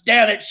 because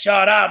damn it,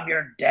 Sean, I'm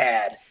your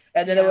dad."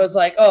 And then it was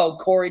like, oh,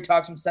 Corey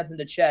talks some sense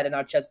into Chet, and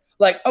now Chet's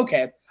like,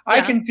 okay, I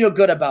can feel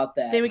good about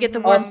that. Then we get the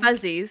warm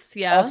fuzzies.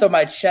 Yeah. Also,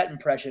 my Chet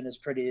impression is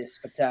pretty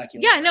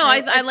spectacular. Yeah, no,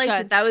 I liked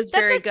it. That was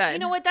very good. You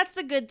know what? That's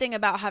the good thing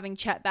about having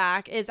Chet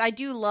back is I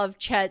do love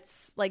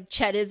Chet's like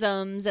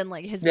Chetisms and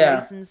like his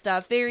voice and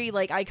stuff. Very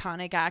like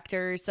iconic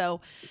actor.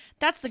 So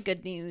that's the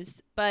good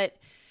news. But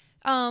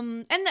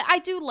I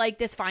do like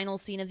this final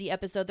scene of the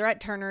episode. They're at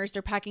Turner's.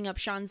 They're packing up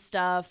Sean's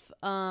stuff.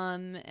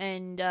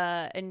 And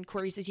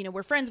Corey says,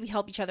 we're friends. We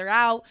help each other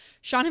out.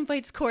 Sean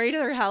invites Corey to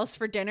their house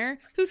for dinner.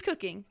 Who's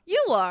cooking?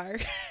 You are.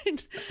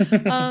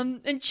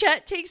 And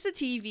Chet takes the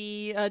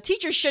TV.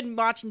 Teachers shouldn't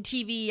be watching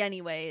TV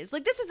anyways.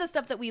 Like, this is the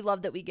stuff that we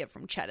love that we get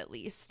from Chet, at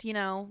least.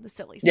 The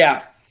silly stuff.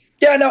 Yeah.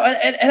 Yeah, no,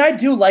 and I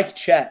do like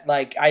Chet.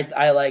 Like,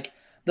 I like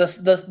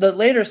the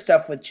later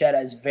stuff with Chet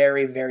is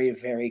very, very,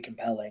 very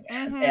compelling.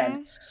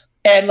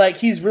 And like,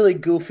 he's really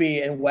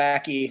goofy and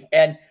wacky,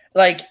 and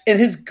like in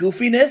his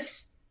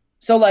goofiness.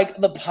 So like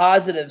the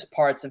positive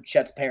parts of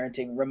Chet's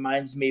parenting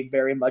reminds me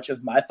very much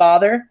of my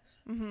father.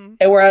 And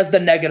whereas the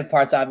negative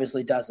parts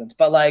obviously doesn't.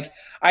 But like,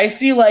 I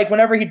see like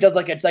whenever he does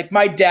like, it's like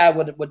my dad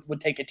would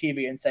take a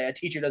TV and say a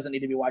teacher doesn't need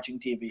to be watching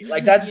TV.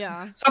 Like that's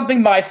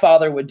something my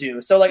father would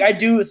do. So like I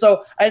do.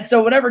 So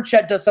whenever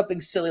Chet does something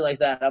silly like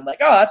that, I'm like,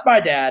 oh, that's my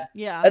dad.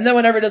 Yeah. And then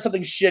whenever he does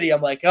something shitty,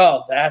 I'm like,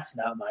 oh, that's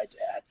not my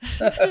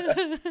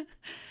dad.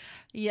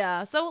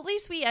 Yeah, so at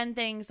least we end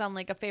things on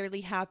like a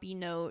fairly happy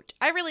note.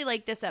 I really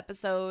like this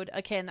episode.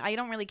 Again, I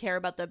don't really care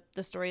about the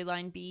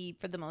storyline B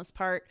for the most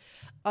part.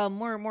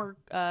 More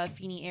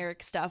Feeney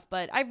Eric stuff,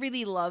 but I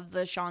really love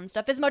the Sean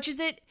stuff as much as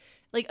it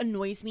like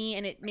annoys me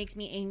and it makes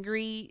me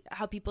angry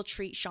how people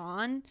treat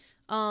Sean.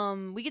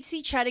 We get to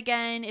see Chet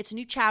again. It's a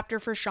new chapter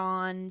for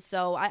Sean,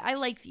 so I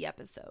like the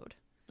episode.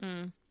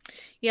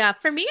 Yeah,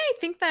 for me, I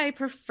think that I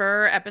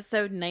prefer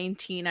episode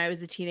 19. I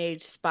was a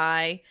teenage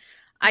spy.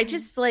 I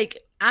just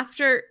like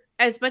after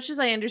as much as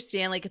I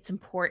understand like it's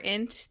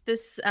important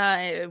this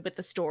with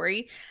the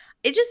story,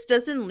 it just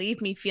doesn't leave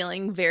me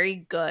feeling very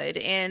good.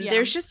 And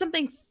there's just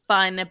something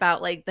fun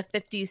about like the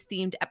 50s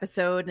themed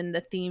episode and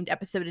the themed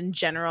episode in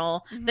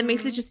general that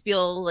makes it just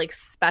feel like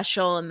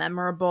special and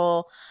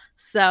memorable.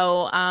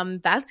 So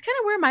that's kind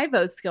of where my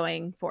vote's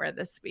going for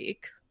this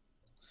week.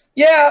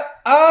 Yeah,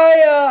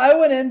 I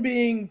went in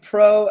being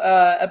pro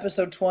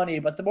episode 20,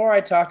 but the more I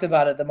talked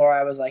about it, the more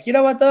I was like, you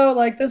know what though,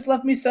 like this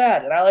left me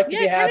sad, and I like to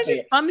be happy. It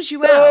just bums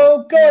you out.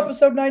 So go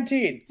episode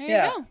 19. There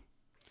you go.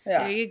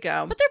 Yeah. There you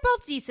go. But they're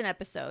both decent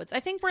episodes. I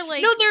think we're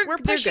like we're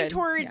pushing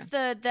towards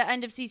the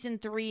end of season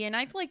 3, and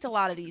I've liked a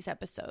lot of these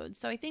episodes,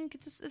 so I think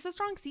it's a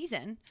strong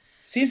season.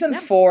 Season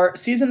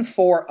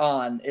 4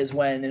 on is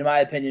when, in my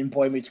opinion,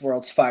 Boy Meets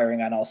World's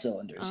firing on all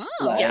cylinders.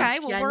 Oh, okay.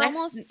 Well, we're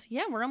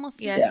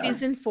almost.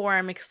 Season 4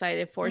 I'm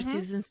excited for.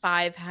 Season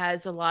 5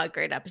 has a lot of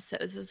great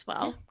episodes as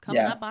well.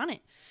 Coming up on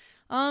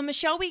it.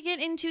 Shall we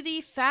get into the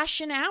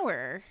fashion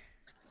hour?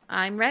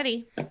 I'm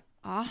ready.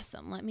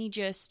 Awesome. Let me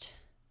just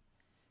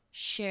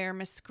share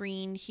my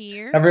screen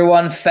here.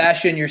 Everyone,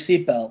 fashion your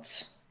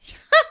seatbelts.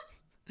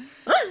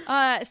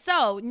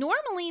 So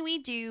normally we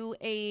do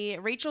a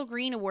Rachel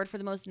Green Award for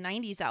the most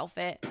 90s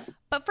outfit,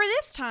 but for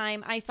this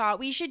time I thought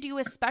we should do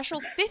a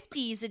special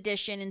 50s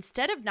edition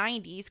instead of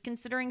 90s,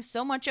 considering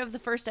so much of the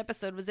first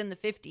episode was in the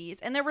 50s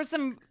and there were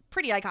some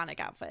pretty iconic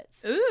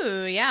outfits.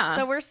 Ooh, yeah.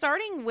 So we're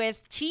starting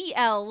with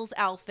TL's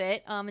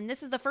outfit, and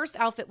this is the first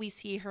outfit we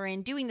see her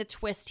in, doing the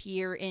twist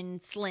here in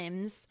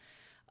Slims.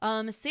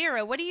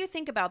 Sarah, what do you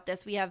think about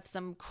this? We have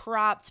some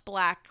cropped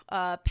black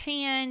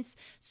pants,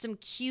 some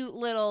cute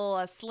little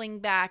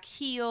slingback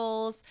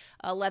heels,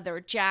 a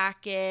leather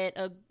jacket,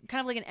 a kind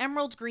of like an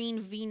emerald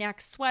green V-neck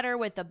sweater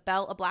with a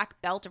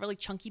black belt, a really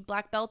chunky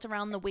black belt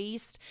around the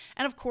waist,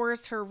 and of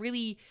course her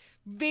really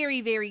very,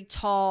 very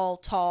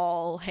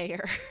tall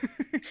hair.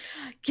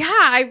 Yeah,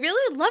 I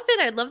really love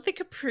it. I love the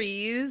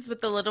capris with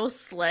the little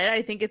slit.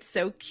 I think it's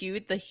so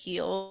cute. The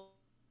heels.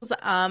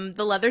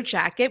 The leather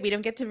jacket, we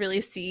don't get to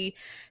really see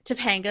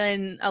Topanga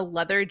in a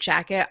leather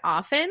jacket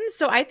often,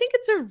 so I think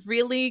it's a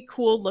really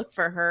cool look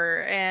for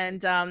her,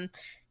 and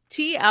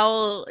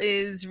TL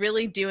is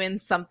really doing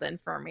something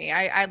for me.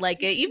 I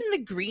like it. Even the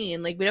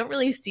green, like we don't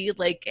really see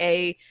like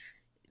a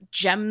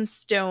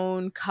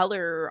gemstone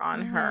color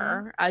on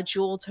her, a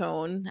jewel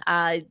tone,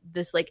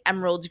 this like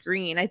emerald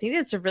green. I think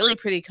it's a really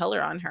pretty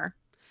color on her.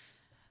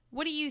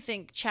 What do you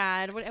think,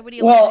 Chad? What do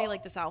you like? How do you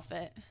like this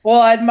outfit?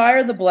 Well, I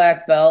admire the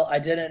black belt. I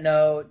didn't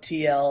know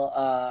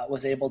TL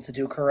was able to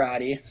do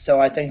karate, so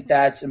I think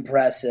that's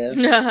impressive.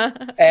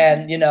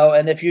 And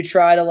and if you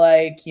try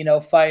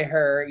to fight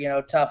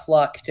her, tough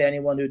luck to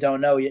anyone who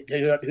don't know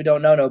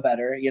no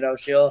better.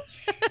 She'll.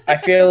 I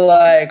feel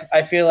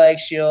like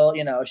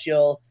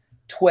she'll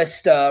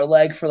twist a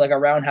leg for like a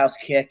roundhouse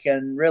kick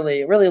and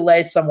really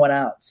lay someone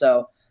out.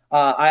 So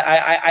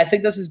I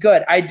think this is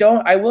good.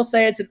 I will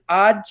say it's an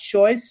odd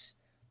choice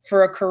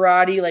for a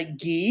karate like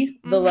gi,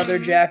 the leather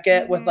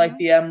jacket with like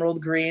the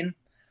emerald green.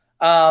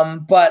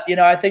 But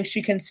I think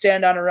she can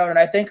stand on her own, and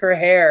I think her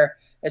hair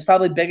is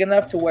probably big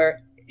enough to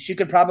where she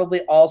could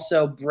probably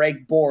also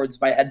break boards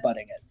by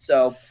headbutting it.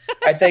 So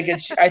I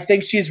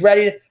think she's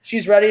ready.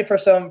 She's ready for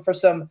some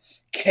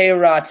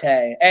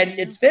karate, and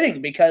it's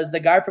fitting because the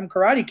guy from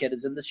Karate Kid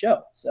is in the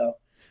show. So.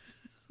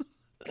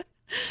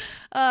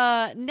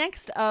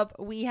 Next up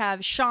we have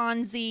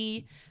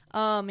Shanzi.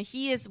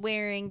 He is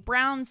wearing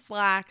brown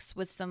slacks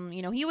with some,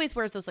 he always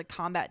wears those like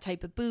combat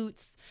type of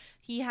boots.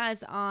 He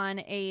has on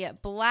a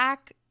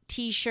black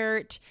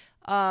t-shirt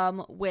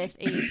with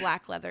a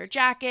black leather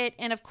jacket,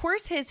 and of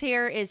course his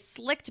hair is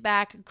slicked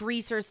back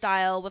greaser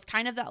style with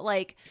kind of that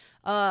like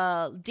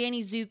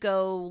Danny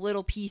Zuko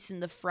little piece in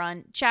the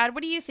front. Chad,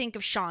 what do you think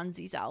of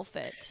Shanzi's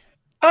outfit?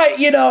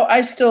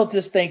 I still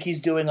just think he's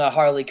doing a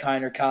Harley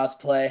Kiner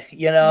cosplay.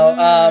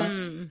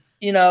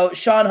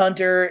 Sean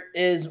Hunter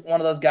is one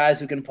of those guys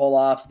who can pull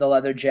off the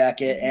leather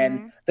jacket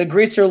and the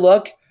greaser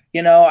look.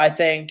 I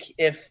think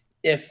if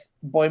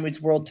Boy Meets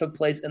World took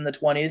place in the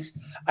 20s,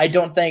 I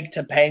don't think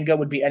Topanga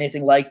would be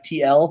anything like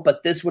TL,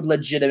 but this would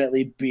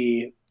legitimately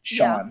be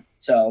Sean. Yeah.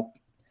 So,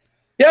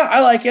 yeah,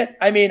 I like it.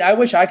 I mean, I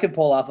wish I could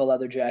pull off a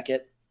leather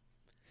jacket.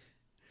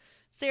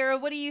 Sarah,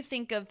 what do you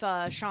think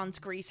of Sean's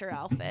greaser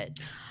outfit?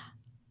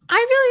 I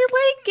really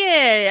like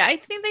it. I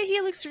think that he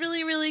looks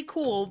really, really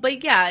cool.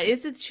 But yeah,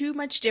 is it too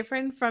much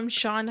different from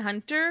Sean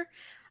Hunter?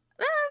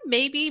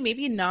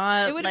 Maybe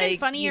not. It would have been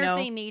funnier if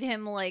they made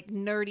him like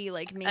nerdy,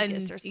 like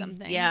Minkus or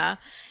something. Yeah.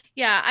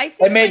 I think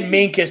they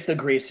made Minkus the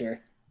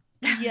greaser.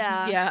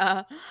 Yeah.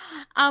 Yeah.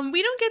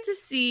 We don't get to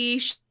see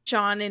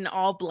Sean in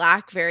all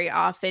black very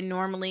often.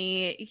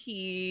 Normally,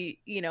 he,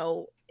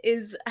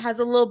 has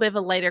a little bit of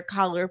a lighter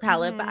color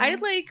palette. But I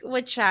like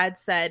what Chad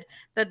said,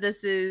 that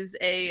this is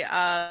a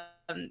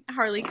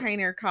Harley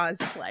Kiner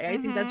cosplay. I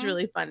think that's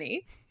really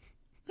funny.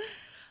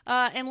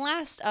 And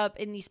last up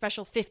in the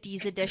special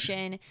 50s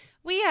edition,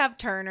 we have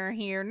Turner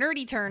here,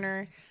 Nerdy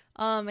Turner.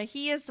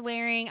 He is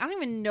wearing, I don't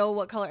even know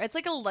what color. It's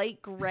like a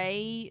light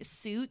gray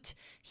suit.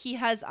 He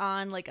has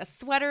on like a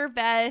sweater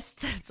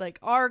vest that's like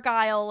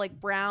argyle, like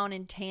brown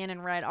and tan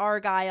and red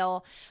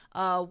argyle.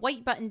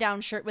 White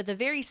button-down shirt with a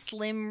very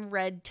slim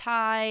red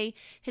tie.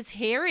 His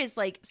hair is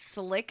like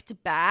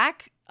slicked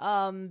back.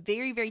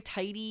 Very, very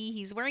tidy.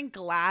 He's wearing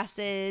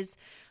glasses.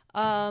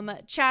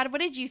 Chad,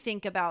 what did you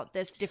think about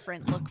this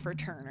different look for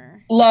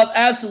Turner?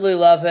 Absolutely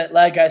love it.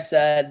 Like I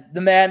said, the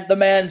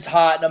man's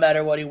hot no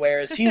matter what he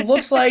wears. He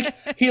looks like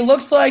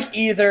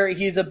either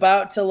he's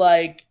about to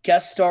like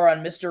guest star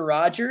on Mr.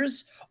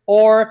 Rogers,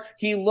 or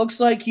he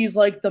looks like he's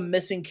like the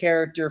missing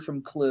character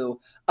from Clue.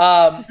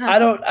 I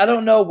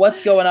don't know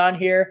what's going on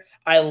here.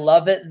 I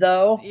love it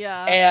though.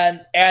 Yeah.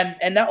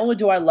 And not only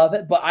do I love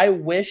it, but I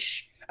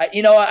wish.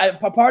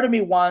 A part of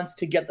me wants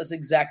to get this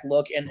exact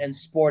look and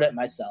sport it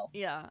myself.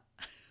 Yeah.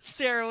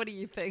 Sarah, what do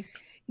you think?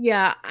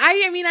 Yeah,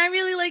 I mean, I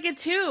really like it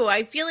too.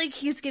 I feel like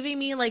he's giving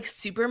me like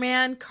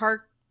Superman,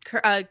 Clark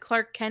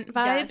Kent vibes.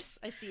 Yes,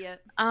 I see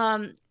it.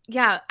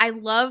 Yeah, I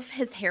love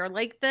his hair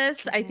like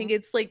this. I think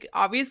it's like,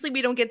 obviously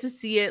we don't get to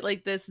see it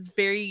like this. It's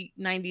very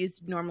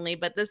 90s normally,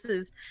 but this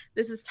is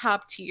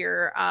top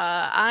tier.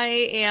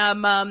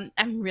 I'm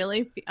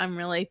really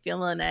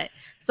feeling it.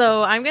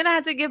 So I'm gonna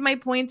have to give my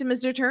point to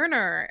Mr.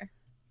 Turner.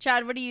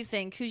 Chad, what do you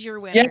think? Who's your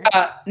winner?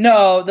 Yeah,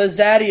 no, the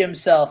Zaddy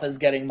himself is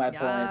getting my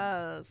point.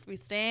 Yes, we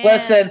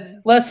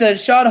stand. Listen,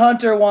 Sean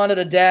Hunter wanted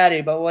a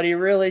daddy, but what he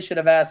really should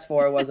have asked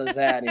for was a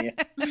Zaddy.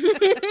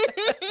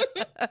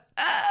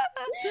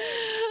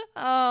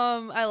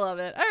 I love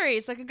it. All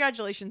right, so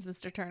congratulations,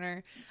 Mr.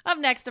 Turner. Up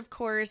next, of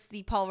course,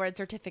 the Paul Rudd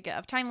Certificate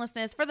of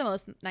Timelessness for the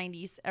most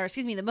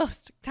the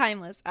most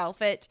timeless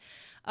outfit.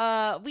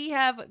 We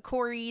have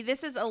Corey.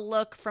 This is a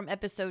look from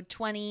episode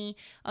 20.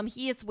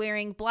 He is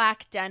wearing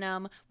black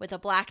denim with a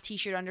black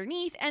t-shirt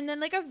underneath, and then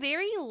like a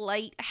very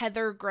light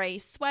heather gray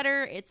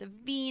sweater. It's a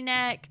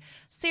V-neck.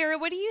 Sarah,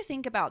 what do you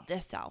think about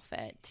this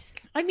outfit?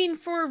 I mean,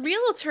 for a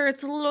realtor,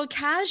 it's a little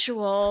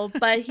casual,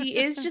 but he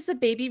is just a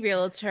baby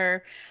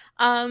realtor.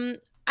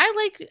 I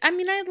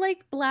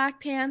like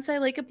black pants. I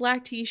like a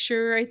black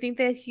t-shirt. I think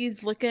that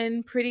he's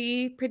looking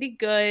pretty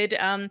good.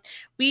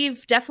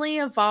 We've definitely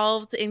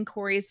evolved in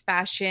Corey's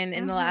fashion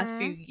in the last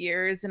few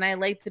years, and I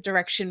like the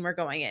direction we're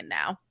going in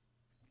now.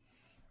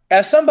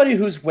 As somebody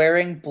who's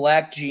wearing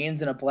black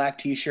jeans and a black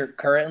t-shirt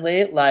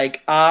currently,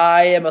 like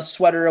I am a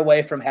sweater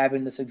away from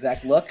having this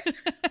exact look.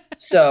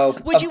 So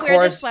would you wear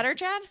this sweater,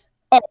 Chad?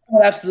 Oh, I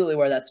would absolutely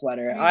wear that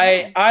sweater.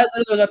 I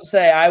literally was about to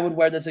say I would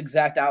wear this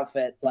exact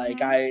outfit. Like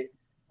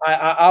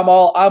I'm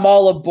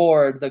all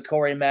aboard the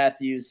Corey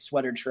Matthews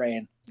sweater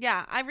train.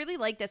 Yeah, I really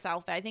like this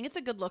outfit. I think it's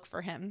a good look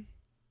for him.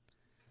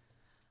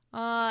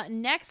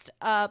 Next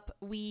up,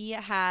 we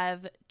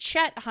have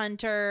Chet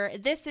Hunter.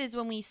 This is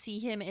when we see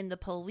him in the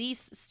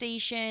police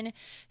station.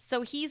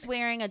 So he's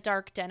wearing a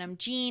dark denim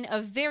jean,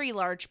 a very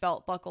large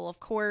belt buckle, of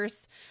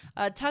course.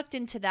 Tucked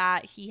into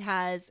that, he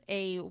has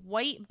a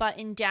white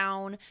button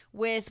down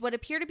with what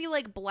appear to be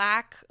like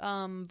black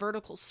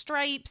vertical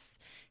stripes.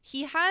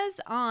 He has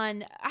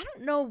on, I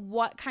don't know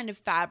what kind of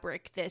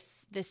fabric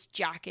this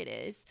jacket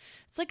is.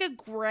 It's like a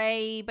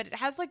gray, but it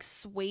has like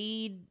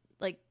suede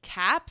like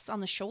caps on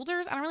the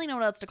shoulders. I don't really know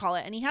what else to call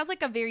it. And he has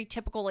like a very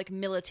typical like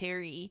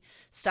military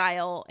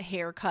style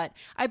haircut.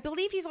 I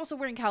believe he's also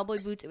wearing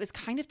cowboy boots. It was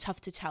kind of tough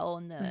to tell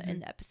in the in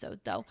the episode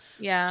though.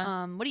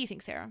 Yeah. What do you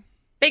think, Sarah?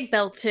 Big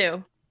belt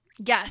too.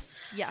 Yes.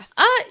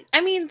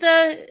 I mean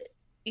the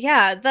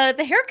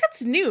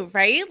haircut's new,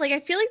 right? Like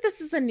I feel like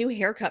this is a new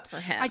haircut for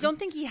him. I don't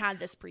think he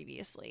had this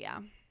previously. Yeah.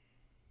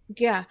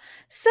 Yeah.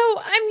 So,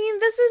 I mean,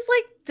 this is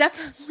like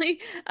definitely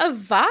a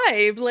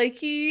vibe. Like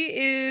he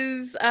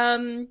is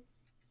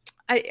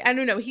I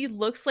don't know. He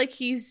looks like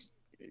he's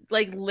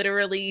like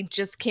literally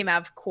just came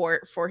out of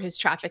court for his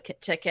traffic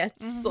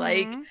tickets. Mhm.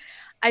 Like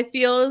I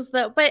feel as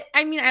though, but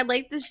I mean, I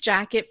like this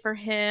jacket for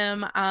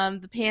him.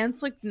 The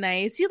pants look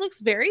nice. He looks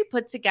very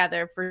put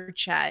together for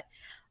Chet.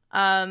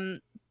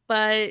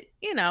 But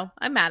you know,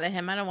 I'm mad at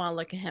him. I don't want to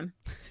look at him.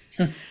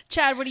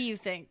 Chad, what do you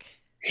think?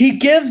 He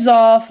gives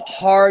off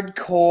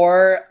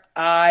hardcore.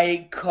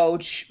 I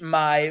coach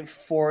my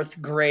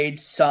 4th grade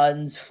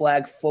son's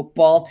flag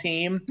football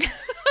team.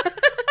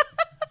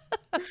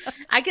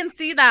 I can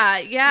see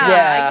that. Yeah,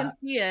 I can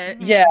see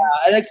it. Yeah,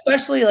 and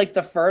especially like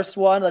the first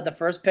one, like the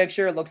first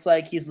picture, it looks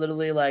like he's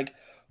literally like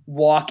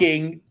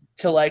walking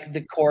to like the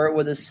court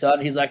with his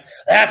son. He's like,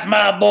 "That's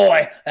my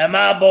boy, and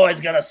my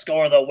boy's gonna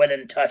score the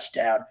winning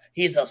touchdown.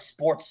 He's a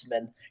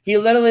sportsman." He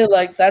literally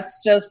like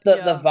that's just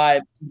the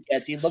vibe he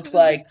gets. He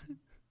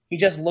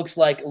just looks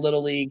like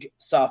Little League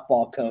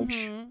softball coach.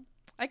 Mm-hmm.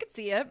 I could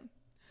see it.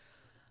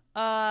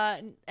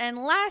 And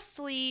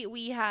lastly,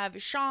 we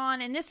have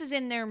Sean, and this is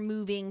in their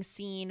moving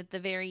scene at the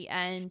very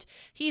end.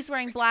 He's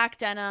wearing black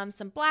denim,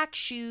 some black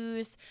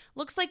shoes,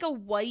 looks like a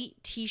white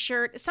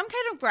t-shirt, some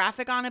kind of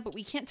graphic on it, but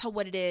we can't tell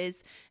what it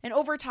is. And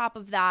over top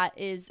of that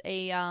is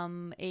a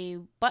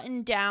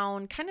button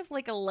down, kind of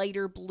like a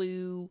lighter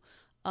blue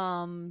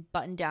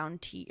button down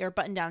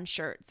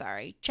shirt.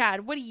 Sorry.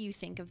 Chad, what do you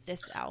think of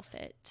this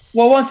outfit?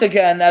 Well, once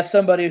again, as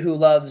somebody who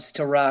loves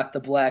to rock the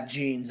black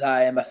jeans,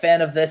 I am a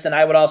fan of this, and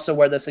I would also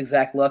wear this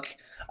exact look.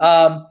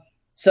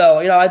 So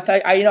you know,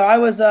 I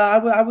was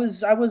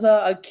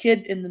a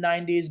kid in the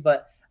 '90s,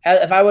 but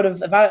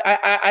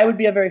I would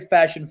be a very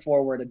fashion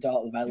forward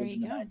adult if I lived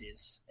in the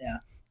 '90s. Yeah.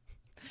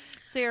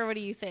 Sarah, what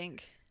do you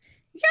think?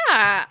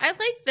 Yeah, I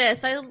like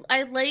this.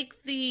 I like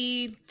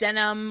the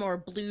denim or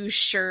blue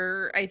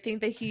shirt. I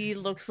think that he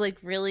looks like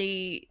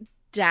really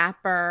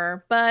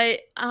dapper. But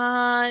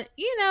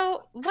you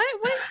know, why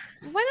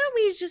don't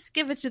we just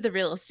give it to the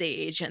real estate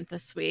agent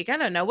this week? I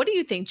don't know. What do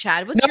you think,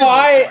 Chad?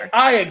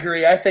 I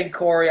agree. I think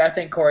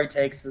Corey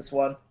takes this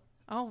one.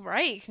 All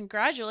right.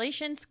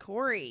 Congratulations,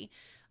 Corey.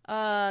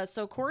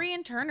 So Corey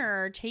and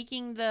Turner are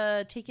taking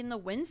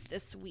the wins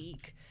this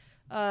week.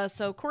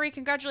 So Corey,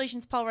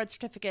 congratulations, Paul Rudd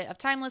Certificate of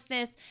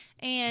Timelessness,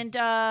 and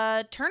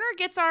Turner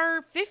gets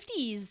our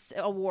 50s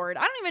award.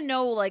 I don't even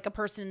know like a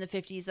person in the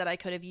 50s that I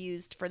could have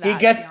used for that.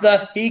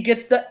 He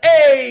gets the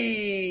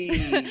A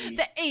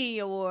the A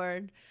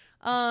award.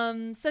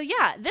 So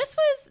yeah, this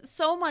was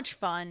so much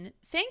fun.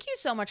 Thank you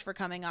so much for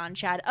coming on,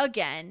 Chad.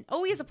 Again,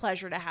 always a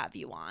pleasure to have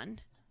you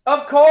on.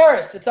 Of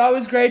course, it's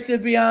always great to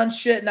be on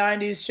Shit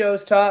 90s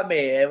Shows Taught Me.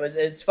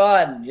 It's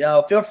fun. You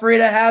know, feel free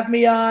to have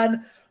me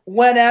on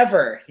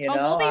whenever, you know.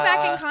 We'll be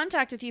back in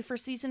contact with you for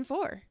season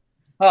 4.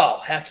 Oh,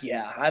 heck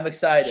yeah. I'm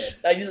excited.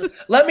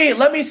 Let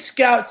me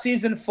scout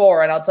season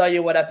 4 and I'll tell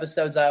you what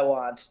episodes I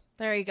want.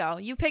 There you go.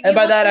 You look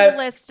by that, through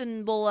the list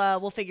and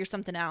we'll figure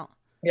something out.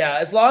 Yeah,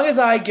 as long as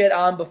I get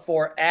on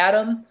before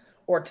Adam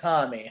or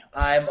Tommy,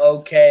 I'm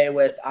okay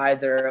with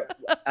either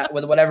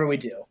with whatever we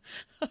do.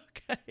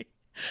 Okay.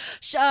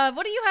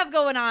 What do you have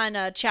going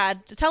on,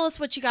 Chad? Tell us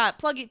what you got.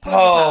 Plug your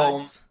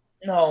pods.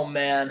 Oh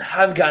man,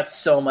 I've got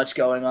so much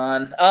going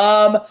on.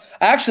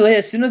 Actually,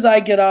 as soon as I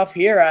get off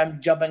here,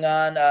 I'm jumping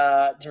on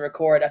to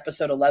record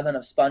episode 11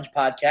 of Sponge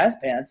Podcast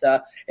Pants.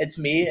 It's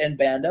me and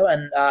Bando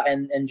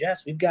and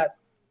Jess. We've got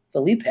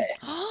Felipe.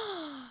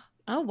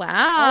 Oh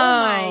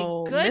wow!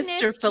 Oh my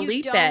goodness, Mr.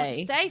 Felipe. You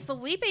don't say.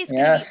 Felipe's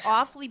going to be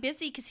awfully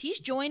busy because he's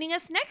joining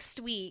us next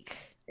week.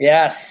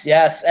 Yes,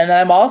 and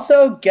I'm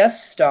also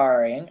guest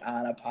starring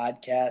on a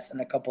podcast in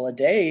a couple of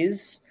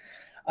days.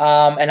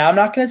 And I'm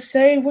not going to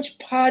say which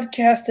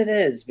podcast it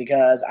is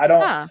because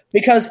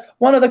because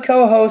one of the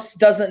co-hosts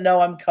doesn't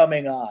know I'm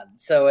coming on.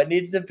 So it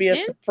needs to be a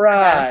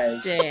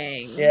surprise.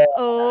 Yeah.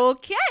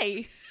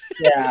 Okay.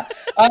 Yeah.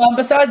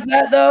 Besides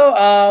that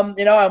though,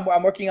 you know,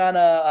 I'm working on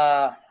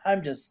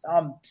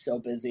I'm so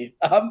busy.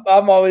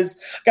 I'm always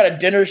got a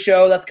dinner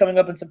show that's coming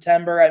up in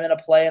September. I'm in a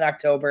play in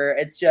October.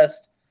 It's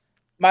just,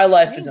 my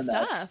life is a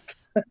mess.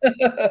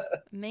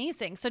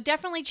 Amazing. So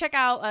definitely check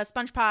out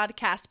SpongePod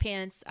Cast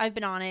Pants. I've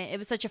been on it. It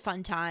was such a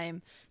fun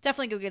time.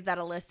 Definitely go give that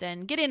a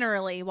listen. Get in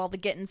early while the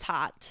getting's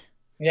hot.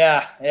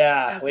 Yeah.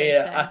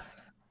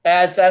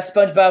 As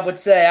SpongeBob would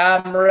say,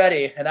 I'm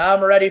ready, and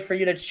I'm ready for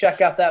you to check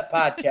out that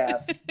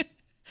podcast.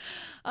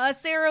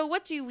 Sarah,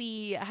 what do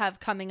we have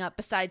coming up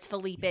besides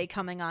Felipe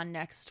coming on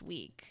next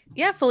week?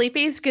 Yeah, Felipe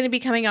is going to be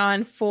coming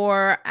on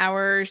for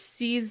our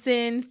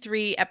season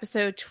 3,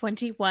 episode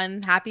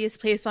 21,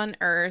 Happiest Place on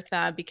Earth,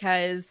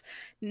 because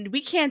we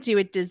can't do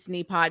a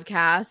Disney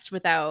podcast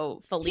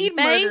without Felipe. He'd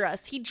murder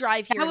us. He'd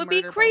drive here. That would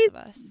be crazy.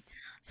 Both of us.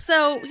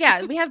 So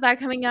yeah, we have that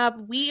coming up.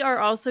 We are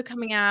also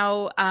coming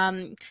out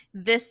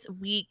this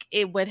week.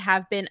 It would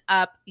have been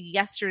up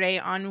yesterday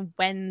on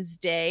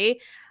Wednesday.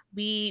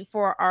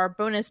 For our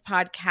bonus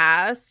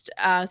podcast,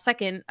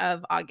 2nd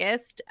of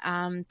August,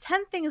 10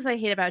 Things I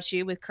Hate About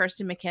You with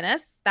Kirsten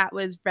McInnes. That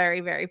was very,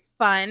 very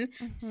fun.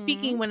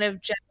 Speaking one of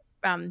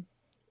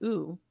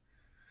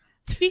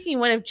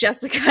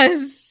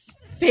Jessica's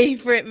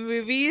favorite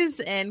movies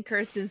and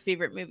Kirsten's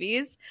favorite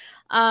movies.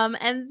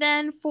 And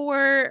then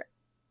for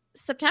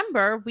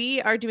September,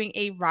 we are doing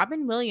a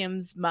Robin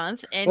Williams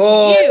month, and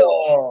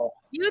you,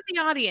 the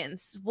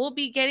audience, will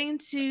be getting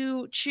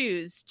to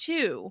choose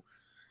 2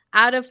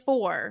 out of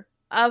 4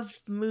 of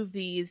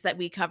movies that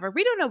we cover.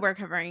 We don't know we're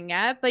covering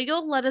yet, but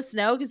you'll let us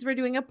know because we're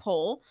doing a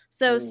poll.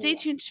 So stay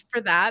tuned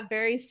for that.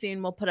 Very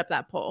soon we'll put up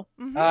that poll.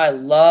 I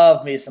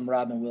love me some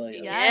Robin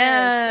Williams.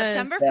 Yes.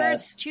 September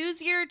 1st.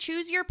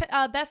 Choose your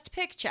best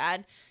pick,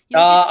 Chad.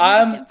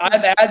 I'm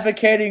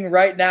advocating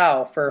right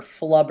now for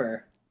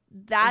Flubber.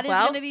 That is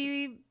going to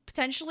be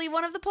potentially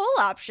one of the poll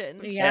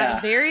options. Yeah,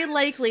 it's very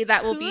likely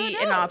that will be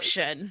an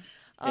option.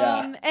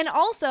 And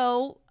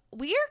also,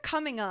 we are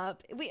coming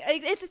up.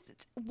 It's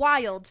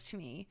wild to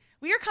me.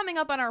 We are coming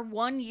up on our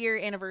 1-year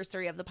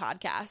anniversary of the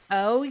podcast.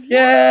 Oh,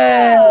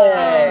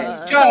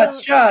 yeah.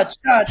 Shot.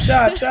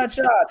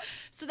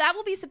 So that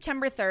will be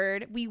September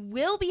 3rd. We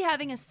will be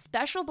having a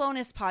special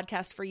bonus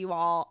podcast for you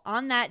all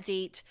on that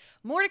date.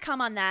 More to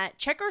come on that.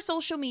 Check our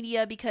social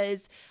media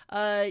because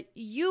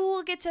you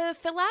will get to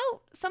fill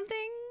out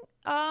something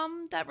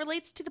that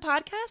relates to the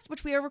podcast,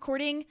 which we are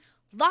recording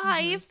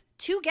live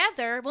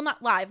together. Well,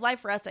 not live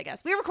for us, I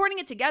guess. We are recording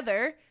it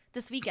together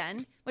this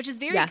weekend, which is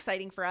very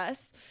exciting for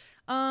us.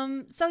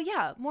 So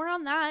yeah, more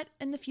on that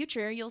in the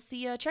future. You'll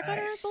see, check out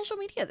our social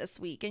media this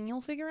week and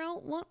you'll figure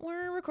out what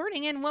we're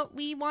recording and what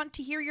we want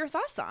to hear your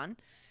thoughts on.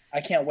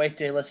 I can't wait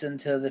to listen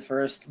to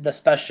the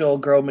special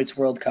Girl Meets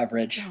World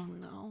coverage. Oh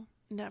no,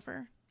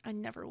 never. I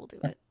never will do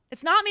it.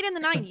 It's not made in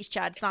the 90s,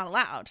 Chad. It's not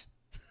allowed.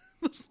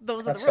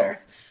 Those are the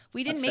rules.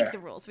 We didn't make the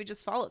rules. We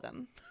just follow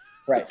them.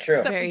 Right, true.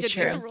 Except Very we did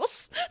true. make the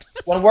rules.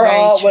 When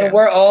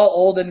we're all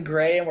old and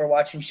gray and we're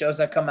watching shows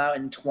that come out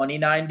in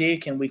 2090,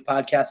 can we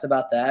podcast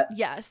about that?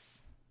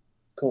 Yes.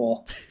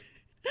 Cool.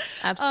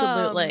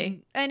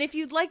 Absolutely. And if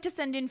you'd like to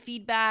send in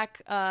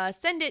feedback,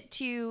 send it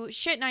to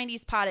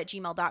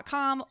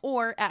shit90spod@gmail.com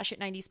or at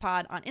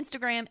shit90spod on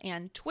Instagram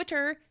and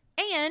Twitter.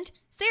 And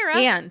Sarah,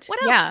 what else?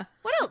 Yeah.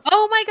 What else?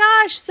 Oh my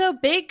gosh. So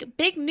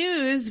big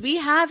news. We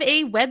have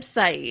a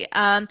website.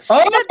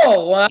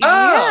 Wow.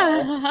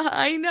 Yeah,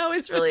 I know.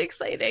 It's really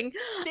exciting.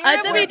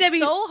 Sarah worked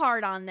so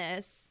hard on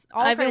this.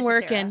 I've been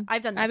working.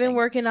 I've been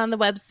working on the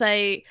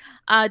website,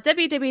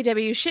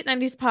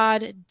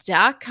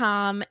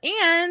 www.shit90spod.com,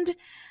 and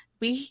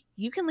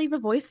you can leave a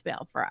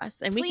voicemail for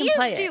us, and we can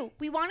play it.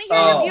 We want to hear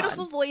your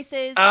beautiful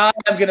voices. I'm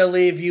gonna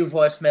leave you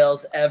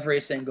voicemails every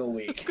single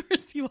week. Of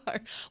course you are.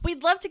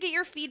 We'd love to get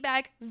your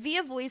feedback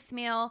via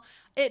voicemail.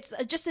 It's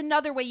just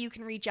another way you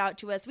can reach out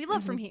to us. We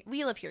love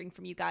we love hearing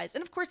from you guys.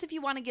 And of course, if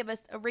you want to give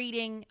us a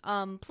rating,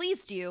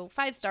 please do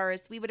 5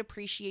 stars. We would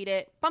appreciate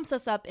it. Bumps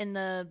us up in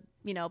the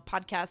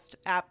podcast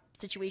app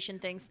situation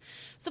things.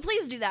 So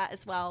please do that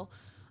as well.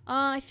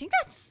 I think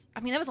that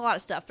was a lot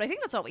of stuff, but I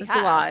think that's all we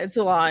have. It's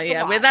a lot.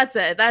 Yeah, but that's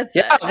it. That's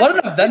it.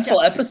 What an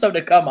eventful episode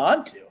to come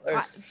on to.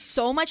 There's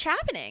so much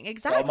happening.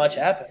 Exactly. So much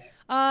happening.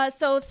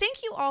 So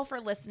thank you all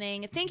for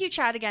listening. Thank you,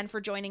 Chad, again for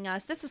joining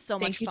us. This was so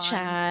much fun.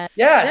 Chad.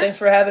 Yeah, thanks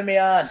for having me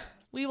on.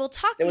 We will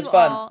talk to you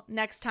all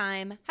next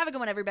time. Have a good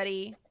one,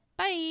 everybody.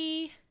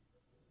 Bye.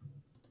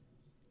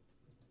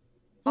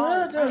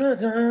 Right.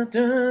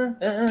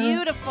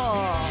 Beautiful.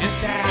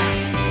 Just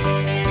ask.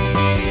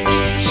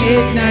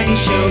 Shit 90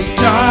 shows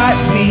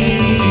taught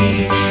me.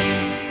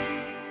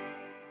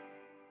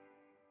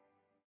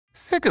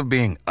 Sick of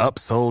being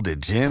upsold at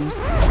gyms?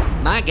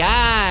 My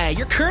guy,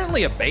 you're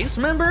currently a base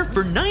member.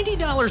 For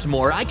 $90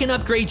 more, I can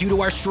upgrade you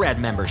to our Shred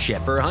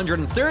membership. For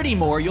 $130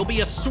 more, you'll be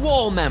a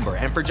Swole member.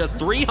 And for just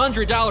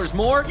 $300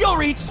 more, you'll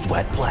reach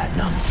Sweat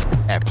Platinum.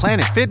 At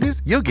Planet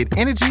Fitness, you'll get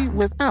energy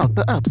without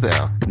the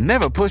upsell.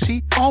 Never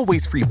pushy,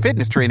 always free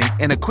fitness training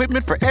and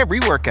equipment for every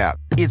workout.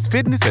 It's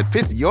fitness that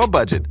fits your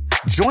budget.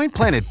 Join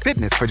Planet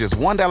Fitness for just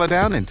 $1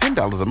 down and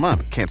 $10 a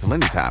month. Cancel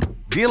anytime.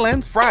 Deal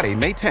ends Friday,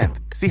 May 10th.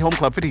 See Home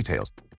Club for details.